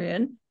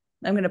historian,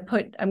 I'm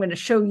going to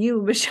show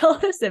you, Michelle,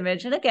 this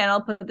image. And again,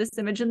 I'll put this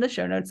image in the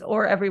show notes,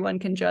 or everyone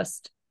can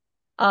just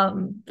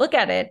look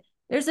at it.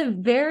 There's a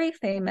very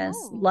famous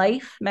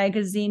Life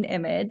magazine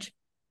image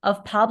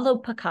of Pablo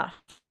Picasso.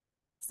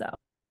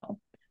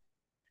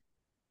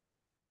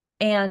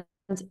 And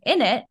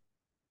in it,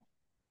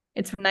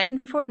 it's from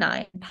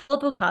 1949.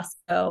 Pablo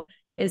Picasso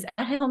is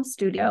at his home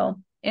studio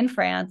in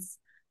France.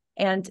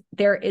 And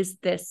there is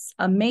this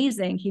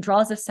amazing, he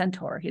draws a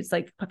centaur. He's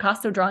like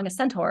Picasso drawing a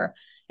centaur,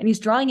 and he's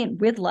drawing it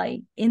with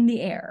light in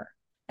the air.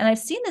 And I've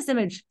seen this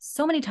image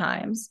so many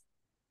times,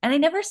 and I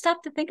never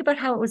stopped to think about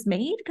how it was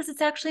made, because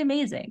it's actually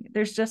amazing.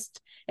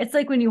 It's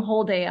like when you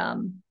hold a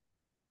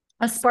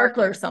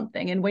sparkler or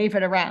something and wave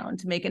it around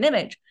to make an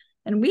image.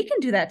 And we can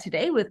do that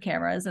today with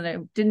cameras. And I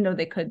didn't know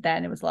they could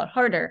then. It was a lot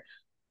harder.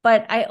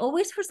 But I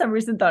always, for some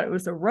reason, thought it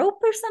was a rope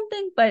or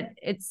something, but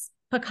it's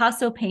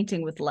Picasso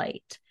painting with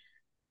light.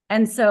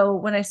 And so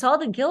when I saw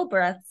the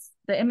Gilbreths,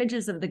 the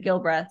images of the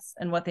Gilbreths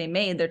and what they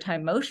made, their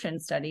time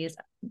motion studies,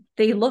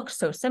 they look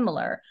so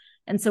similar.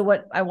 And so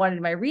what I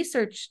wanted my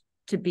research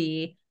to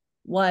be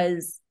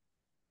was,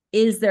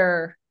 is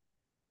there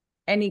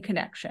any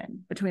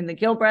connection between the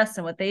Gilbreths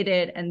and what they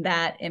did and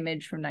that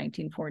image from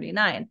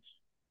 1949?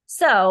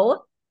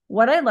 So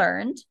what I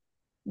learned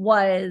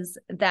was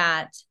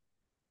that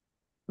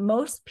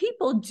most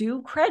people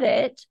do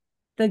credit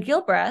the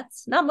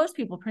Gilbreths, not most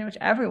people, pretty much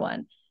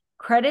everyone,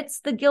 credits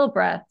the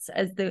Gilbreths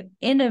as the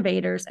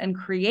innovators and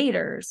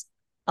creators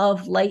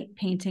of light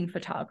painting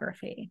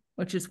photography,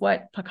 which is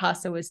what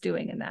Picasso was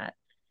doing in that.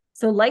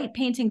 So light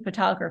painting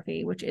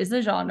photography, which is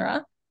a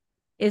genre,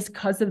 is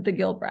because of the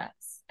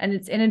Gilbreths. And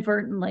it's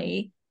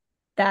inadvertently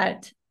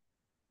that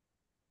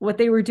what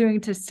they were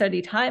doing to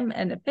study time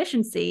and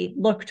efficiency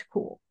looked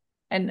cool.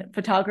 And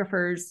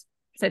photographers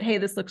said, hey,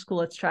 this looks cool,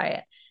 let's try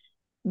it.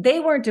 They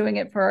weren't doing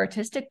it for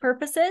artistic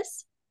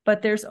purposes,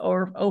 but there's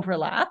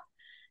overlap.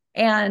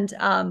 And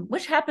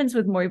which happens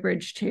with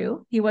Muybridge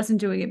too. He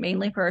wasn't doing it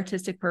mainly for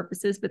artistic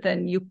purposes, but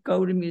then you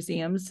go to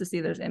museums to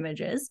see those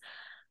images.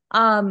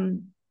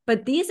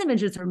 But these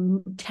images are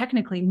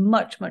technically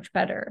much, much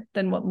better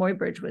than what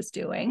Muybridge was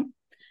doing.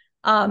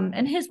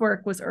 And his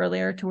work was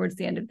earlier, towards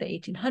the end of the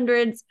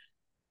 1800s.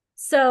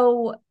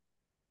 So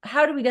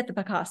how do we get the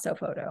Picasso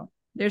photo?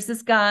 There's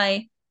this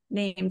guy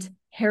named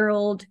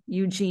Harold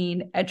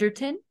Eugene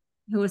Edgerton,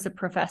 who was a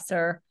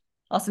professor,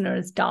 also known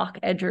as Doc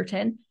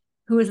Edgerton,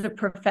 who is a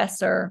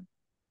professor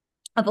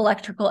of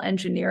electrical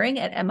engineering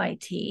at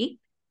MIT.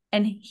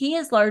 And he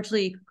is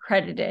largely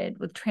credited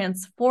with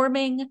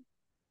transforming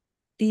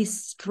the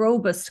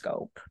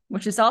stroboscope,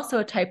 which is also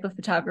a type of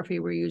photography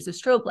where you use a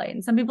strobe light.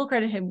 And some people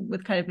credit him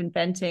with kind of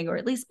inventing, or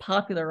at least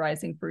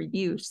popularizing for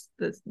use,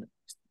 the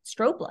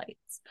strobe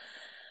lights.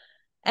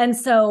 And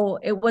so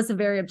it was a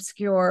very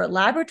obscure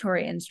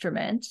laboratory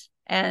instrument,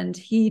 and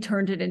he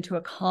turned it into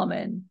a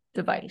common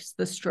device,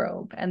 the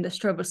strobe, and the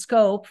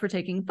stroboscope for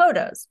taking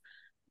photos.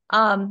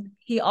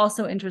 He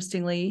also,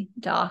 interestingly,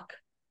 Doc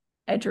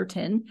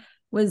Edgerton,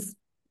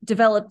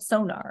 developed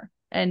sonar,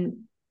 and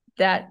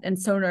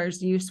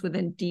sonar's use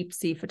within deep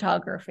sea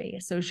photography.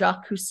 So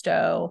Jacques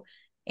Cousteau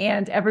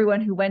and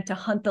everyone who went to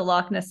hunt the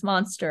Loch Ness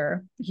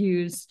Monster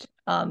used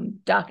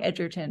Doc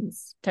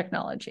Edgerton's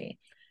technology.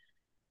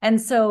 And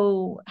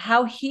so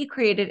how he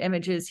created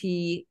images,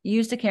 he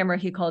used a camera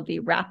he called the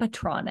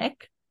Rapatronic,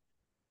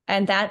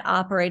 and that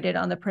operated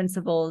on the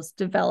principles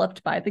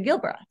developed by the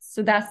Gilbreths.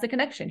 So that's the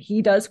connection.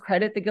 He does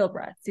credit the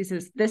Gilbreths. He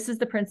says, this is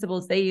the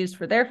principles they used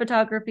for their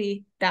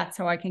photography. That's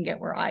how I can get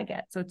where I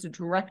get. So it's a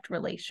direct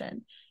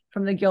relation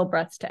from the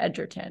Gilbreths to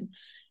Edgerton.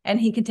 And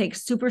he can take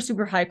super,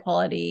 super high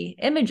quality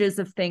images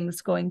of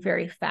things going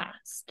very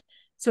fast.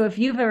 So if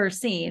you've ever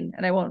seen,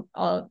 and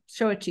I'll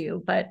show it to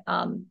you, but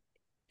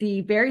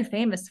the very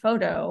famous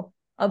photo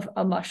of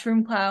a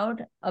mushroom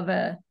cloud of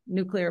a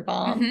nuclear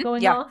bomb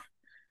going off,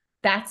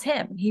 that's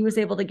him. He was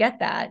able to get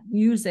that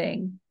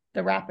using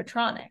the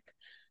Rapatronic.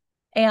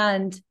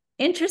 And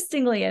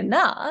interestingly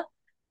enough,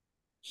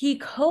 he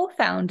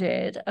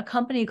co-founded a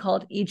company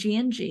called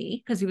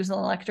EG&G because he was an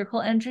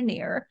electrical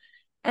engineer.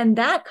 And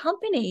that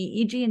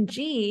company,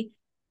 EG&G,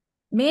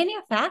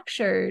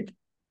 manufactured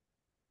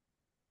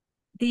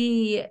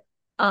the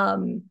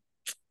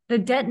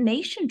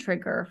detonation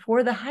trigger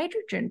for the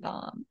hydrogen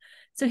bomb.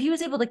 So he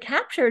was able to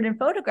capture it in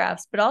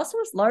photographs, but also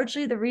was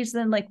largely the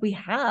reason we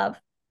have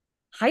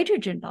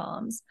hydrogen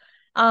bombs.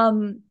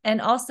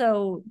 And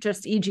also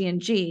just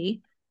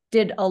EG&G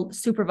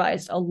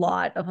supervised a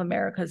lot of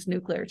America's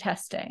nuclear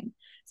testing.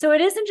 So it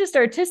isn't just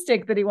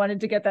artistic that he wanted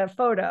to get that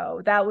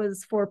photo. That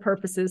was for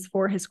purposes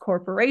for his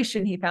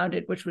corporation he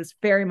founded, which was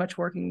very much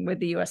working with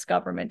the US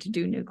government to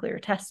do nuclear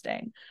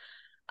testing.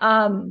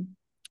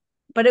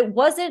 But it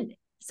wasn't,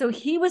 so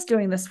he was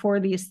doing this for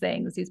these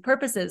things, these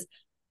purposes.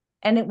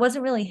 And it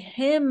wasn't really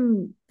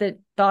him that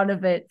thought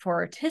of it for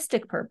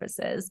artistic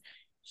purposes.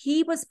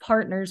 He was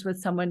partners with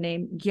someone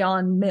named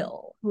Jan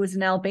Mill, who was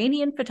an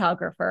Albanian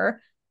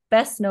photographer,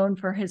 best known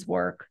for his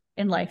work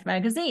in Life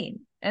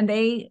magazine. and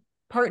they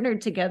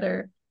partnered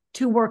together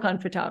to work on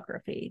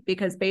photography,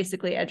 because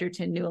basically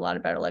Edgerton knew a lot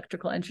about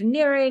electrical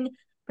engineering,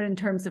 but in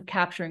terms of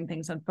capturing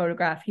things on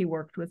photograph, he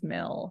worked with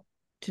Mill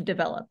to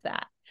develop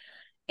that.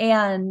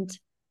 And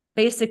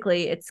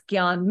basically it's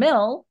Guion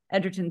Mill,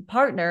 Edgerton's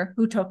partner,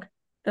 who took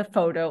the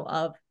photo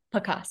of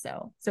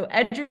Picasso. So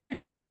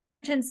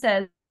Edgerton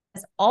says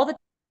all the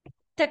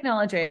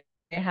technology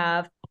I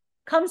have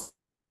comes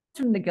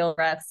from the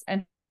Gilbreths,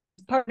 and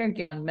his partner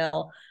Guion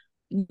Mill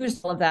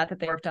used all of that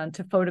they worked on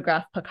to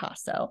photograph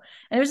Picasso.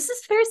 And it was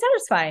just very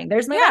satisfying.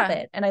 There's my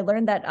rabbit. And I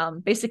learned that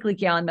basically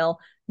Guion Mill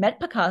met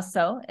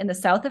Picasso in the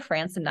south of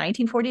France in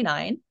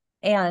 1949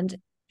 and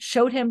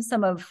showed him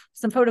some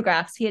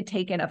photographs he had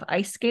taken of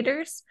ice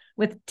skaters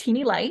with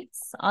teeny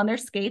lights on their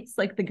skates,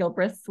 like the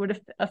Gilbreths would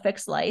have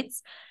affixed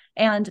lights.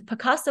 And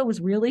Picasso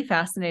was really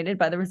fascinated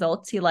by the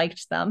results. He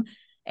liked them.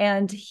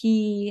 And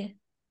he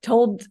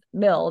told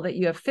Mill that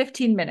you have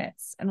 15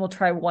 minutes and we'll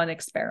try one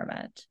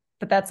experiment,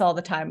 but that's all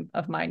the time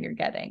of mine you're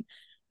getting.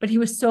 But he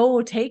was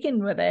so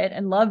taken with it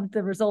and loved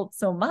the results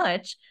so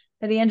much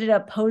that he ended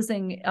up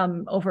posing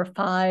over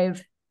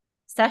 5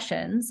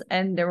 sessions,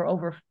 and there were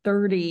over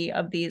 30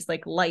 of these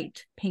like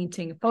light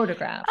painting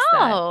photographs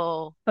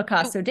that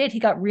Picasso did. He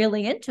got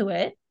really into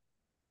it,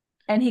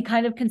 and he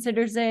kind of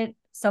considers it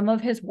some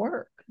of his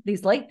work,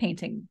 these light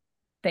painting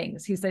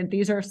things. He said,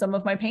 these are some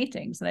of my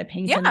paintings and I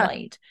paint in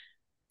light.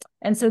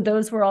 And so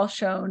those were all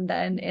shown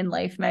then in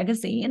Life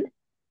magazine.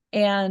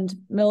 And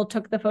Mill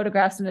took the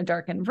photographs in a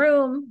darkened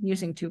room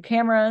using 2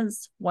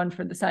 cameras, one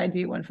for the side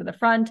view, one for the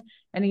front.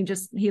 And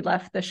he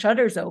left the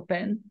shutters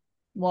open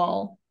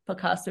while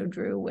Picasso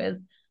drew with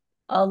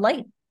a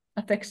light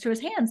affixed to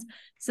his hands.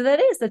 So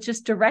that's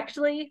just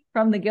directly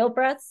from the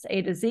Gilbreths,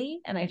 A to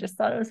Z. And I just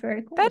thought it was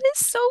very cool. That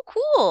is so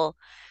cool.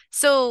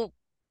 So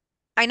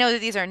I know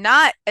that these are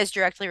not as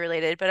directly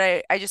related, but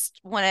I just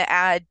want to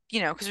add,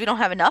 because we don't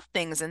have enough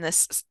things in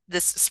this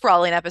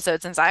sprawling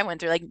episode, since I went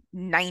through like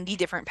 90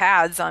 different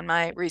paths on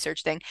my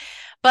research thing.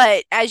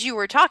 But as you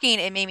were talking,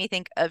 it made me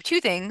think of 2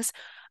 things.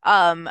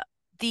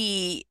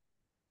 The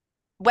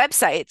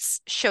websites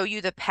show you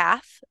the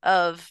path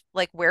of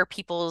like where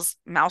people's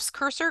mouse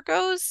cursor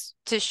goes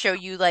to show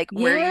you like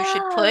where you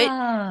should put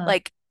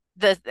like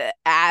the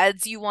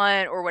ads you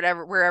want, or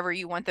whatever, wherever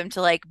you want them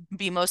to like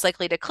be most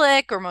likely to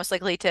click or most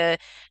likely to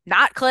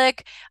not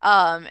click.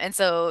 And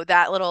so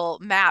that little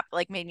map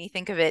like made me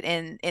think of it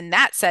in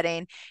that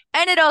setting.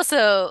 And it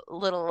also, a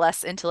little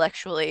less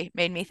intellectually,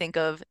 made me think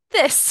of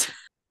this.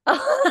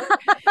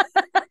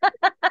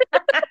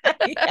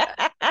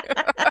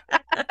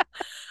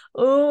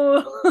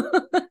 Oh.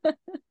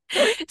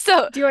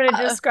 So do you want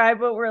to describe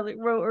what we're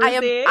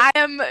seeing? I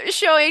am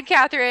showing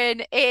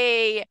Catherine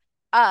a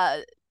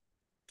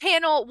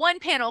one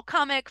panel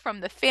comic from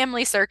the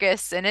Family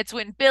Circus, and it's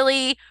when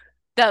Billy,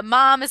 the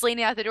mom, is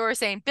leaning out the door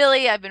saying,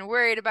 "Billy, I've been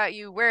worried about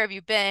you. Where have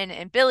you been?"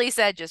 And Billy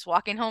said, "Just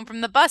walking home from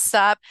the bus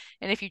stop."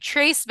 And if you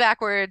trace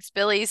backwards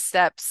Billy's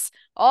steps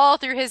all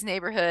through his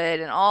neighborhood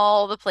and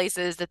all the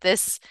places that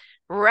this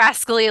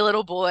rascally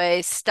little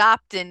boy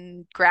stopped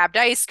and grabbed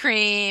ice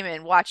cream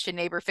and watched a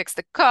neighbor fix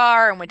the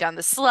car and went down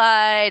the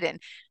slide and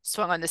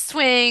swung on the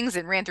swings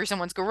and ran through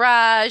someone's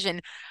garage.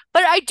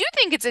 But I do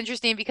think it's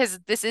interesting because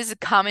this is a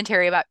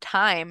commentary about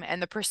time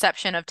and the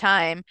perception of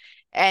time.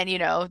 And,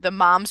 the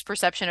mom's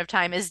perception of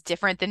time is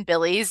different than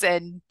Billy's,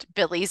 and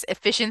Billy's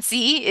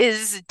efficiency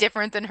is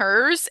different than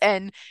hers.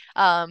 And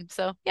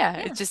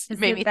it just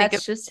made me think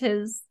of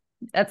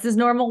that's his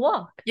normal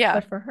walk. Yeah.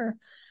 But for her,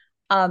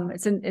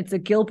 it's a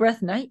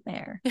Gilbreth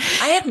nightmare.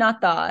 I have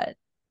not thought,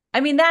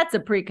 that's a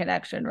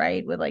pre-connection,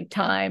 right? With like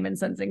time and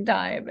sensing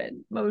time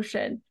and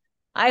motion.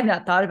 I have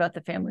not thought about the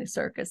Family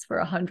Circus for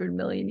 100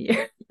 million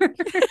years.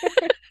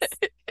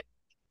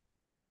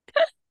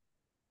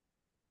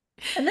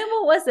 And then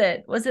what was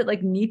it? Was it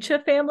like Nietzsche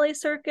Family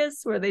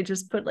Circus, where they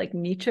just put like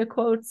Nietzsche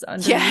quotes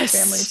under Family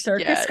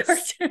Circus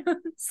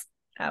cartoons?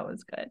 That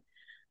was good.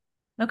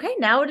 Okay,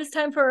 now it is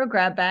time for a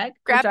grab bag,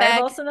 which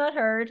I've also not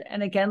heard.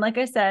 And again, like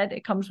I said,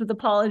 it comes with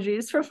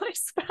apologies from my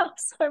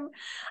spouse.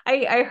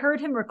 I heard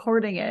him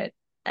recording it,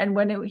 and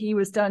when he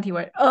was done, he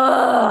went,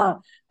 "Oh,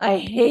 I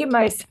hate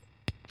myself."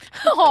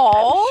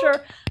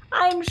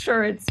 I'm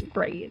sure it's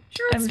great.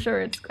 I'm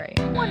sure it's great.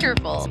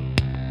 Wonderful.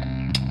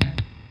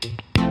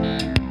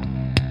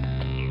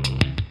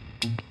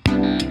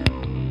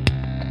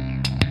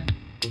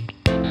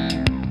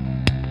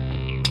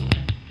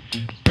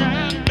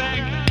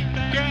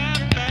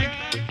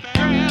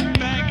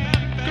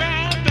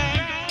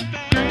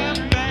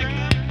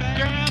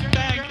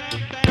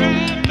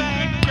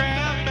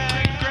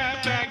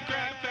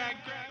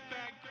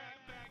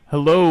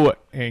 Hello,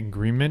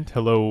 Agreement.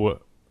 Hello,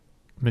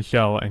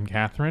 Michelle and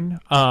Catherine.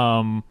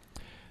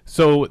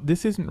 So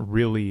this isn't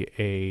really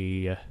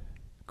a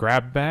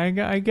grab bag,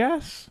 I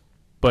guess,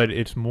 but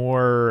it's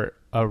more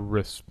a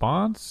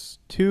response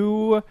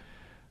to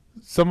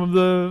some of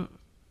the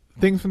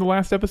things from the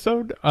last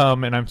episode.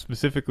 And I'm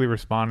specifically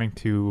responding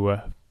to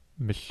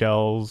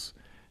Michelle's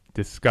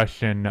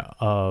discussion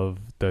of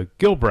the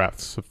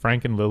Gilbreths,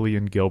 Frank and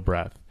Lillian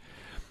Gilbreth.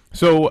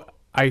 So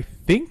I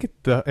think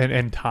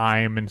and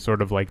time and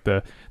sort of like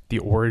the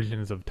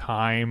origins of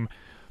time.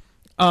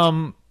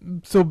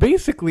 So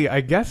basically,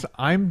 I guess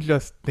I'm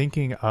just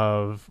thinking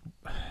of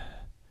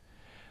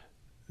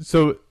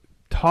so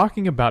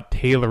talking about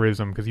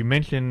Taylorism because you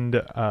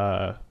mentioned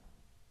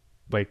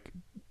like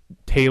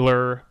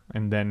Taylor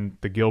and then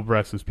the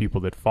Gilbreaths as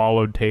people that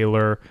followed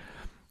Taylor.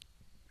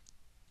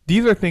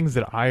 These are things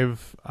that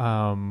I've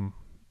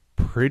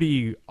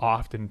pretty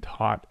often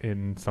taught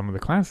in some of the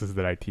classes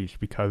that I teach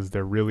because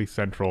they're really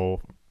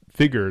central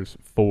figures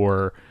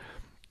for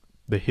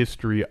the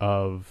history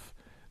of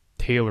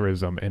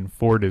Taylorism and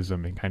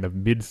Fordism and kind of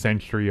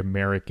mid-century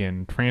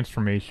American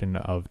transformation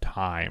of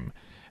time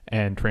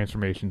and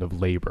transformation of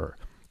labor.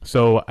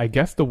 So I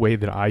guess the way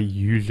that I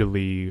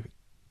usually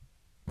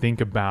think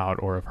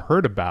about or have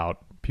heard about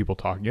people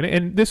talking,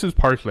 and this is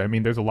partially, I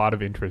mean, there's a lot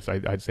of interest,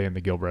 I'd say, in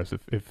the Gilbreaths.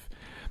 If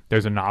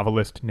there's a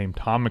novelist named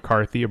Tom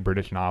McCarthy, a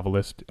British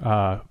novelist,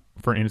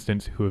 for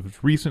instance, who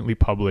has recently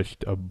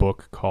published a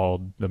book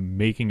called The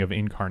Making of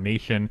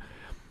Incarnation,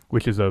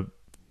 which is a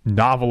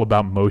novel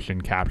about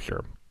motion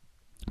capture.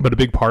 But a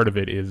big part of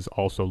it is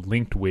also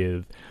linked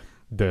with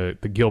the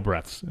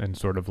Gilbreaths and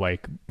sort of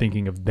like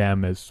thinking of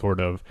them as sort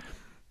of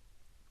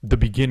the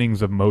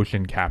beginnings of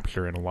motion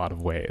capture in a lot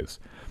of ways.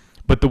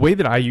 But the way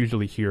that I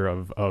usually hear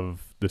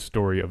of the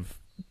story of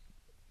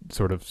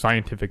sort of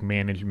scientific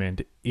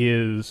management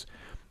is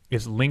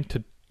linked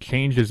to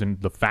changes in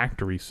the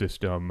factory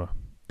system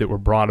that were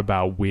brought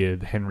about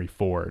with Henry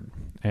Ford.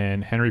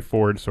 And Henry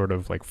Ford sort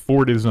of like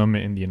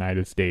Fordism in the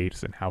United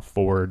States and how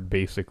Ford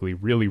basically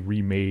really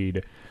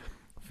remade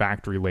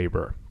factory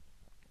labor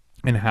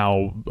and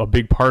how a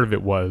big part of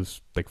it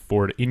was like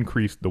Ford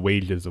increased the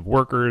wages of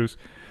workers.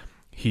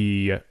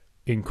 He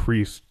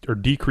increased or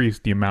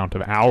decreased the amount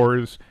of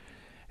hours.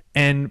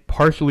 And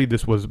partially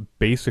this was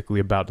basically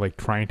about like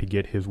trying to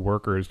get his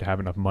workers to have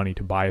enough money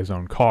to buy his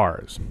own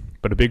cars.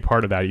 But a big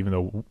part of that, even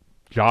though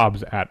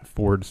jobs at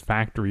Ford's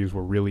factories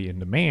were really in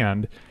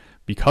demand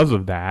because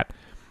of that,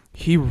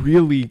 he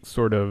really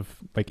sort of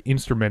like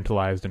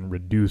instrumentalized and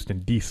reduced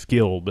and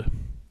de-skilled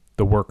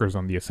the workers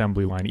on the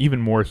assembly line,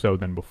 even more so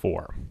than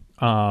before.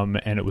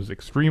 And it was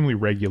extremely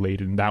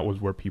regulated, and that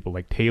was where people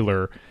like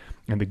Taylor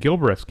and the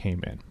Gilbreaths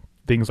came in.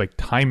 Things like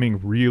timing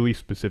really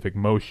specific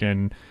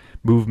motion,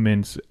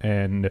 movements,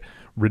 and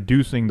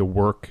reducing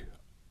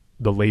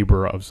the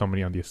labor of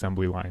somebody on the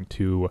assembly line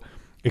to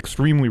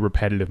extremely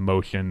repetitive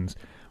motions,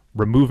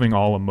 removing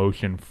all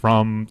emotion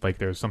from, like,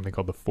 there's something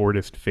called the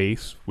Fordist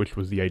face, which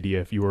was the idea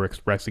if you were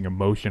expressing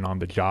emotion on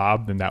the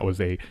job, then that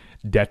was a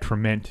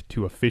detriment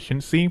to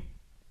efficiency.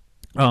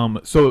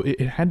 So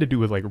it had to do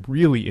with like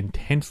really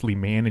intensely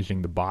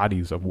managing the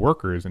bodies of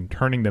workers and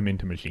turning them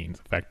into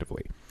machines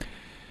effectively.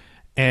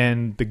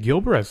 And the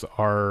Gilbreaths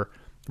are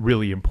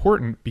really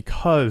important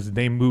because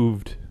they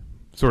moved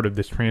sort of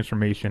this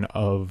transformation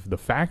of the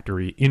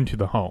factory into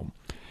the home.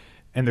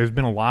 And there's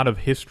been a lot of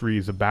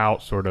histories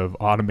about sort of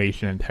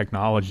automation and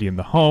technology in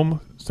the home,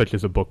 such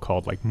as a book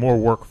called like More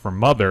Work for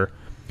Mother,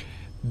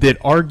 that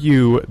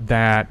argue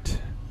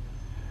that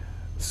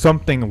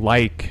something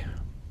like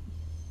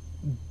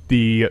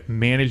the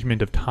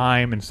management of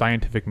time and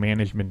scientific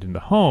management in the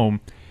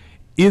home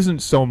isn't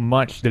so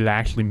much that it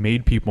actually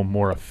made people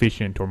more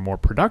efficient or more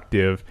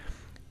productive.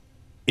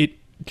 It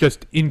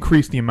just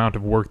increased the amount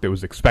of work that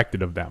was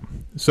expected of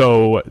them.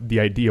 So the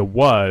idea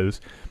was,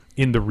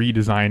 in the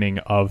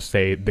redesigning of,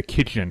 say, the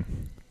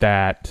kitchen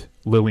that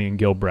Lillian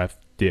Gilbreth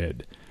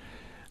did,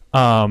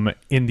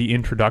 in the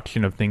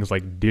introduction of things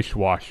like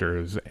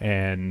dishwashers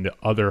and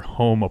other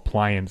home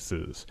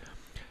appliances,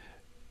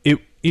 it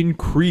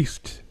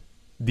increased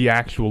the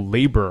actual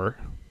labor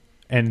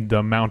and the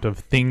amount of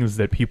things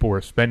that people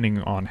were spending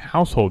on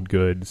household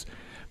goods,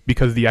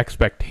 because the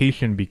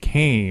expectation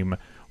became,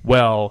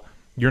 well,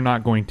 you're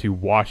not going to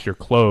wash your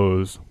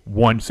clothes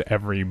once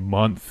every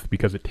month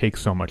because it takes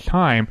so much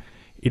time.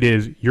 It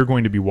is, you're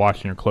going to be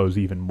washing your clothes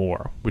even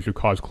more, which would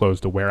cause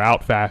clothes to wear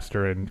out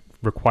faster and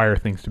require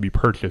things to be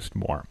purchased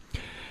more.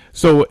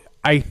 So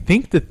I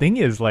think the thing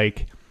is,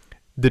 like,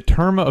 the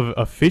term of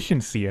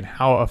efficiency and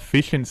how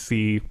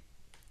efficiency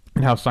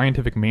and how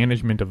scientific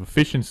management of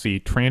efficiency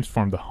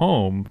transformed the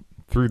home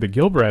through the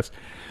Gilbreaths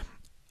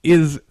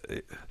is,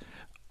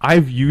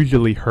 I've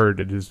usually heard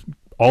it is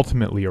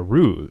ultimately a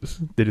ruse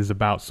that is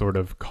about sort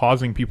of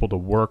causing people to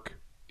work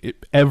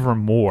ever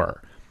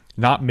more,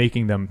 not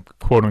making them,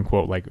 quote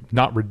unquote, like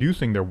not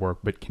reducing their work,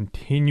 but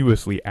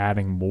continuously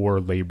adding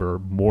more labor,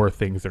 more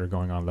things that are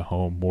going on in the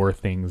home, more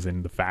things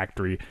in the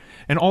factory,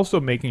 and also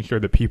making sure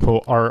that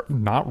people are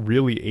not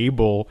really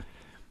able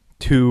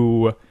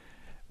to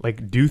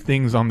like do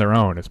things on their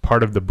own as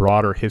part of the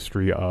broader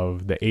history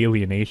of the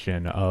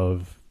alienation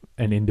of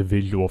an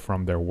individual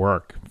from their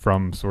work,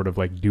 from sort of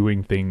like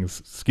doing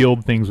things,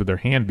 skilled things with their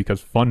hand, because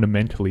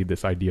fundamentally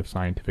this idea of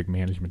scientific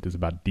management is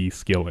about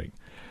de-skilling.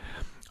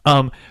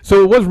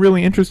 So it was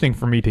really interesting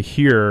for me to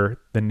hear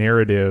the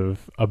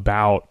narrative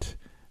about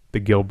the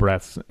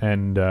Gilbreaths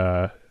and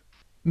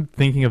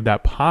thinking of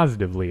that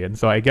positively. And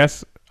so I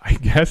guess I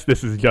guess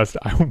this is just,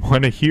 I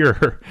want to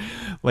hear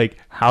like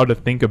how to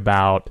think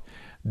about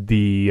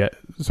the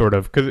sort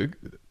of, because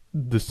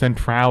the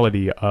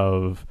centrality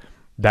of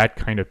that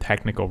kind of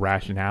technical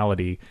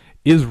rationality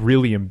is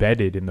really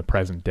embedded in the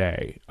present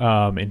day,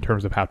 in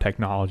terms of how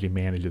technology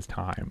manages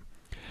time.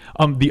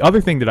 The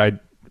other thing that I'd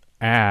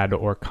add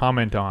or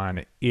comment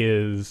on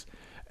is,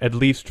 at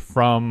least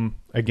from,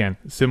 again,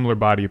 similar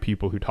body of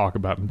people who talk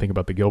about and think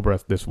about the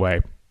Gilbreth this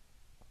way,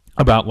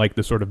 about like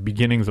the sort of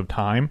beginnings of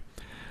time.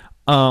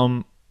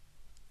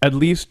 At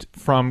least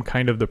from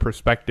kind of the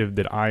perspective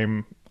that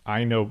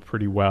I know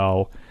pretty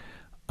well,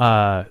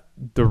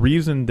 the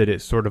reason that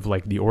it's sort of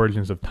like the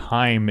origins of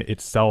time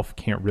itself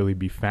can't really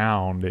be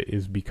found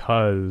is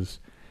because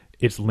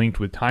it's linked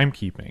with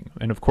timekeeping.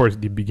 And of course,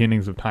 the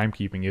beginnings of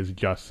timekeeping is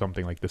just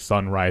something like the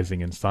sun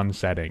rising and sun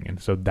setting.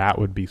 And so that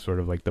would be sort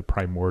of like the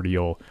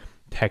primordial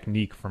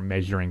technique for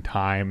measuring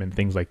time and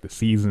things like the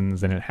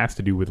seasons. And it has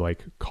to do with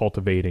like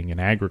cultivating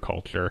and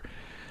agriculture.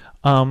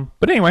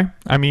 But anyway,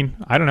 I mean,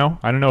 I don't know.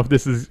 I don't know if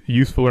this is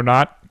useful or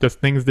not. Just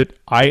things that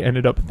I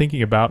ended up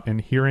thinking about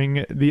and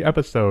hearing the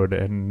episode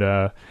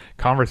and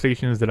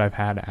conversations that I've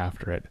had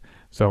after it.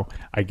 So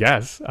I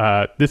guess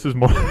this is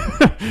more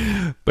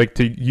like,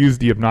 to use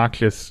the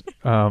obnoxious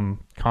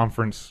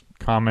conference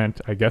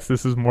comment, I guess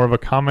this is more of a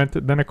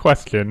comment than a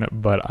question,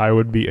 but I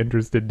would be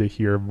interested to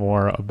hear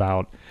more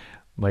about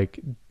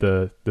like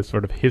the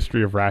sort of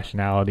history of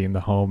rationality in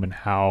the home and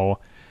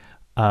how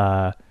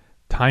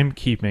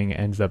timekeeping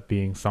ends up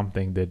being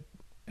something that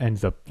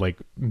ends up like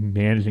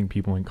managing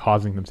people and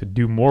causing them to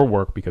do more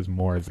work because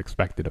more is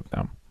expected of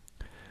them.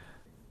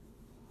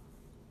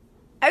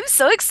 I'm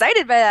so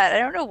excited by that. I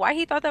don't know why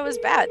he thought that was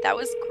bad. That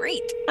was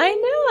great. I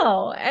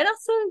know. And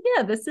also,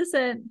 yeah, this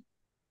isn't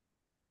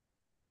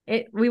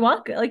it. We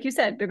want, like you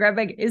said, the grab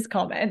bag is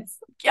comments.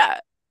 Yeah.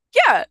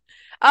 Yeah.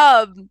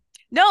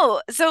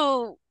 No,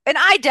 so, and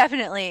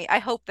I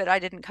hope that I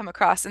didn't come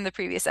across in the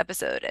previous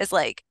episode as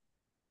like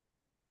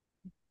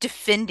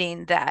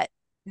defending that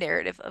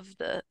narrative of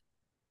the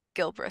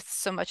Gilbreth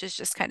so much as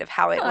just kind of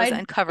how it No, was I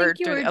uncovered think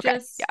you through were okay,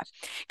 just- yeah.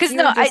 Because You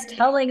no, were just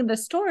telling the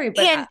story.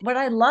 But and- what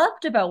I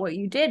loved about what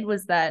you did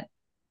was that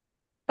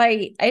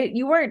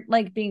you weren't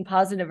like being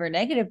positive or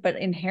negative, but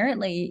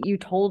inherently you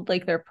told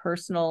like their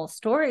personal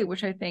story,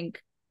 which I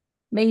think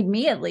made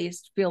me at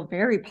least feel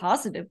very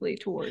positively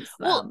towards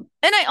them. Well,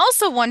 and I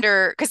also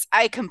wonder, because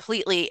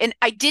and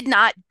I did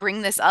not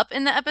bring this up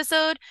in the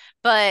episode,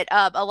 but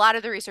a lot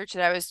of the research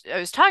that I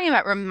was talking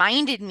about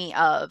reminded me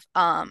of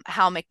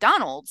how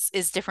McDonald's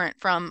is different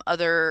from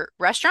other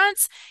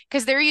restaurants,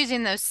 because they're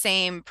using those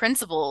same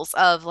principles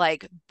of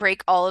like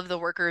break all of the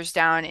workers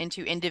down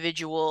into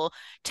individual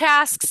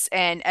tasks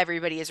and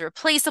everybody is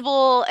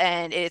replaceable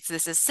and it's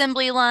this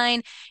assembly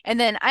line. And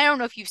then I don't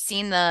know if you've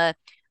seen the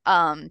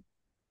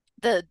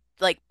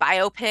like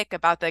biopic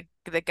about the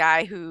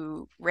guy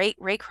who Ray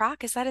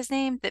Kroc, is that his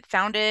name, that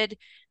founded,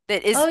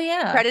 that is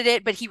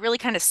credited, but he really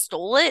kind of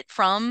stole it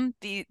from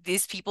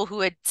these people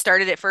who had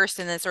started it first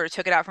and then sort of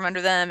took it out from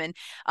under them. And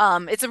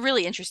it's a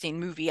really interesting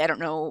movie. I don't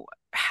know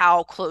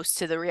how close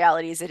to the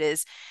realities it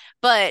is,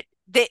 but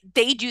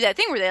they do that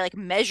thing where they like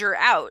measure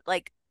out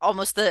like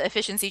almost the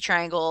efficiency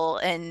triangle,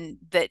 and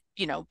that,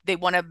 you know, they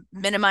want to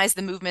minimize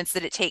the movements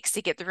that it takes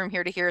to get from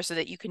here to here so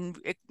that you can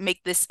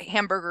make this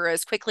hamburger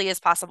as quickly as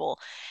possible.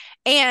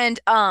 And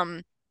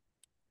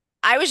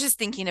I was just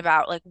thinking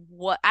about like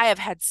what I have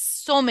had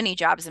so many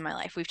jobs in my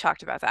life. We've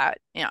talked about that,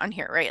 you know, on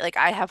here, right? Like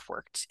I've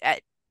worked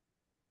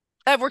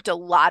a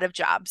lot of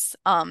jobs.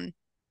 I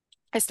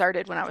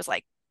started when I was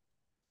like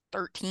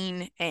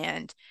 13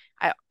 and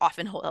I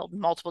often held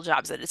multiple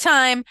jobs at a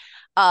time.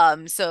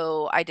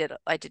 So I did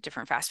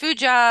different fast food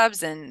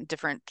jobs and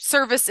different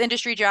service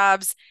industry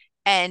jobs,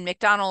 and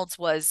McDonald's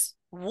was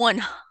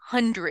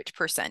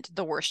 100%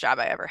 the worst job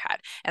I ever had.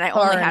 And I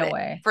only had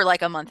it for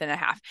like a month and a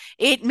half.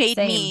 It made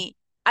me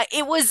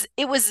it was,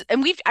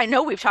 and I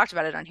know we've talked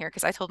about it on here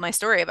because I told my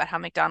story about how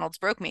McDonald's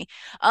broke me,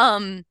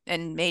 and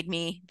made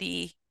me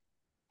the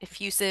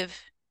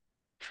effusive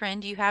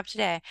friend you have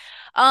today.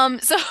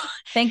 So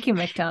thank you,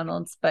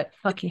 McDonald's, but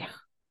fuck you.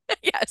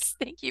 Yes,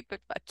 thank you,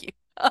 but fuck you.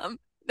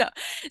 No.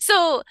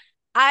 So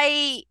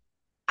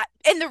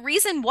and the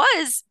reason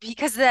was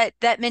because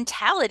that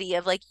mentality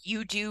of like,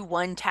 you do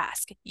one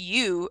task,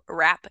 you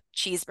wrap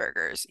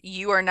cheeseburgers.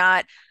 You are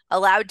not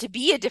allowed to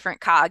be a different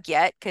cog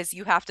yet because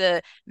you have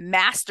to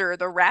master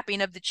the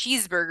wrapping of the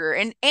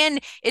cheeseburger. And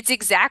it's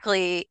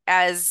exactly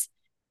as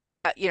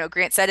you know,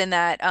 Grant said in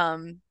that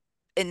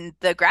in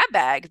the grab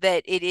bag,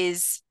 that it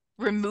is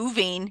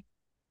removing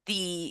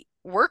the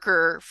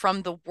worker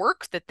from the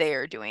work that they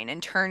are doing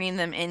and turning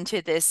them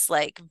into this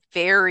like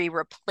very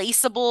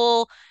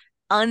replaceable,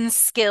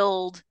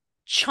 unskilled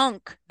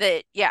chunk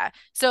that, yeah.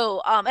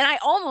 So and I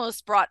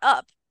almost brought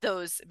up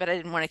those, but I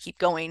didn't want to keep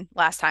going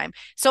last time.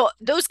 So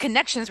those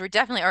connections were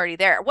definitely already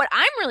there. What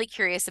I'm really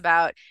curious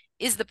about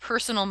is the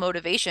personal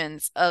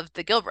motivations of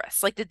the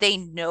Gilbreths. Like, did they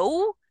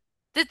know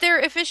that their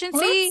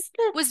efficiency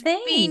was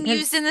being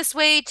used in this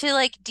way to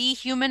like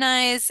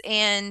dehumanize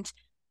and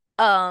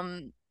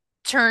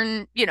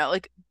turn, you know,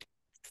 like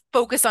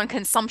focus on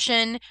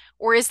consumption,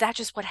 or is that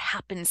just what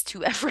happens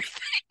to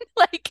everything?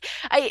 Like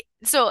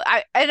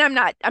and I'm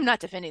not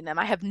defending them.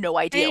 I have no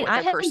idea what I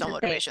their tend personal to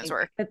motivations think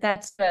were. that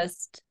that's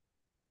just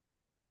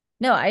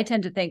no. I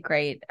tend to think,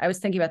 great. I was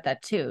thinking about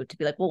that too, to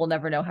be like, well, we'll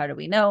never know. How do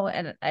we know?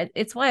 And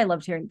it's why I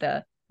loved hearing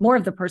the more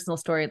of the personal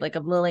story, like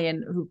of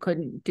Lillian, who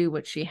couldn't do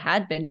what she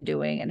had been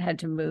doing and had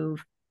to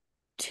move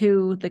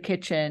to the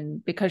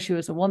kitchen because she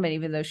was a woman,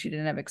 even though she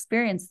didn't have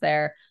experience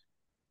there.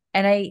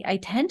 And I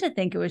tend to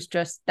think it was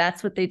just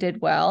that's what they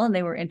did well and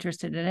they were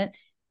interested in it.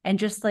 And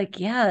just like,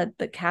 yeah,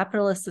 the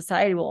capitalist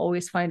society will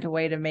always find a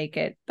way to make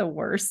it the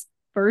worst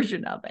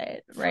version of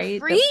it, For right?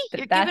 free?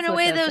 You're That's giving what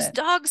away does those it.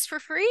 dogs for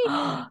free?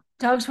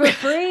 Dogs for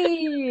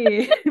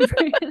free.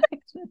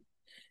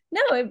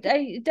 No,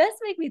 it does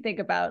make me think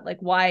about like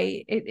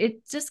why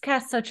it just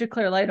casts such a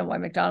clear light on why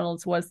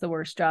McDonald's was the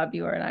worst job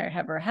you and I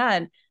have ever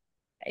had.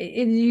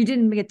 You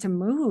didn't get to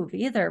move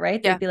either,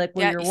 right? Yeah. They'd be like,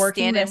 well, Yeah. you're You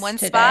working stand in this one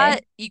today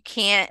spot. You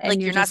can't, and like,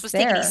 you're you're not just supposed to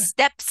take any there.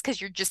 steps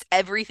because you're just,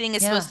 everything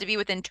is supposed Yeah. to be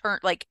within turn,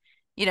 like,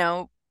 you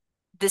know,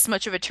 this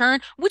much of a turn,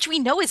 which we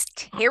know is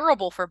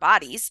terrible for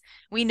bodies.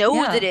 We know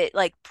that Yeah. it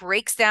like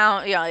breaks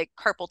down, like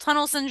carpal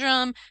tunnel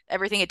syndrome,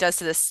 everything it does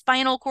to the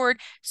spinal cord.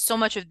 So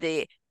much of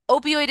the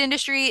opioid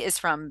industry is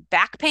from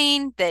back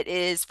pain, that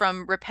is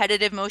from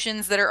repetitive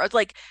motions that are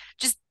like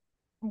just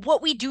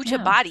what we do to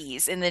Yeah.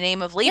 bodies in the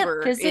name of Yeah.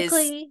 labor is,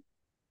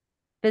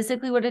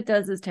 Physically what it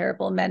does is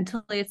terrible.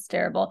 Mentally it's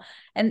terrible.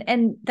 And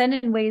then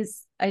in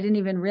ways I didn't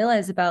even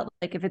realize about,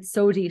 like if it's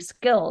so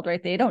de-skilled,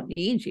 right? They don't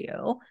need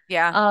you.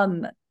 yeah.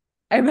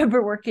 I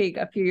remember working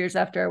a few years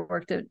after I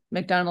worked at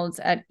McDonald's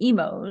at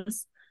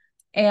Emos,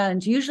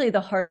 and usually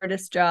the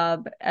hardest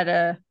job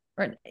or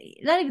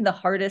not even the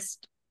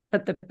hardest,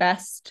 but the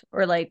best,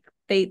 or like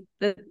the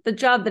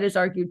job that is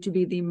argued to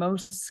be the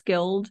most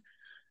skilled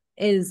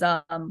is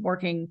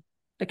working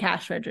the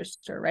cash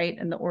register, right?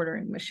 And the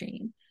ordering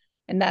machine.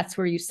 And that's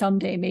where you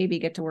someday maybe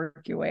get to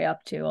work your way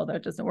up to, although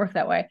it doesn't work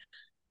that way.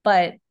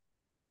 But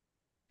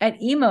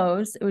at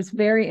Emos, it was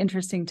very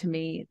interesting to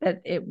me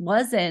that it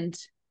wasn't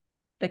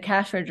the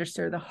cash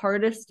register. The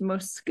hardest,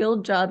 most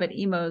skilled job at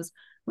Emos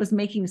was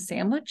making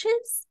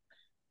sandwiches.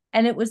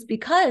 And it was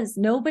because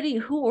nobody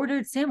who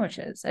ordered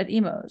sandwiches at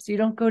Emos. You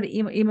don't go to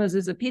Emos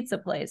is a pizza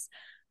place,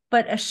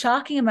 but a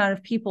shocking amount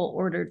of people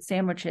ordered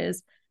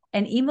sandwiches.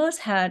 And Emos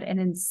had an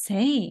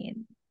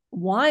insane,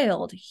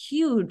 wild,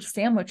 huge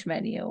sandwich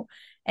menu.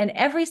 And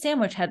every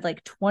sandwich had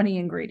like 20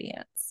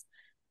 ingredients.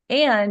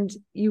 And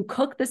you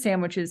cook the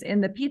sandwiches in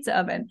the pizza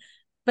oven,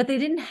 but they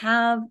didn't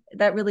have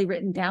that really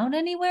written down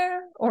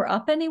anywhere or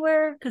up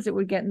anywhere because it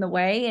would get in the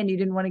way and you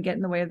didn't want to get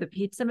in the way of the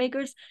pizza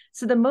makers.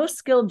 So the most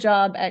skilled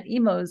job at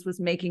Emos was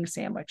making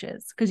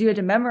sandwiches because you had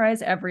to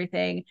memorize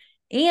everything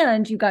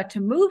and you got to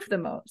move the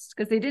most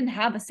because they didn't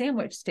have a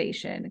sandwich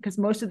station because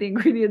most of the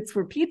ingredients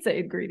were pizza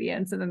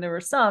ingredients and then there were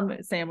some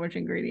sandwich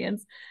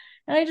ingredients.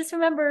 And I just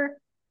remember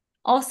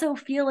also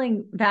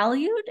feeling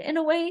valued in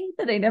a way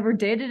that I never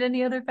did at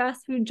any other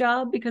fast food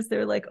job because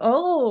they're like,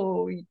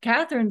 oh,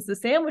 Catherine's the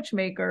sandwich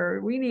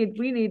maker. We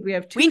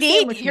have two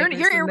sandwich makers.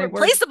 You're And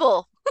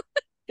irreplaceable.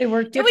 they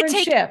work different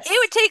shifts. It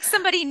would take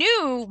somebody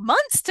new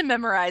months to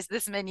memorize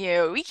this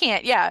menu. We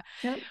can't, yeah.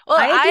 Yep. Well,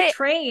 I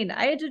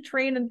had to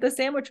train the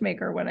sandwich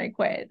maker when I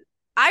quit.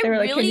 I They were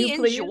like, can really you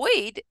please?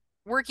 enjoyed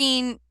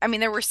working. I mean,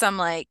 there were some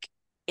like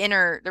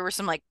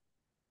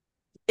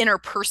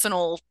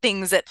interpersonal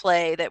things at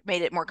play that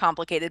made it more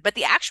complicated. But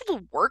the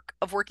actual work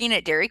of working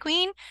at Dairy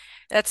Queen,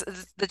 that's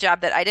the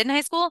job that I did in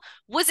high school,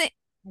 wasn't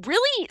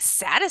really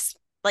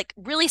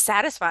really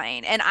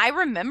satisfying. And I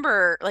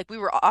remember like we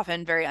were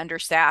often very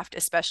understaffed,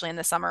 especially in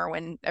the summer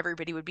when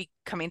everybody would be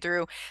coming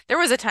through. There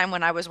was a time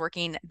when I was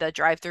working the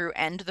drive-through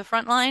and the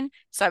front line.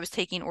 So I was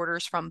taking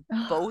orders from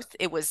both.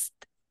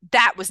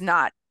 That was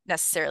not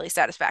necessarily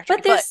satisfactory.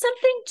 But there's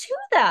something to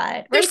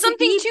that, there's right?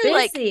 something to be to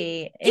like,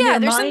 busy in yeah, your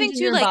there's mind something and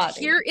to your like, body.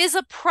 here is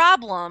a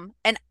problem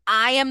and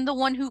I am the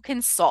one who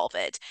can solve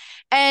it.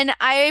 And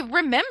I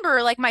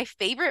remember like my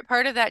favorite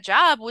part of that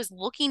job was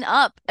looking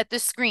up at the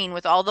screen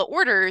with all the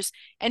orders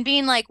and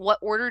being like, what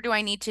order do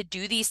I need to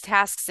do these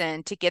tasks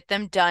in to get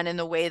them done in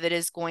the way that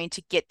is going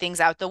to get things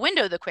out the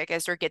window the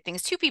quickest or get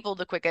things to people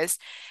the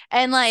quickest?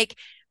 And like,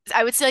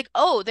 I would say like,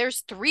 oh,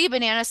 there's 3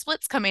 banana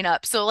splits coming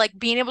up. So like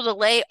being able to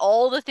lay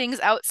all the things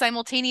out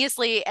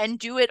simultaneously and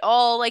do it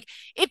all, like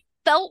it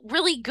felt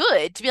really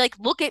good to be like,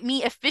 look at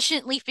me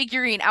efficiently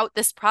figuring out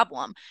this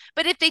problem.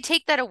 But if they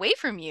take that away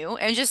from you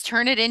and just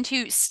turn it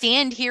into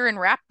stand here and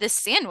wrap this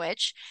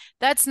sandwich,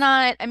 that's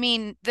not, I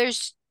mean,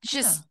 there's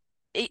just,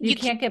 you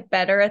can't get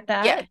better at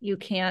that. Yeah. You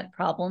can't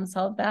problem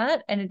solve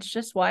that. And it's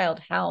just wild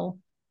how,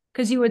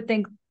 because you would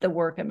think the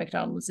work at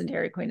McDonald's and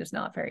Dairy Queen is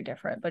not very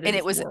different, but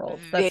it was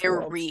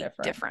very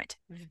different.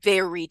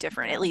 Very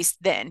different, Yeah. at least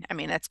then. I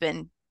mean, that's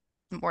been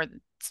more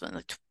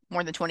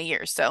than 20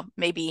 years. So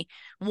maybe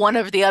one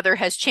of the other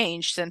has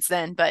changed since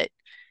then, but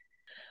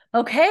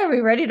okay, are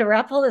we ready to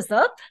wrap all this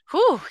up?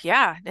 whew,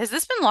 yeah. Has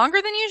this been longer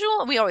than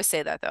usual? We always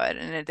say that though,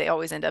 and they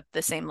always end up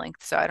the same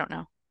length, so I don't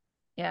know.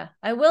 Yeah,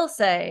 I will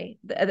say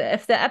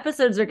if the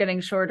episodes are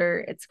getting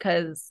shorter, it's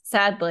because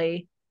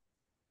sadly,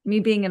 me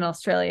being in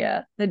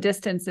Australia,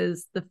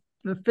 the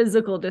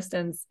physical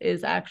distance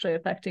is actually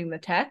affecting the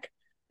tech.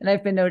 And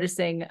I've been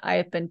noticing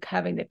I've been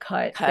having to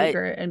cut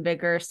bigger and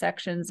bigger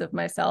sections of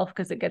myself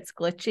because it gets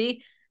glitchy.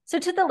 So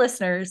to the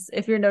listeners,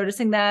 if you're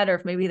noticing that, or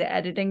if maybe the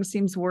editing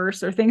seems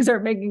worse or things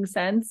aren't making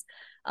sense,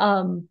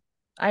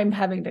 I'm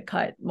having to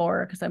cut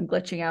more because I'm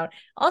glitching out.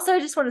 Also, I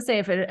just want to say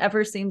if it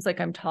ever seems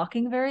like I'm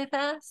talking very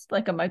fast,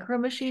 like a micro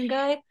machine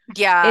guy,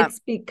 Yeah,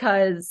 it's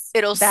because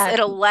it'll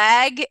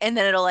lag and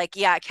then it'll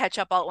catch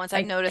up all at once.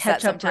 I've I noticed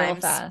catch that up real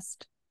sometimes.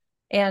 fast.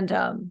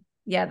 And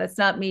yeah, that's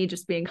not me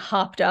just being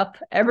hopped up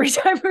every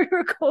time we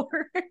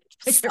record.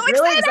 I So get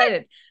really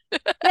excited.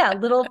 Yeah,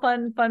 little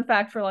fun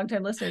fact for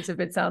longtime listeners. If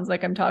it sounds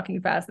like I'm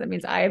talking fast, that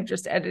means I have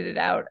just edited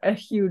out a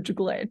huge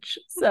glitch.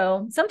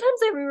 So sometimes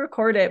I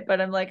re-record it, but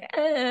I'm like,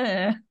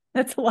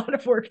 that's a lot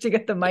of work to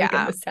get the mic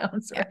and the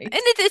sounds right. And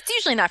it's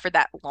usually not for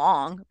that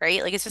long,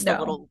 right? Like it's just a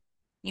little.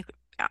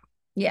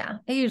 Yeah,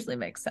 it usually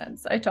makes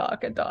sense. I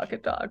talk and talk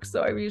and talk,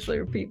 so I usually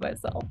repeat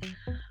myself.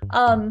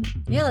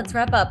 Yeah, let's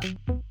wrap up.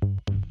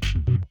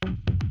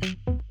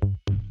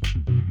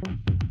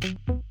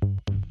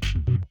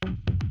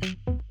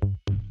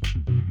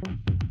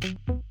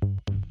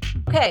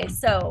 Okay,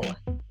 so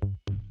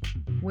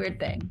weird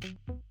thing.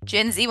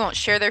 Gen Z won't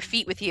share their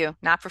feet with you,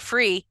 not for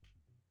free.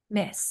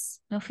 Miss,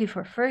 no fee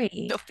for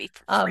free. No feet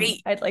for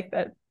free. I'd like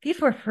that. Fee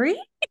for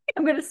free?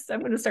 I'm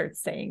gonna start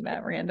saying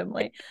that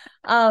randomly.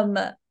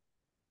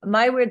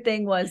 My weird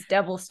thing was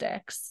devil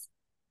sticks.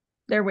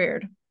 They're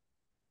weird.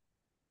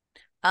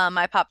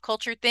 My pop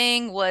culture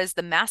thing was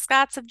the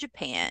mascots of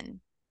Japan.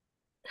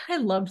 I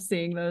love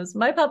seeing those.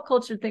 My pop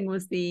culture thing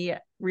was the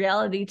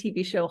reality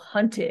TV show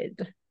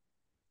Hunted.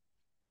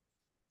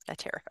 That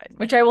terrified me.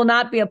 Which I will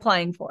not be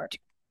applying for.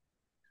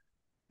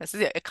 This is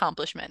the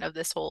accomplishment of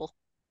this whole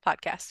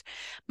podcast.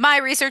 My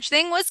research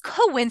thing was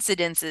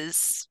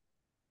coincidences.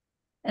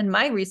 And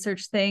my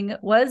research thing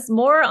was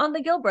more on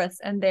the Gilbreths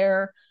and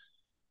their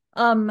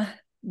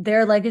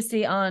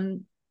legacy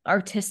on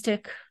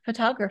artistic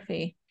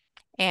photography.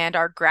 And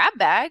our grab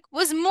bag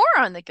was more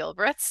on the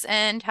Gilbreths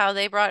and how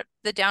they brought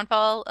the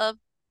downfall of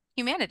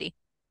humanity.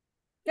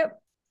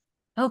 Yep.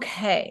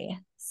 Okay.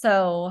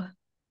 So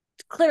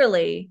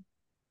clearly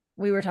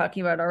we were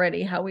talking about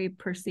already how we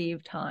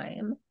perceive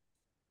time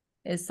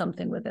is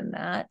something within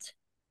that.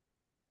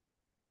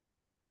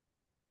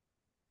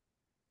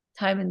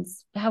 Time and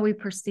how we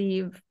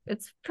perceive,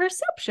 it's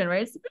perception,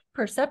 right? It's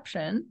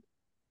perception.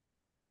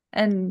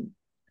 And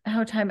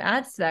how time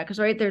adds to that. Because,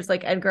 right, there's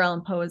like Edgar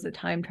Allan Poe is a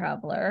time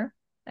traveler,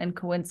 and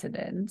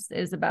coincidence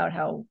is about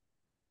how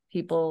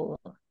people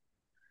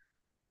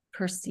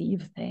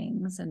perceive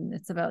things, and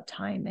it's about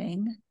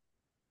timing.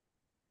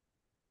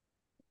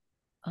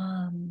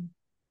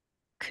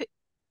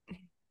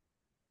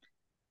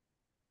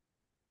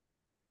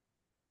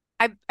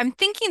 I'm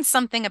thinking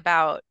something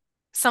about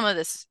some of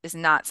this is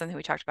not something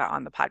we talked about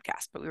on the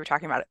podcast, but we were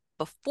talking about it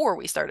before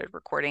we started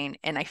recording,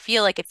 and I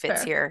feel like it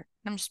fits here.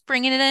 I'm just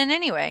bringing it in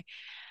anyway.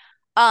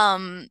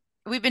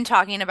 We've been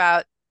talking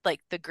about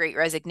like the Great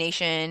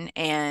Resignation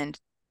and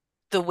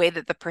the way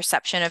that the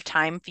perception of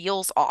time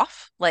feels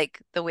off, like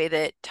the way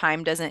that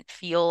time doesn't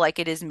feel like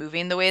it is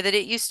moving the way that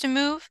it used to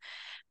move.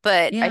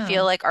 But I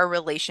feel like our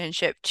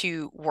relationship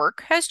to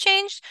work has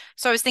changed.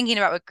 So I was thinking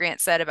about what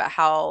Grant said about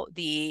how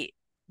the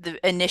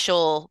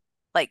initial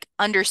like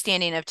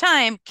understanding of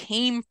time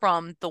came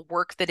from the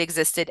work that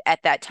existed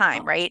at that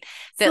time, right?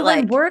 That so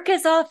when work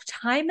is off,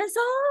 time is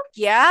off?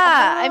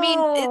 Yeah. I mean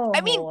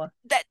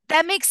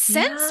that makes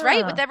sense,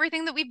 right? With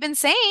everything that we've been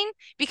saying,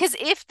 because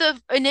if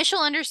the initial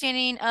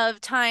understanding of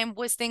time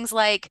was things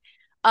like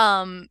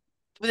the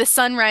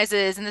sun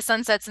rises and the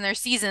sun sets in their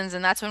seasons,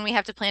 and that's when we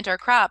have to plant our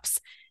crops,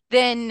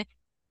 then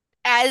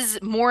as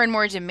more and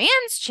more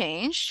demands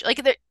change,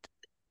 like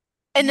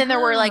then there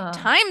were like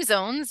time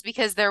zones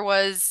because there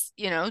was,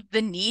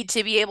 the need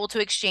to be able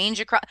to exchange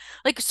across,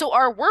 like, so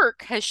our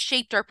work has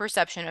shaped our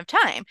perception of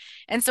time.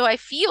 And so I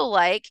feel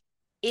like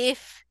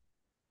if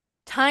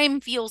time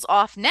feels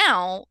off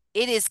now,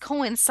 it is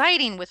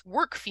coinciding with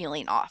work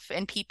feeling off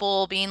and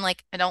people being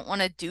like, I don't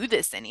want to do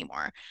this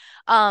anymore.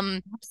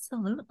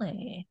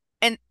 Absolutely.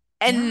 And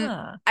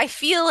I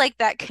feel like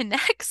that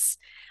connects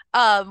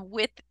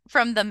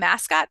from the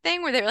mascot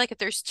thing where they're like, if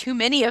there's too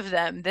many of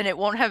them, then it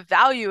won't have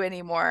value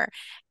anymore.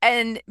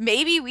 And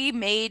maybe we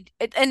made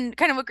it, and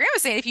kind of what Graham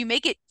was saying, if you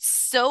make it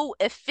so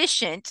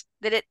efficient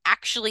that it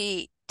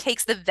actually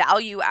takes the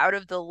value out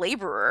of the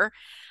laborer.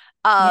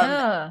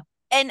 And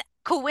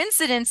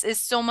coincidence is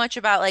so much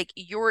about like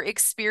your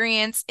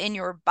experience in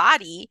your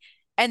body,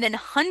 and then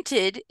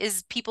hunted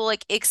is people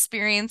like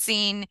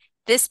experiencing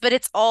this, but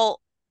it's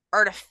all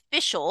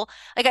artificial.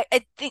 Like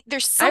I think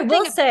there's something I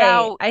will say,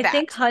 about I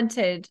think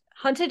hunted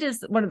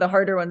is one of the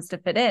harder ones to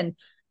fit in,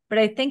 but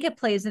I think it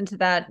plays into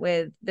that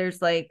with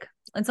there's like,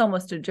 it's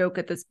almost a joke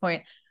at this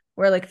point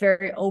where like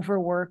very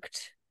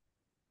overworked.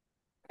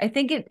 I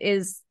think it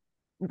is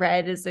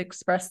read as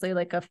expressly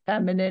like a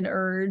feminine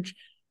urge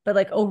but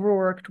like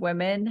overworked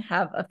women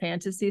have a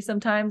fantasy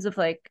sometimes of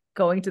like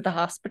going to the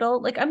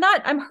hospital. Like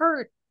I'm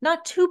hurt,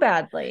 not too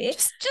badly,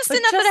 Just but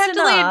enough that I just have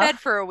to lay in bed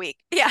enough, for a week.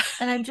 Yeah.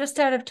 and I'm just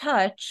out of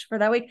touch for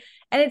that week.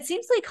 And it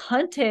seems like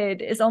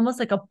Hunted is almost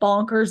like a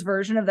bonkers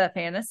version of that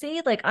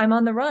fantasy. Like I'm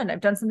on the run.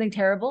 I've done something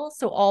terrible,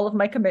 so all of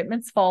my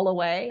commitments fall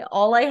away.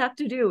 All I have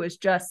to do is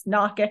just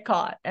not get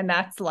caught, and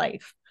that's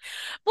life.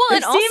 Well, There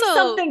and seems also,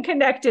 something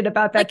connected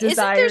about that like,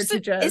 desire to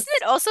just. isn't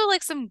it also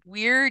like some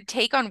weird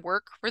take on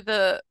work for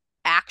the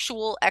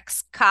actual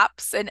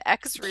ex-cops and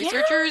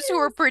ex-researchers who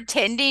are Yes.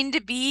 pretending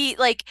to be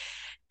like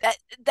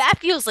that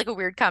feels like a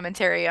weird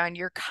commentary on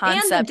your And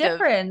concept of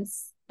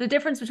the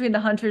difference between the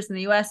hunters in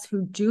the US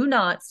who do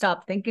not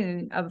stop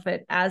thinking of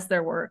it as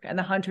their work and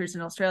the hunters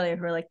in Australia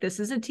who are like, this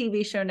is a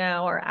TV show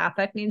now, our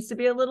affect needs to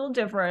be a little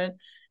different,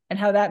 and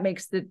how that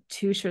makes the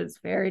two shows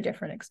very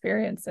different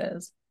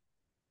experiences.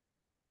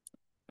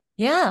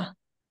 Yeah,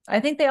 I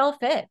think they all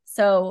fit.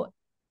 So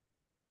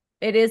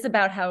it is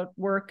about how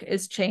work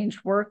is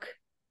changed. Work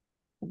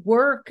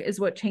is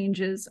what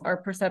changes our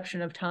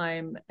perception of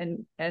time,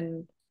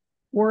 and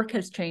work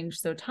has changed,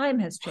 so time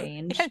has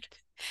changed.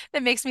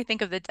 that makes me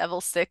think of the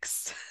Devil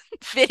Sticks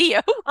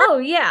video. Oh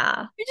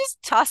yeah. You're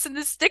just tossing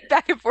the stick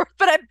back and forth.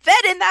 But I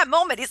bet in that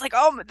moment he's like,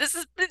 "Oh, this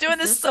has been doing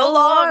this so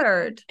long."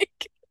 Hard. And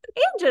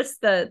just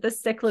the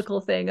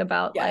cyclical thing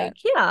about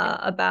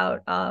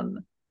about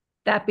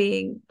that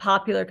being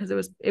popular because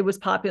it was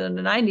popular in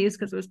the 90s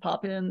because it was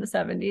popular in the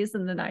 70s,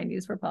 and the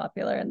 90s were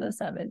popular in the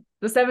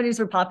 70s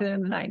were popular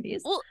in the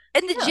 90s. Well,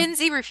 and the Gen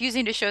Z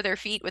refusing to show their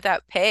feet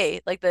without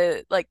pay, like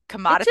the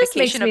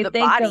commodification of the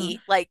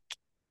body, like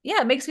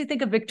it makes me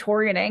think of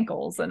Victorian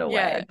ankles in a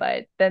way,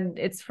 but then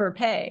it's for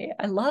pay.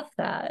 I love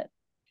that.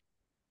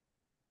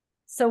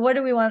 So what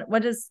do we want?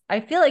 I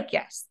feel like,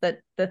 yes, that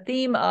the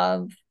theme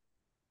of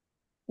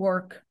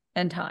work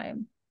and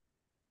time.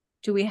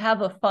 Do we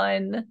have a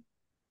fun,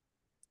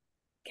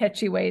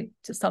 catchy way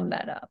to sum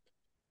that up?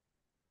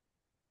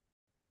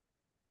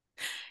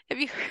 Have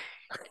you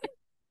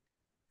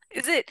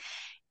is it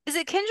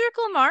Kendrick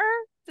Lamar?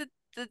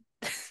 The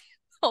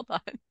hold on.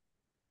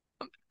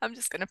 I'm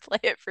just gonna play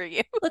it for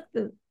you.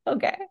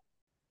 Okay.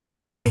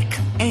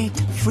 Ain't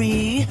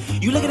free.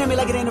 You looking at me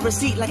like it ain't a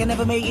receipt, like I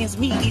never made ends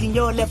meet, eating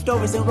your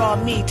leftovers and raw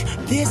meat.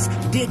 This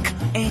dick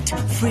ain't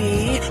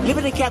free.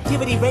 Living in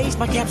captivity, raised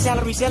my cap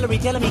salary, celery,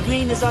 telling me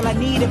green is all I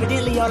need.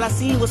 Evidently, all I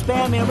seen was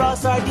spam and raw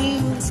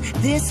sardines.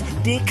 This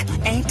dick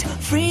ain't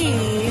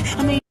free.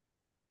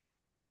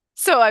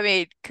 So,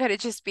 could it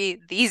just be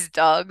these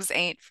dogs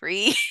ain't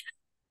free?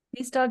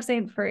 These dogs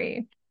ain't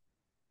free.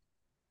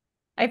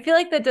 I feel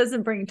like that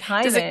doesn't bring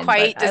time does it in,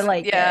 quite, but I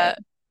like it.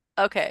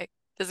 Okay.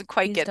 Doesn't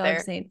quite These get there.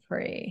 dogs ain't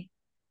free.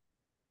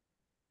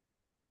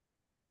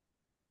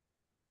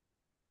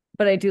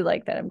 But I do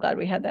like that. I'm glad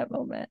we had that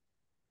moment.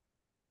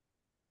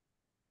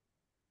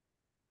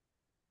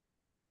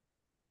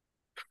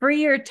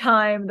 Free your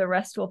time, the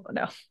rest will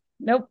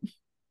nope.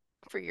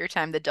 Free your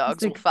time, the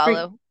dogs will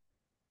follow.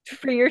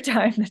 Free your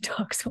time, the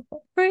dogs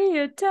will free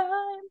your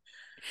time.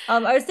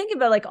 I was thinking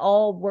about like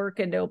all work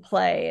and no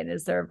play, and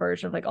is there a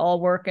version of like all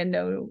work and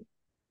no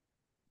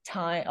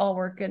time, all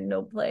work and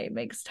no play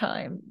makes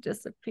time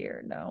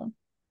disappear? No,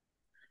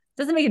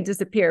 doesn't make it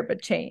disappear,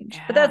 but change.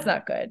 But that's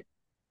not good.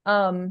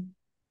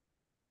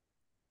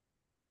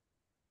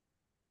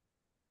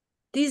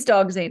 These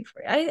dogs ain't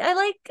free. I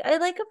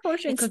like a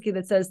fortune cookie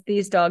that says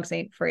these dogs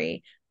ain't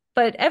free,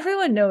 but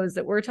everyone knows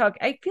that we're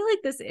talking. I feel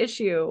like this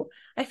issue,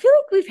 I feel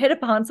like we've hit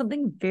upon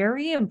something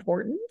very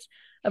important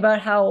about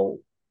how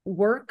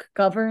work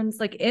governs,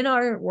 like in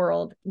our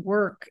world,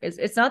 work is,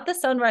 it's not the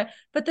sun, right?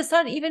 But the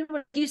sun, even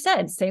what you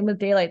said, same with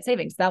daylight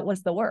savings, that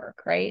was the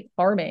work, right?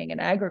 Farming and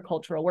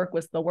agricultural work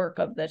was the work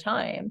of the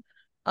time.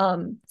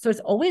 So it's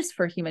always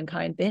for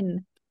humankind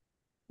been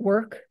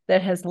work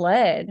that has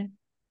led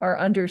our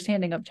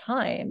understanding of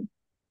time.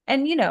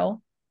 And,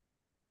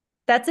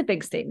 that's a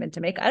big statement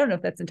to make. I don't know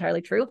if that's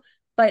entirely true,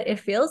 but it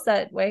feels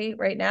that way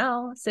right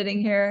now,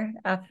 sitting here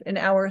in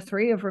hour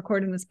 3 of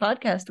recording this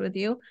podcast with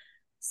you.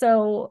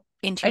 So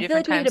in two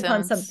different time zones. I feel like we hit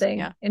upon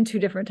something in two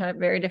different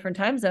very different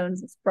time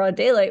zones. It's broad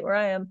daylight where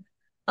I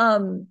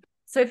am.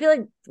 So I feel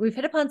like we've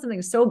hit upon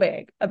something so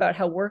big about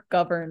how work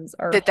governs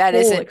our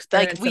whole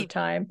experience of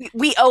time.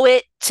 We owe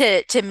it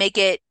to make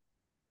it.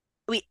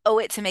 We owe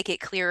it to make it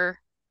clearer.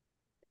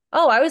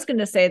 Oh, I was going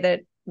to say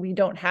that we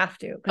don't have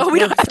to. Oh, we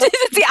don't have to.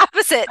 It's the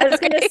opposite. I was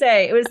going to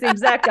say it was the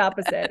exact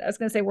opposite. I was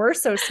going to say we're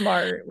so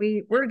smart.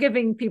 We're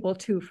giving people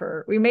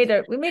twofer. We made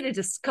a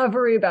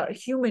discovery about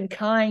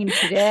humankind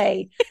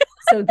today.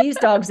 So these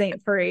dogs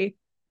ain't free.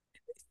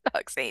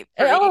 Dogs ain't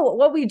free. And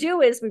what we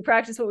do is we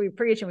practice what we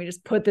preach, and we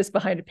just put this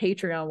behind a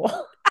Patreon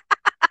wall.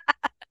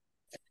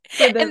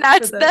 And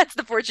that's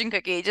the fortune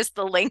cookie. Just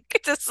the link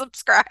to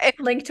subscribe.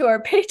 Link to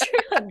our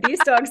Patreon. These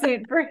dogs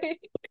ain't free.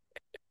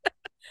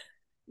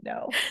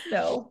 No.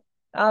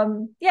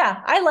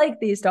 Yeah, I like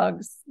these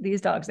dogs.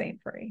 These dogs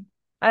ain't free.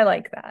 I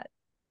like that.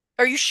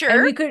 Are you sure?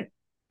 And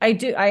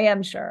I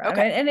am sure.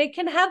 Okay. And it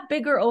can have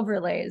bigger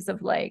overlays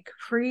of like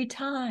free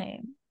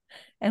time.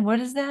 And what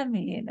does that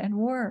mean? And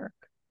work.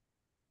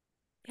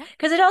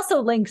 Because it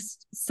also links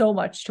so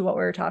much to what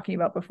we were talking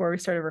about before we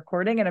started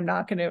recording, and I'm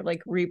not going to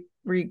like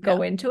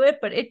go into it,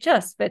 but it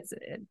just fits.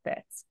 It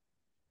fits.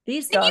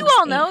 These And dogs. you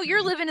all know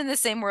you're living in the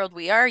same world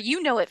we are.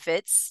 You know it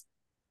fits.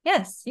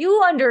 Yes,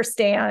 you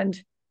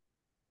understand.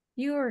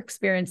 You are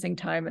experiencing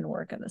time and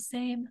work in the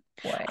same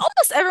way.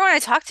 Almost everyone I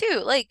talk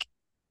to, like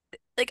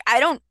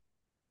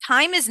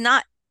time is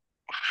not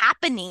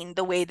happening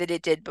the way that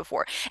it did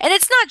before. And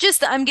it's not just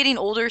that I'm getting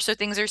older, so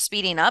things are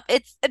speeding up.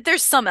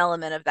 There's some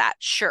element of that,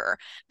 sure.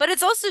 But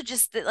it's also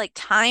just that like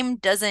time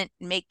doesn't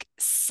make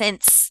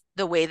sense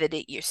the way that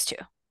it used to.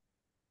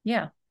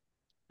 Yeah,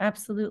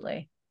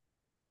 absolutely.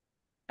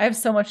 I have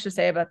so much to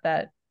say about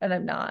that, and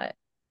I'm not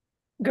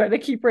going to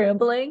keep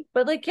rambling,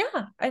 but like,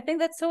 yeah, I think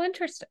that's so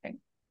interesting.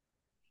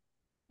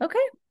 Okay.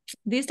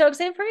 These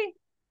dogs ain't free.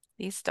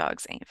 These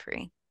dogs ain't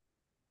free.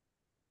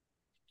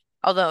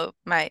 Although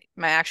my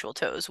actual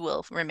toes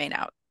will remain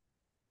out.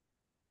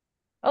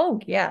 Oh,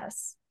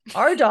 yes.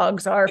 Our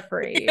dogs are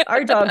free.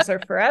 Our dogs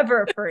are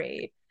forever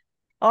free.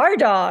 Our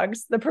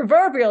dogs, the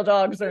proverbial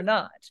dogs, are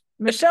not.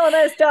 Michelle and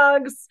I's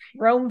dogs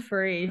roam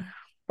free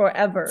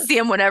forever. See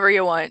them whenever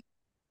you want.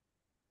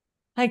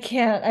 I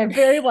can't. I have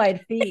very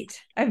wide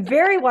feet. I have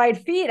very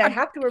wide feet. I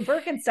have to wear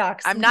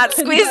Birkenstocks. I'm not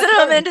squeezing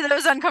them into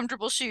those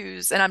uncomfortable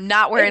shoes, and I'm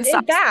not wearing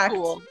socks. In fact,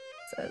 cool.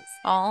 Says,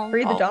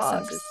 free the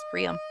dogs.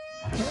 Free them.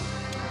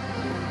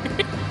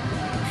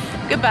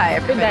 Goodbye,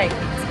 everybody. Good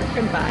night.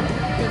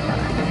 Goodbye.